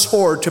by the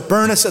sword, to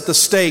burn us at the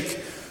stake,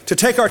 to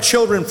take our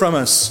children from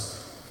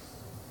us.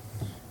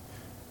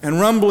 And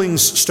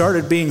rumblings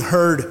started being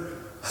heard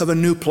of a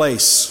new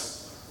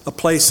place, a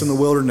place in the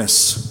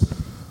wilderness,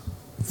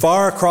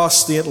 far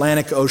across the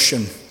Atlantic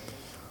Ocean,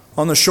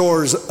 on the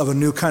shores of a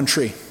new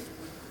country.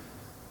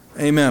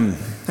 Amen.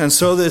 And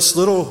so this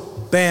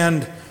little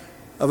band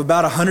of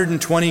about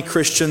 120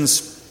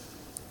 Christians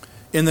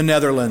in the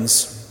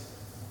Netherlands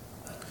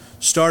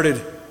started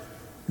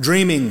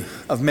dreaming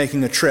of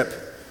making a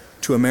trip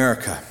to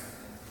America.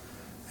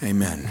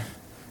 Amen.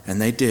 And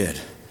they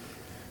did.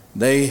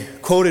 They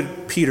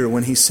quoted Peter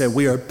when he said,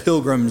 "We are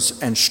pilgrims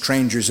and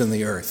strangers in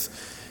the earth."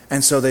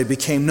 And so they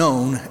became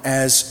known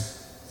as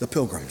the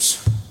Pilgrims.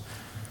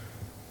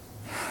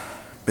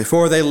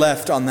 Before they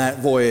left on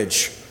that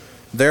voyage,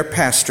 their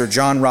pastor,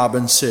 John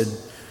Robinson,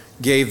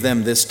 gave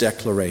them this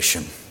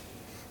declaration.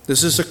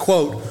 This is a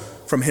quote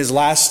from his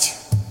last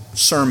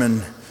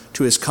sermon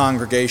to his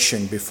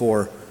congregation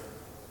before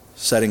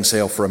setting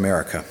sail for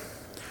America.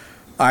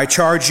 "I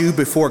charge you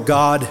before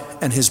God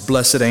and his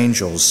blessed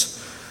angels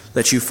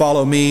that you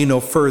follow me no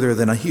further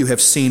than you have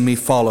seen me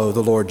follow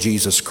the Lord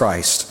Jesus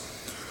Christ.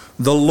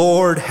 The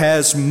Lord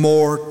has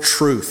more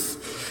truth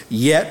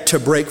yet to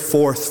break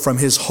forth from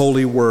his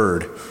holy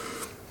word.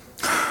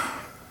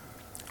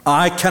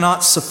 I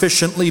cannot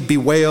sufficiently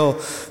bewail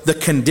the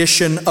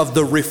condition of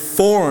the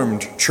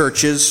Reformed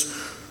churches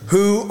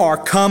who are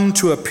come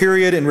to a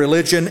period in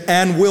religion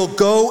and will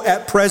go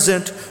at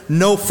present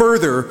no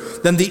further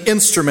than the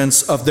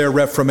instruments of their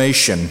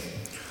Reformation.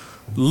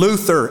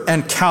 Luther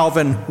and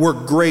Calvin were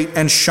great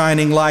and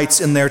shining lights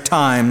in their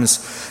times,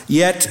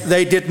 yet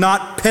they did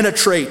not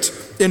penetrate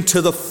into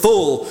the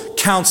full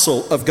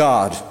counsel of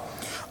God.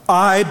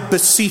 I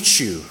beseech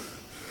you,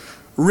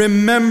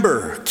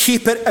 remember,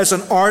 keep it as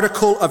an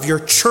article of your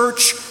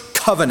church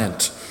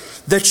covenant,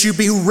 that you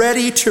be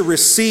ready to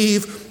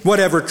receive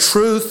whatever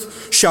truth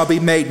shall be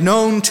made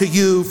known to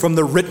you from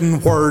the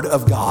written word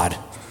of God.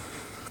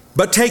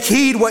 But take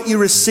heed what you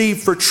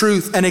receive for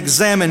truth, and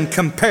examine,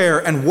 compare,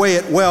 and weigh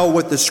it well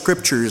with the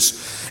Scriptures.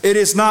 It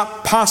is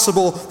not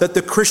possible that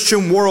the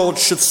Christian world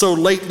should so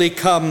lately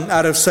come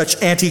out of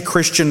such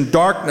anti-Christian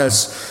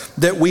darkness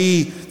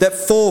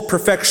that full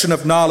perfection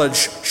of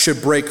knowledge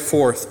should break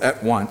forth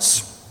at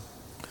once."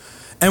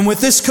 And with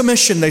this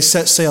commission, they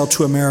set sail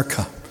to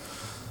America.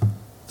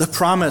 The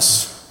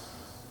promise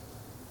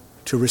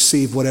to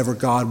receive whatever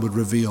God would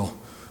reveal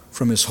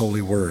from his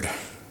holy word.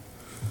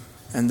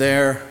 And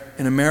there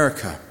in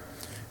America,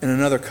 in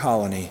another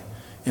colony,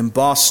 in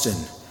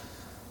Boston,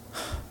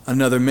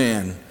 another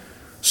man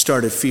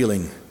started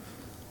feeling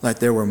like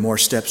there were more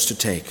steps to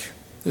take.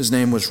 His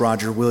name was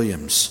Roger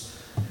Williams.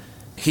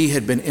 He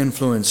had been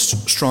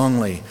influenced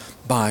strongly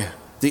by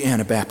the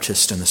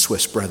Anabaptists and the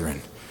Swiss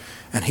Brethren,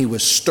 and he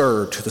was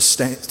stirred to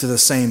the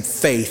same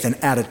faith and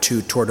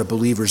attitude toward a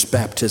believer's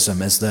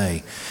baptism as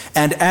they.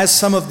 And as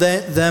some of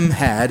them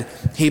had,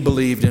 he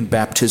believed in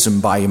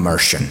baptism by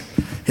immersion.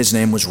 His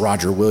name was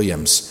Roger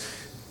Williams,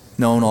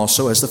 known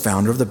also as the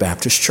founder of the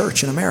Baptist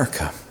Church in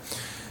America.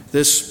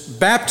 This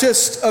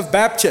Baptist of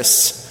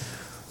Baptists,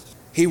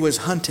 he was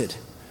hunted.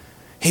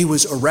 He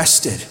was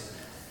arrested.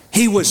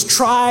 He was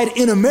tried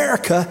in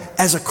America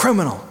as a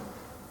criminal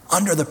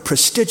under the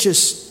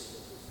prestigious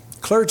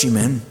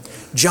clergyman,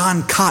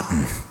 John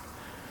Cotton.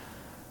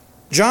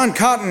 John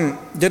Cotton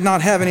did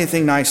not have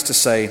anything nice to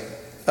say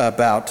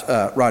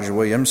about Roger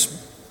Williams.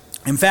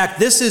 In fact,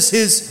 this is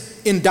his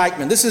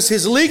indictment. This is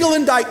his legal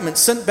indictment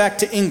sent back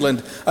to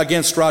England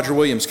against Roger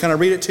Williams. Can I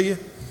read it to you?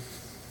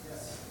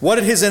 What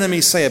did his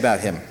enemies say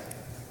about him?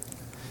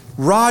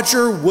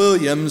 Roger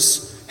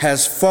Williams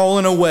has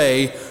fallen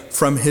away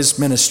from his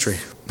ministry,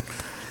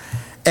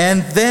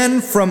 and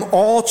then from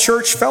all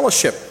church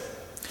fellowship,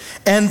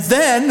 and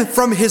then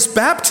from his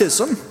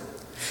baptism,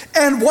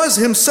 and was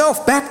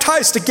himself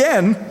baptized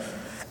again,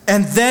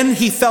 and then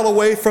he fell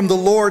away from the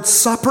Lord's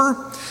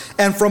Supper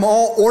and from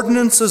all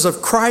ordinances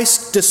of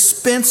Christ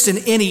dispensed in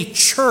any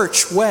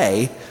church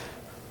way,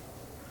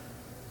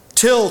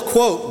 till,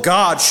 quote,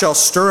 God shall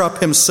stir up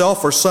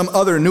himself or some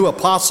other new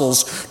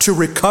apostles to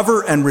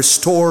recover and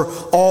restore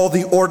all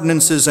the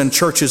ordinances and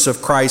churches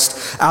of Christ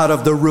out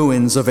of the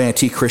ruins of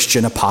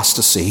anti-Christian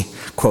apostasy,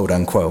 quote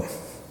unquote.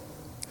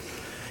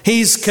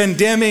 He's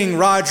condemning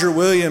Roger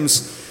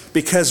Williams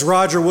because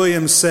Roger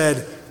Williams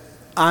said,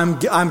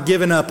 I'm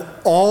giving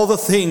up all the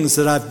things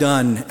that I've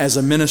done as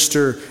a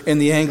minister in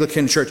the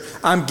Anglican Church.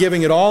 I'm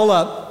giving it all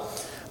up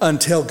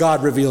until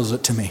God reveals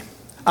it to me.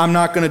 I'm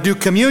not going to do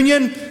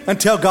communion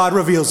until God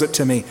reveals it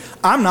to me.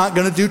 I'm not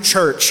going to do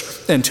church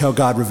until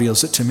God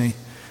reveals it to me.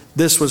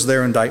 This was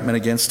their indictment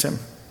against him.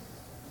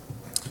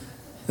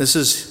 This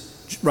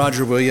is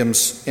Roger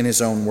Williams in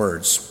his own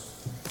words.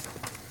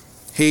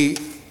 He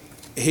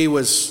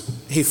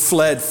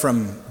fled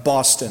from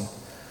Boston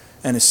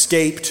and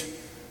escaped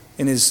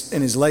in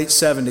his late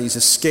 70s,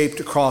 escaped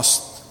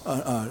across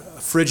a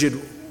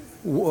frigid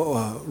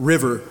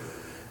river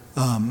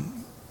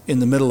in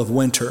the middle of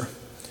winter,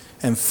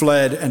 and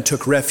fled and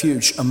took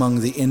refuge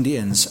among the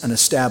Indians and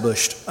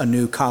established a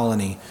new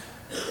colony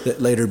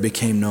that later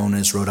became known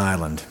as Rhode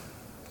Island.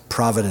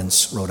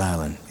 Providence, Rhode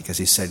Island, because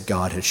he said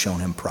God had shown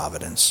him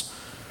providence.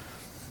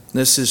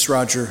 This is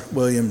Roger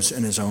Williams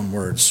in his own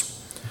words.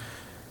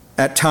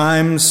 At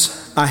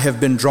times, I have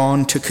been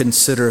drawn to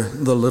consider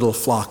the little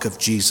flock of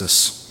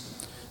Jesus,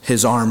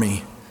 his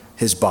army,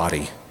 his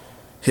body,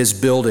 his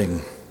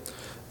building,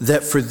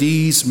 that for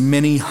these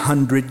many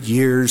hundred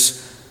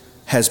years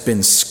has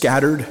been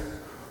scattered,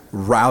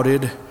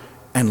 routed,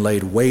 and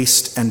laid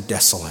waste and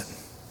desolate.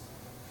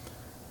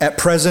 At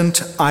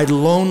present, I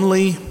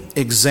lonely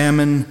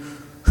examine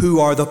who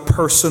are the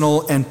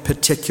personal and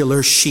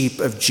particular sheep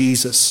of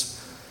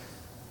Jesus,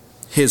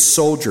 his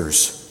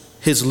soldiers,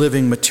 his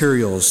living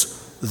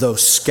materials, though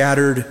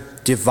scattered,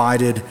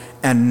 divided,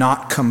 and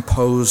not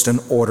composed and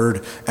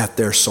ordered at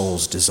their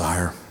soul's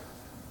desire.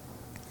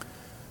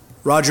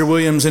 Roger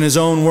Williams, in his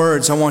own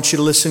words, I want you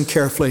to listen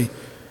carefully.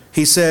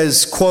 He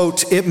says,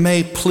 quote, "It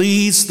may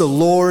please the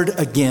Lord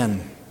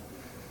again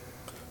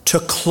to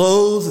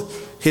clothe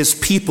his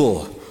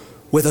people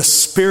with a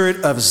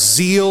spirit of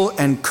zeal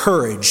and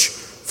courage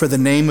for the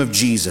name of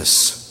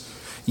Jesus.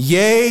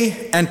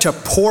 Yea, and to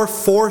pour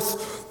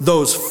forth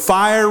those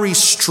fiery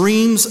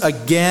streams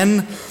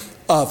again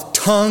of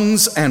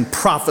tongues and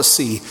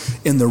prophecy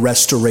in the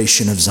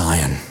restoration of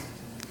Zion."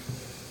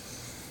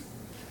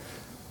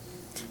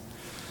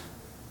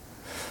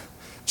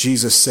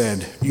 Jesus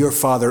said, "Your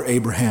father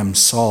Abraham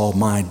saw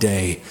my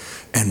day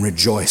and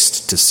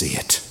rejoiced to see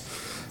it.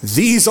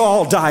 These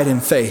all died in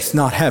faith,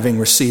 not having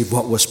received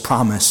what was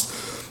promised,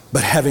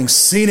 but having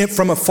seen it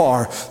from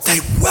afar, they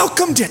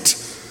welcomed it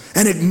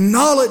and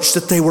acknowledged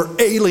that they were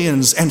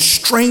aliens and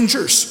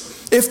strangers.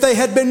 If they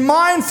had been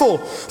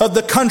mindful of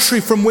the country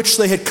from which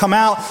they had come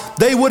out,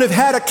 they would have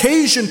had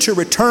occasion to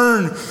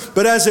return.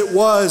 But as it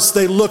was,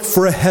 they looked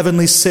for a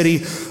heavenly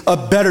city, a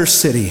better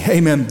city."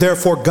 Amen.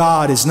 "Therefore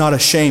God is not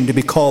ashamed to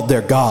be called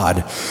their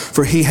God,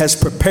 for he has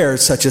prepared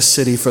such a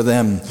city for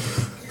them,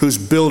 whose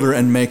builder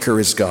and maker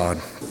is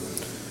God."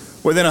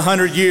 Within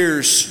 100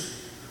 years,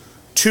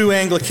 two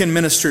Anglican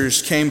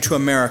ministers came to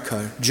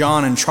America,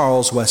 John and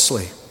Charles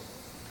Wesley.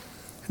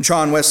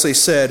 John Wesley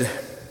said,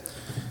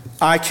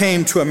 "I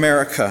came to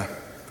America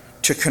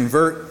to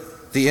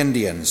convert the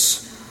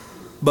Indians,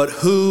 but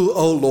who,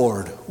 O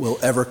Lord, will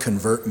ever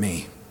convert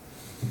me?"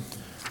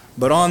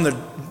 But on the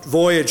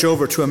voyage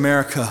over to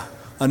America,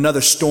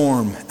 another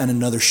storm and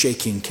another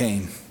shaking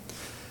came.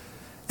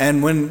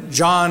 And when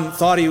John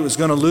thought he was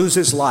going to lose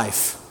his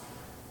life,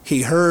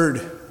 he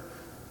heard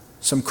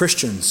some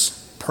Christians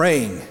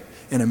praying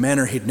in a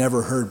manner he'd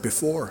never heard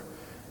before.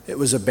 It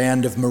was a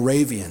band of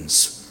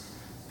Moravians.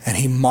 And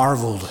he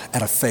marveled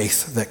at a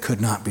faith that could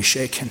not be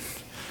shaken.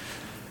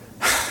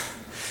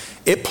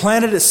 It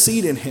planted a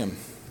seed in him.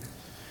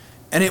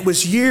 And it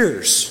was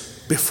years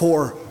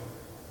before,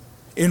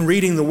 in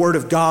reading the Word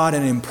of God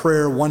and in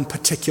prayer one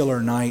particular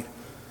night,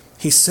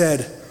 he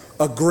said,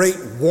 "A great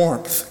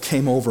warmth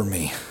came over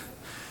me,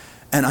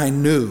 and I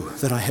knew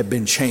that I had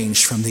been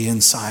changed from the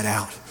inside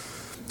out."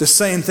 The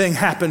same thing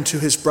happened to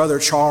his brother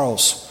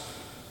Charles.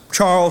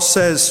 Charles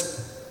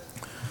says,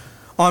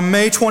 on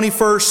May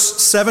 21st,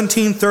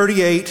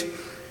 1738,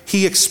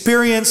 he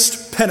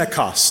experienced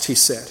Pentecost, he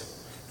said.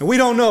 And we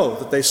don't know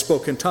that they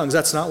spoke in tongues.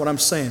 That's not what I'm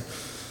saying.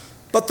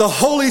 But the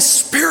Holy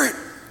Spirit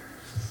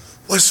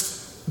was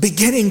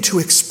beginning to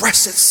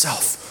express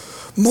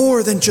itself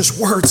more than just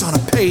words on a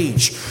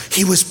page.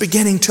 He was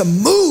beginning to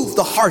move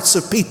the hearts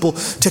of people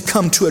to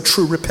come to a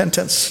true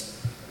repentance.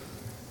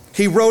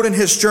 He wrote in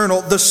his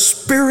journal, "The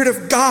Spirit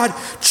of God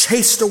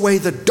chased away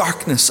the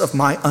darkness of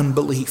my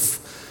unbelief."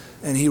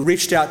 And he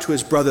reached out to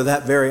his brother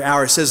that very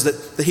hour. It says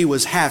that he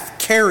was half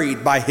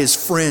carried by his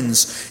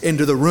friends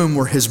into the room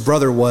where his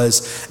brother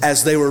was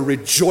as they were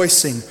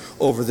rejoicing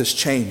over this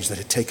change that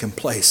had taken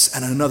place.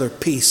 And another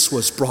piece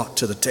was brought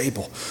to the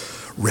table: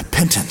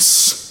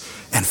 repentance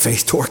and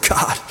faith toward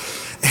God.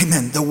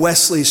 Amen. The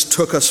Wesleys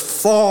took us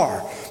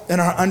far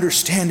in our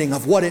understanding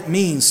of what it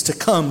means to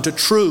come to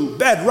true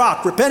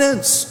bedrock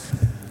repentance.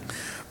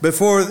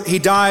 Before he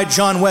died,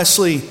 John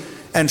Wesley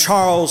and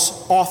Charles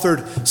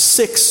authored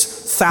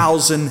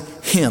 6,000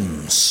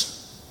 hymns,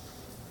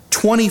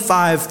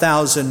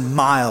 25,000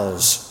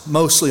 miles,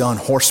 mostly on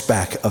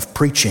horseback, of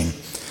preaching.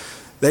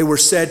 They were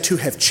said to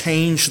have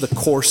changed the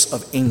course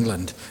of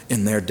England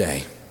in their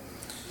day.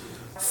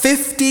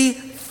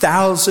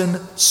 50,000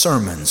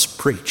 sermons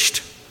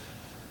preached.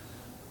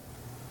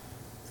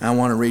 I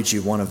want to read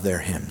you one of their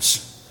hymns.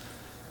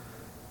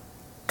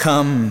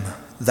 "Come,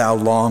 thou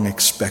long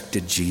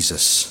expected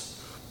Jesus,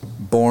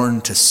 born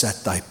to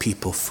set thy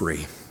people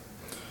free.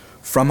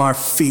 From our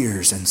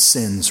fears and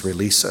sins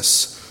release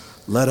us.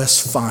 Let us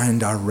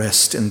find our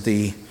rest in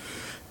thee.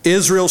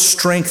 Israel's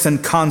strength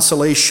and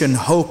consolation,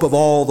 hope of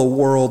all the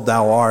world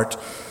thou art,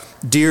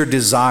 dear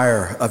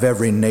desire of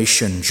every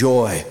nation,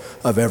 joy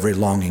of every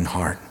longing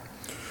heart.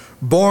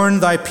 Born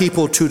thy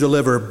people to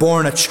deliver,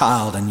 born a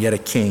child and yet a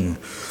king,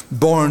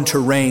 born to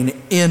reign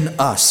in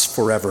us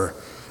forever.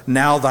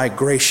 Now thy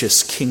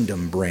gracious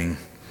kingdom bring.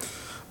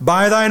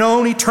 By thine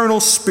own eternal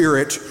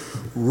Spirit,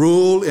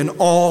 rule in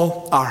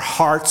all our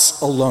hearts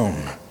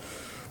alone.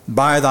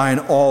 by thine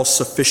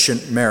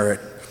all-sufficient merit,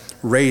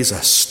 raise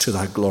us to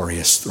thy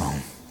glorious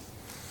throne.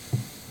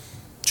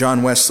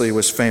 John Wesley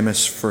was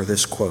famous for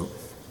this quote: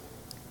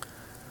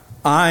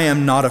 I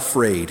am not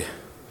afraid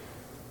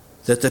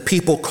that the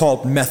people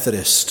called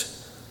Methodist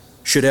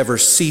should ever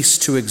cease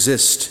to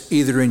exist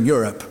either in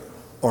Europe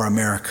or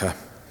America.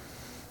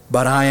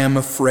 But I am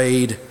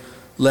afraid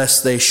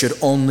lest they should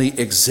only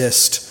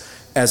exist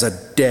as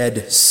a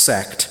dead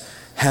sect,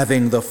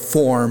 having the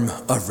form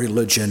of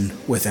religion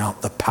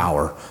without the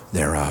power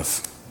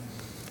thereof.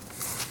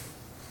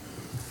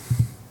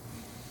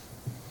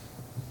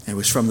 It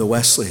was from the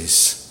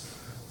Wesleys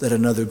that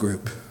another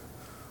group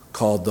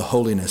called the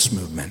Holiness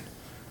Movement,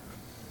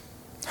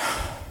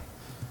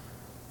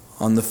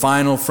 on the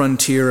final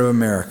frontier of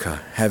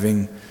America,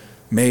 having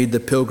made the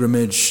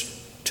pilgrimage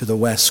to the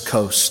West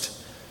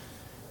Coast,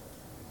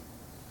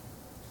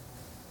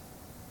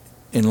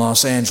 in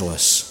Los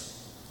Angeles,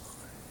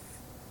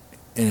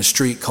 in a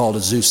street called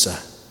Azusa,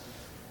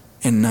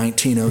 in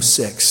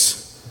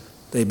 1906,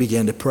 they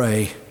began to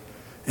pray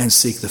and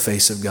seek the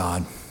face of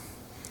God.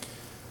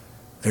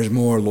 There's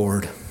more,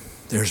 Lord.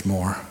 There's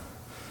more.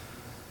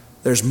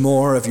 There's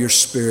more of your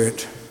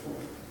Spirit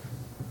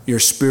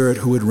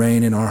who would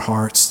reign in our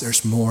hearts.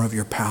 There's more of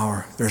your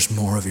power. There's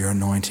more of your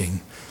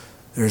anointing.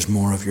 There's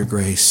more of your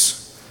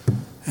grace.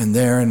 And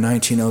there in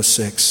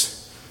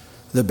 1906,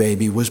 the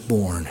baby was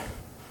born,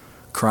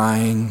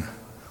 crying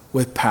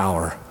with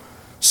power,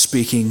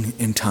 speaking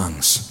in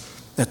tongues.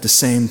 At the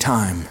same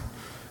time,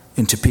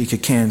 in Topeka,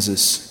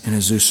 Kansas, in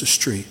Azusa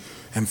Street.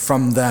 And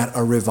from that,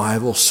 a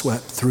revival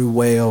swept through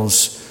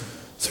Wales,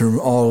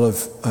 through all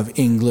of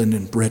England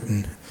and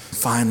Britain.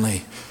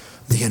 Finally,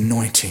 the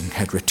anointing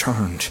had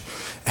returned,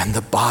 and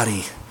the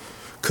body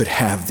could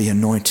have the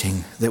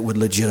anointing that would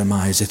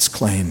legitimize its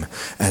claim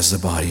as the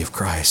body of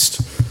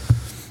Christ.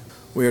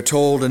 We are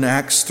told in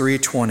Acts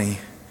 3:20,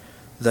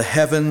 the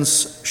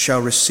heavens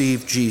shall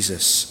receive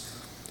Jesus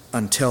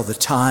until the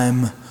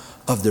time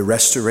of the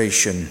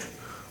restoration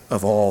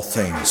of all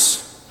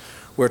things.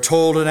 We're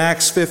told in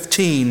Acts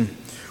 15,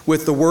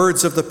 with the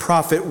words of the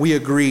prophet we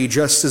agree,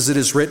 just as it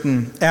is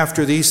written,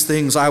 after these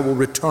things I will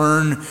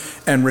return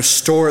and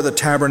restore the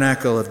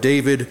tabernacle of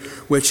David,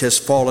 which has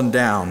fallen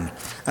down,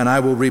 and I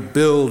will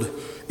rebuild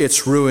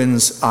its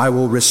ruins, I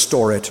will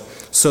restore it,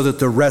 so that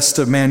the rest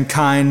of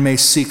mankind may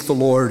seek the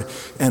Lord,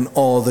 and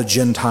all the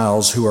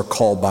Gentiles who are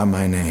called by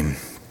my name.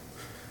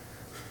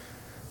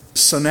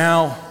 So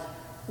now,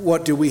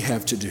 what do we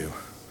have to do?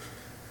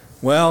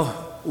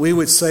 Well, we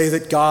would say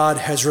that God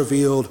has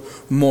revealed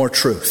more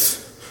truth.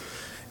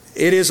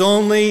 It is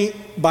only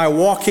by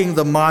walking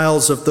the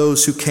miles of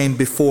those who came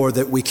before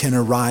that we can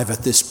arrive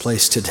at this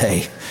place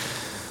today.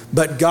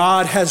 But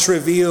God has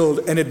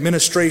revealed an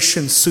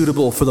administration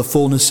suitable for the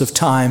fullness of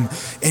time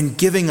in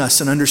giving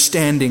us an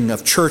understanding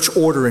of church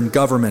order and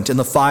government and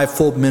the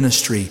fivefold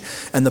ministry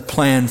and the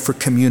plan for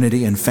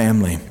community and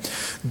family.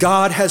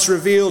 God has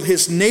revealed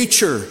his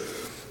nature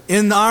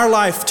in our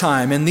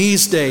lifetime, in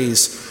these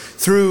days,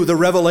 through the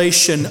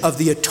revelation of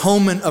the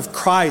atonement of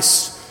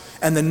Christ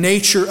and the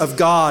nature of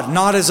God,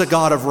 not as a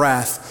God of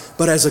wrath,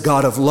 but as a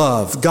God of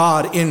love.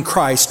 God in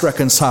Christ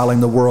reconciling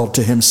the world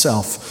to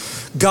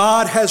himself.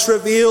 God has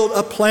revealed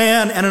a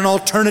plan and an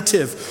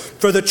alternative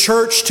for the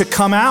church to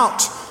come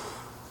out,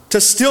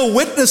 to still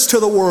witness to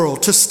the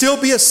world, to still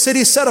be a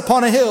city set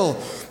upon a hill,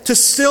 to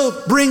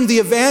still bring the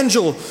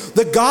evangel,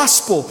 the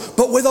gospel,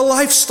 but with a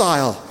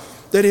lifestyle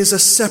that is a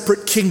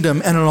separate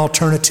kingdom and an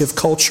alternative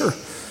culture.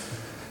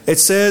 It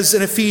says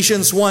in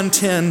Ephesians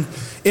 1:10,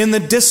 in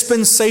the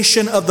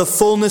dispensation of the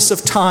fullness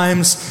of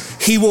times,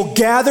 he will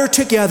gather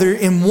together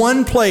in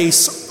one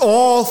place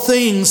all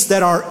things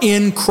that are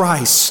in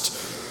Christ.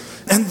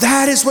 And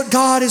that is what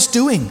God is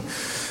doing.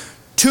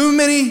 Too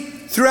many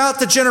throughout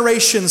the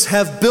generations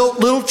have built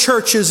little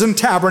churches and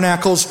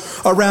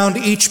tabernacles around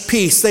each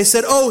piece. They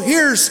said, oh,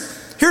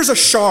 here's a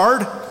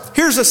shard,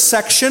 here's a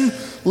section.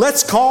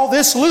 Let's call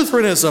this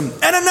Lutheranism.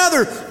 And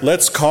another,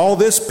 let's call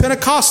this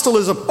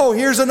Pentecostalism. Oh,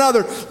 here's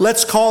another.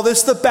 Let's call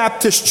this the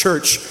Baptist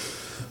Church.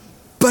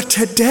 But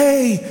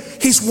today,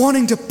 he's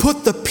wanting to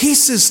put the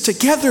pieces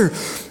together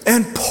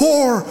and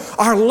pour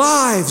our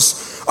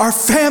lives, our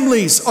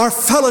families, our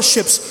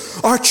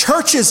fellowships, our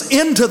churches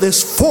into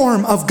this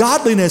form of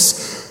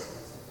godliness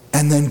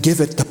and then give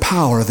it the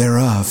power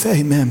thereof.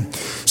 Amen.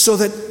 So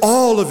that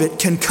all of it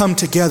can come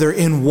together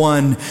in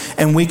one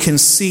and we can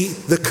see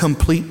the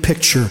complete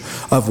picture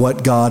of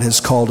what God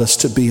has called us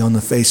to be on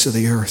the face of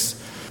the earth.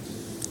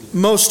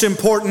 Most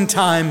important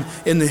time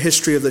in the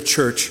history of the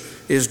church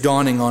is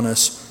dawning on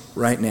us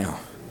right now.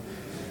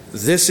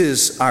 This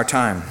is our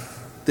time.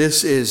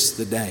 This is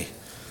the day.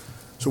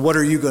 So what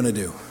are you going to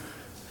do?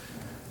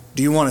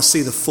 Do you want to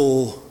see the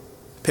full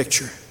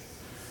picture?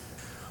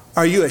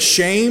 Are you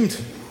ashamed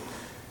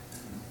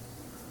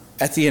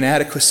at the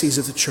inadequacies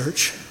of the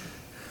church?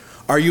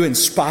 Are you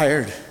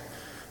inspired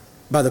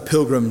by the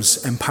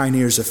pilgrims and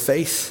pioneers of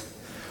faith?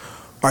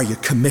 Are you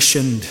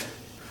commissioned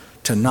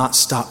to not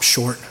stop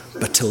short,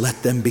 but to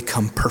let them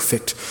become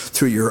perfect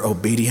through your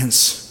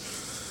obedience?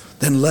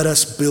 Then let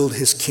us build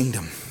his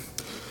kingdom.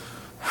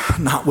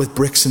 not with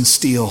bricks and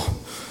steel,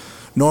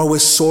 nor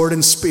with sword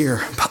and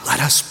spear, but let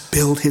us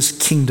build his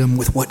kingdom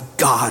with what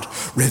God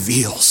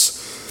reveals.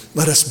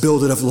 Let us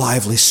build it of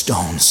lively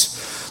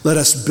stones. Let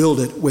us build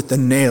it with the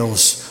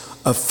nails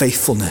of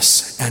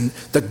faithfulness and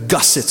the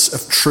gussets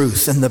of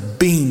truth and the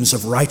beams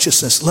of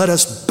righteousness. Let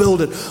us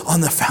build it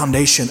on the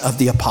foundation of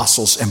the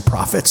apostles and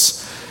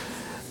prophets.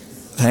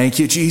 Thank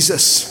you,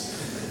 Jesus.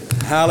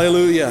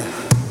 Hallelujah.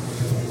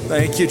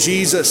 Thank you,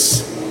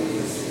 Jesus.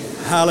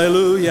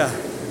 Hallelujah.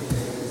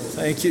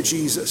 Thank you,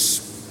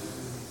 Jesus.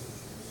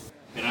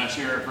 Can I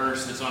share a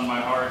verse that's on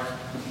my heart?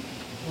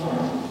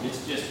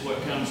 It's just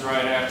what comes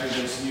right after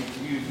this.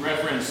 You've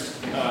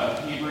referenced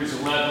Hebrews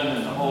 11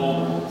 and the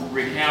whole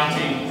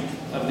recounting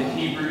of the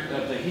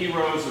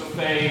heroes of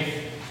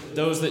faith.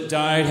 Those that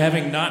died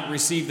having not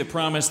received the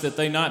promise that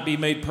they not be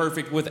made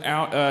perfect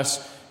without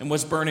us. And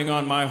what's burning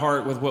on my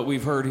heart with what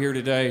we've heard here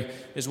today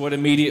is what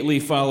immediately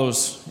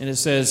follows. And it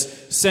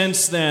says,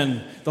 since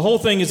then, the whole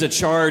thing is a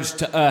charge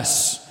to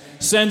us.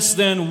 Since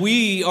then,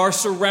 we are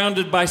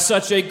surrounded by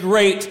such a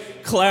great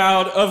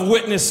cloud of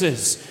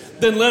witnesses.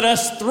 Then let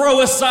us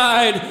throw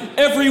aside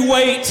every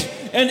weight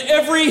and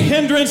every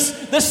hindrance,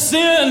 the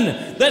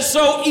sin that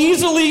so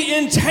easily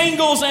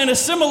entangles and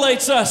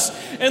assimilates us.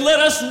 And let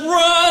us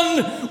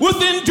run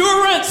with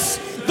endurance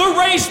the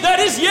race that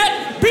is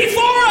yet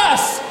before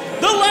us.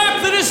 The lap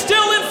that is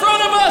still in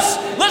front of us,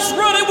 let's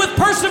run it with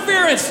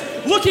perseverance,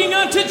 looking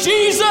unto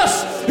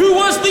Jesus, who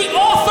was the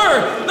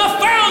author, the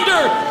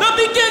founder, the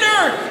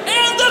beginner,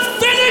 and the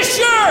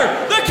finisher,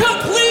 the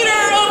completer